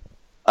 Mm-hmm.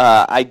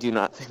 I do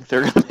not think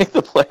they're going to make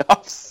the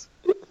playoffs.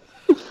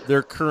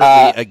 They're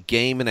currently a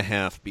game and a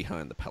half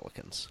behind the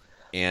Pelicans.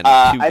 And 2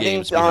 I think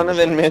games behind the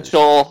Donovan Blazers.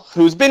 Mitchell,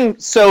 who's been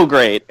so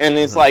great and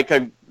is like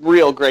a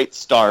real great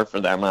star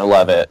for them. I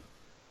love it.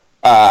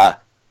 I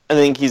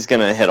think he's going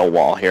to hit a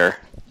wall here.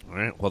 All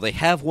right. Well,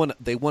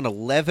 they won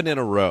 11 in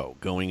a row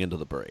going into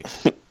the break.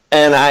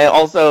 And I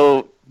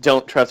also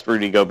don't trust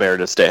Rudy Gobert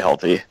to stay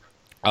healthy.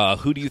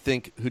 Who do you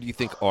think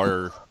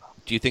are?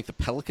 Do you think the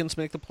Pelicans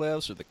make the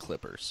playoffs or the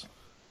Clippers?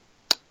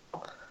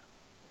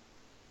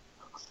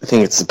 I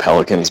think it's the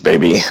Pelicans,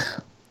 baby.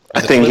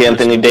 I the think Clippers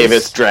Anthony miss?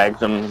 Davis dragged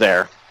them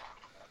there.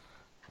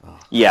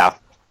 Yeah.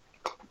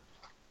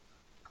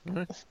 All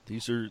right.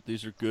 These are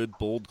good,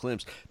 bold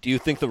claims. Do you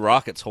think the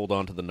Rockets hold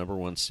on to the number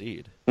 1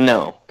 seed?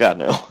 No. God,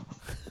 no.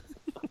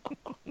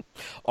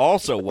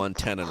 Also won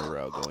 10 in a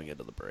row going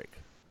into the break.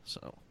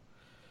 So,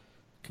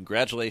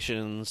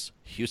 congratulations,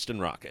 Houston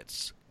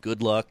Rockets.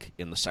 Good luck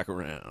in the second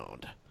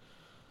round.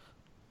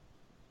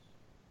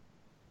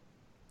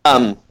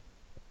 I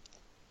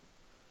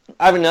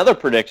have another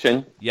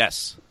prediction.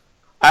 Yes.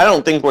 I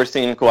don't think we're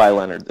seeing Kawhi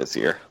Leonard this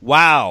year.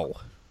 Wow.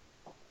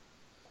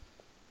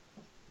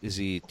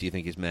 Do you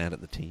think he's mad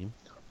at the team?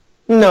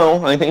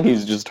 No, I think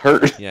he's just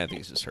hurt. Yeah, I think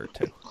he's just hurt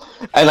too.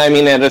 And I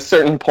mean, at a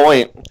certain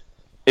point,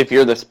 if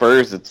you're the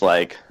Spurs, it's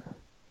like,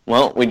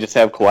 well, we just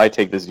have Kawhi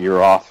take this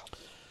year off.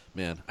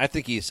 Man, I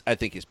think he's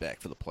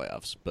back for the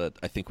playoffs, but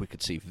I think we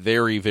could see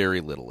very, very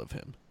little of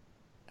him.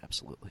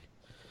 Absolutely.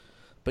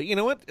 But you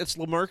know what? It's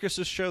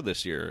LaMarcus's show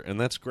this year, and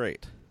that's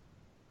great.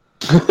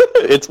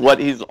 It's what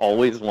he's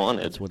always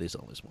wanted. That's what he's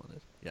always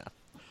wanted. Yeah.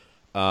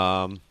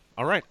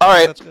 All right. All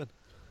right. That's good.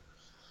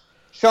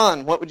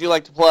 Sean, what would you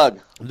like to plug?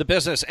 The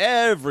business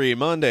every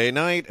Monday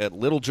night at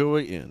Little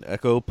Joy in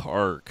Echo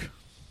Park.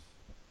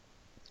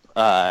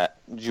 Did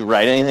you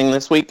write anything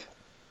this week?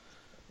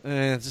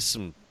 Just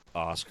some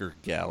Oscar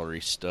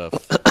gallery stuff.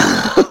 Who's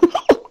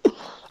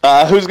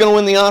going to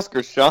win the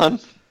Oscars, Sean?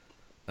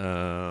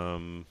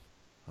 I'm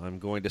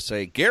going to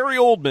say Gary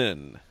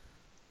Oldman.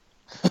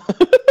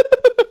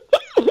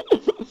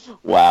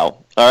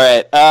 Wow.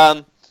 All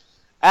right.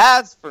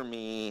 As for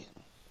me,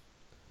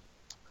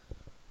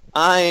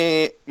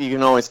 you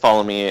can always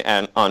follow me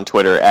on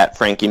Twitter at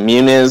Frankie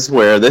Muniz,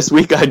 where this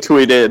week I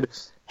tweeted,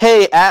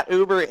 hey, at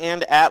Uber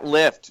and at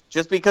Lyft,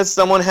 just because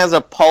someone has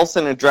a pulse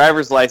and a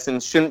driver's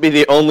license shouldn't be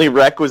the only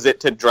requisite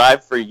to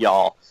drive for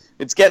y'all.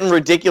 It's getting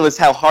ridiculous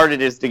how hard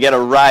it is to get a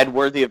ride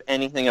worthy of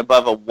anything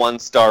above a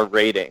 1-star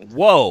rating.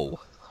 Whoa.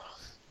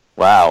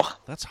 Wow.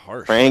 That's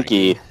harsh.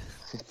 Frankie,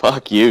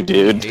 fuck you,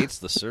 dude. He hates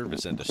the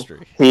service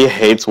industry. He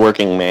hates the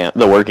working man.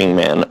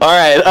 All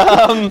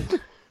right.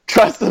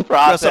 Trust the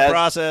process. Trust the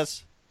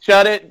process.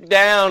 Shut it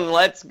down.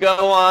 Let's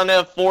go on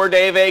a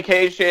 4-day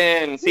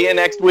vacation. See you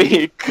next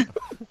week.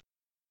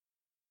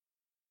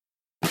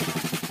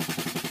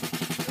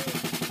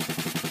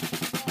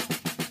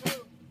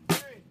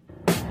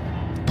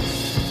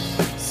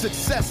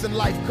 Success in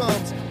life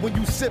comes when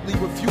you simply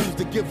refuse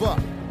to give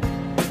up.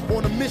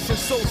 On a mission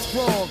so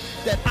strong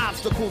that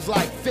obstacles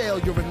like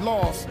failure and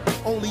loss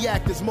only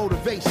act as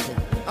motivation.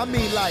 I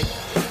mean, like,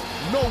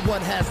 no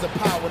one has the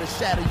power to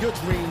shatter your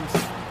dreams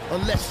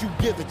unless you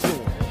give it to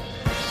them.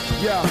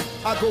 Yeah,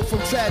 I go from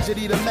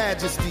tragedy to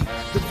majesty.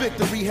 The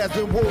victory has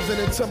been woven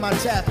into my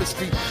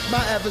tapestry.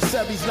 My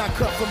adversary's not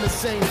cut from the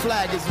same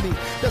flag as me.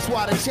 That's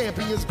why the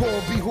champion's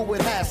gonna be who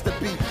it has to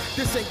be.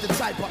 This ain't the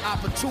type of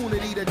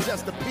opportunity that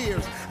just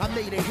appears. I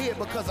made it here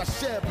because I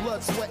shed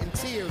blood, sweat, and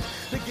tears.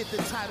 To get the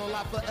title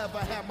I forever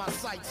have my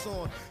sights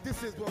on.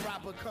 This is where I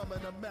become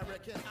an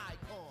American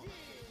icon.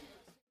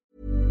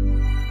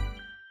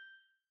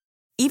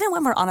 Even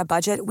when we're on a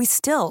budget, we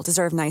still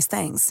deserve nice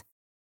things.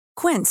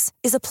 Quince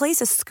is a place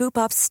to scoop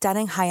up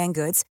stunning high-end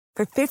goods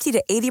for 50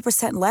 to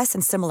 80% less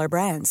than similar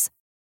brands.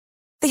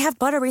 They have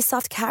buttery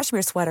soft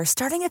cashmere sweaters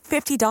starting at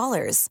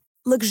 $50,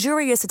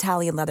 luxurious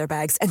Italian leather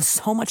bags, and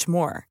so much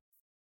more.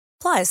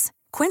 Plus,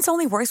 Quince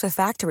only works with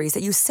factories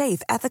that use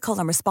safe, ethical,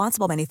 and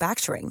responsible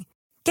manufacturing.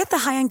 Get the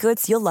high-end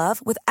goods you'll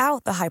love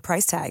without the high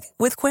price tag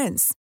with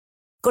Quince.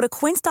 Go to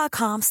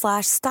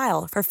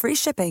quince.com/style for free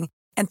shipping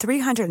and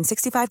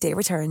 365-day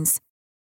returns.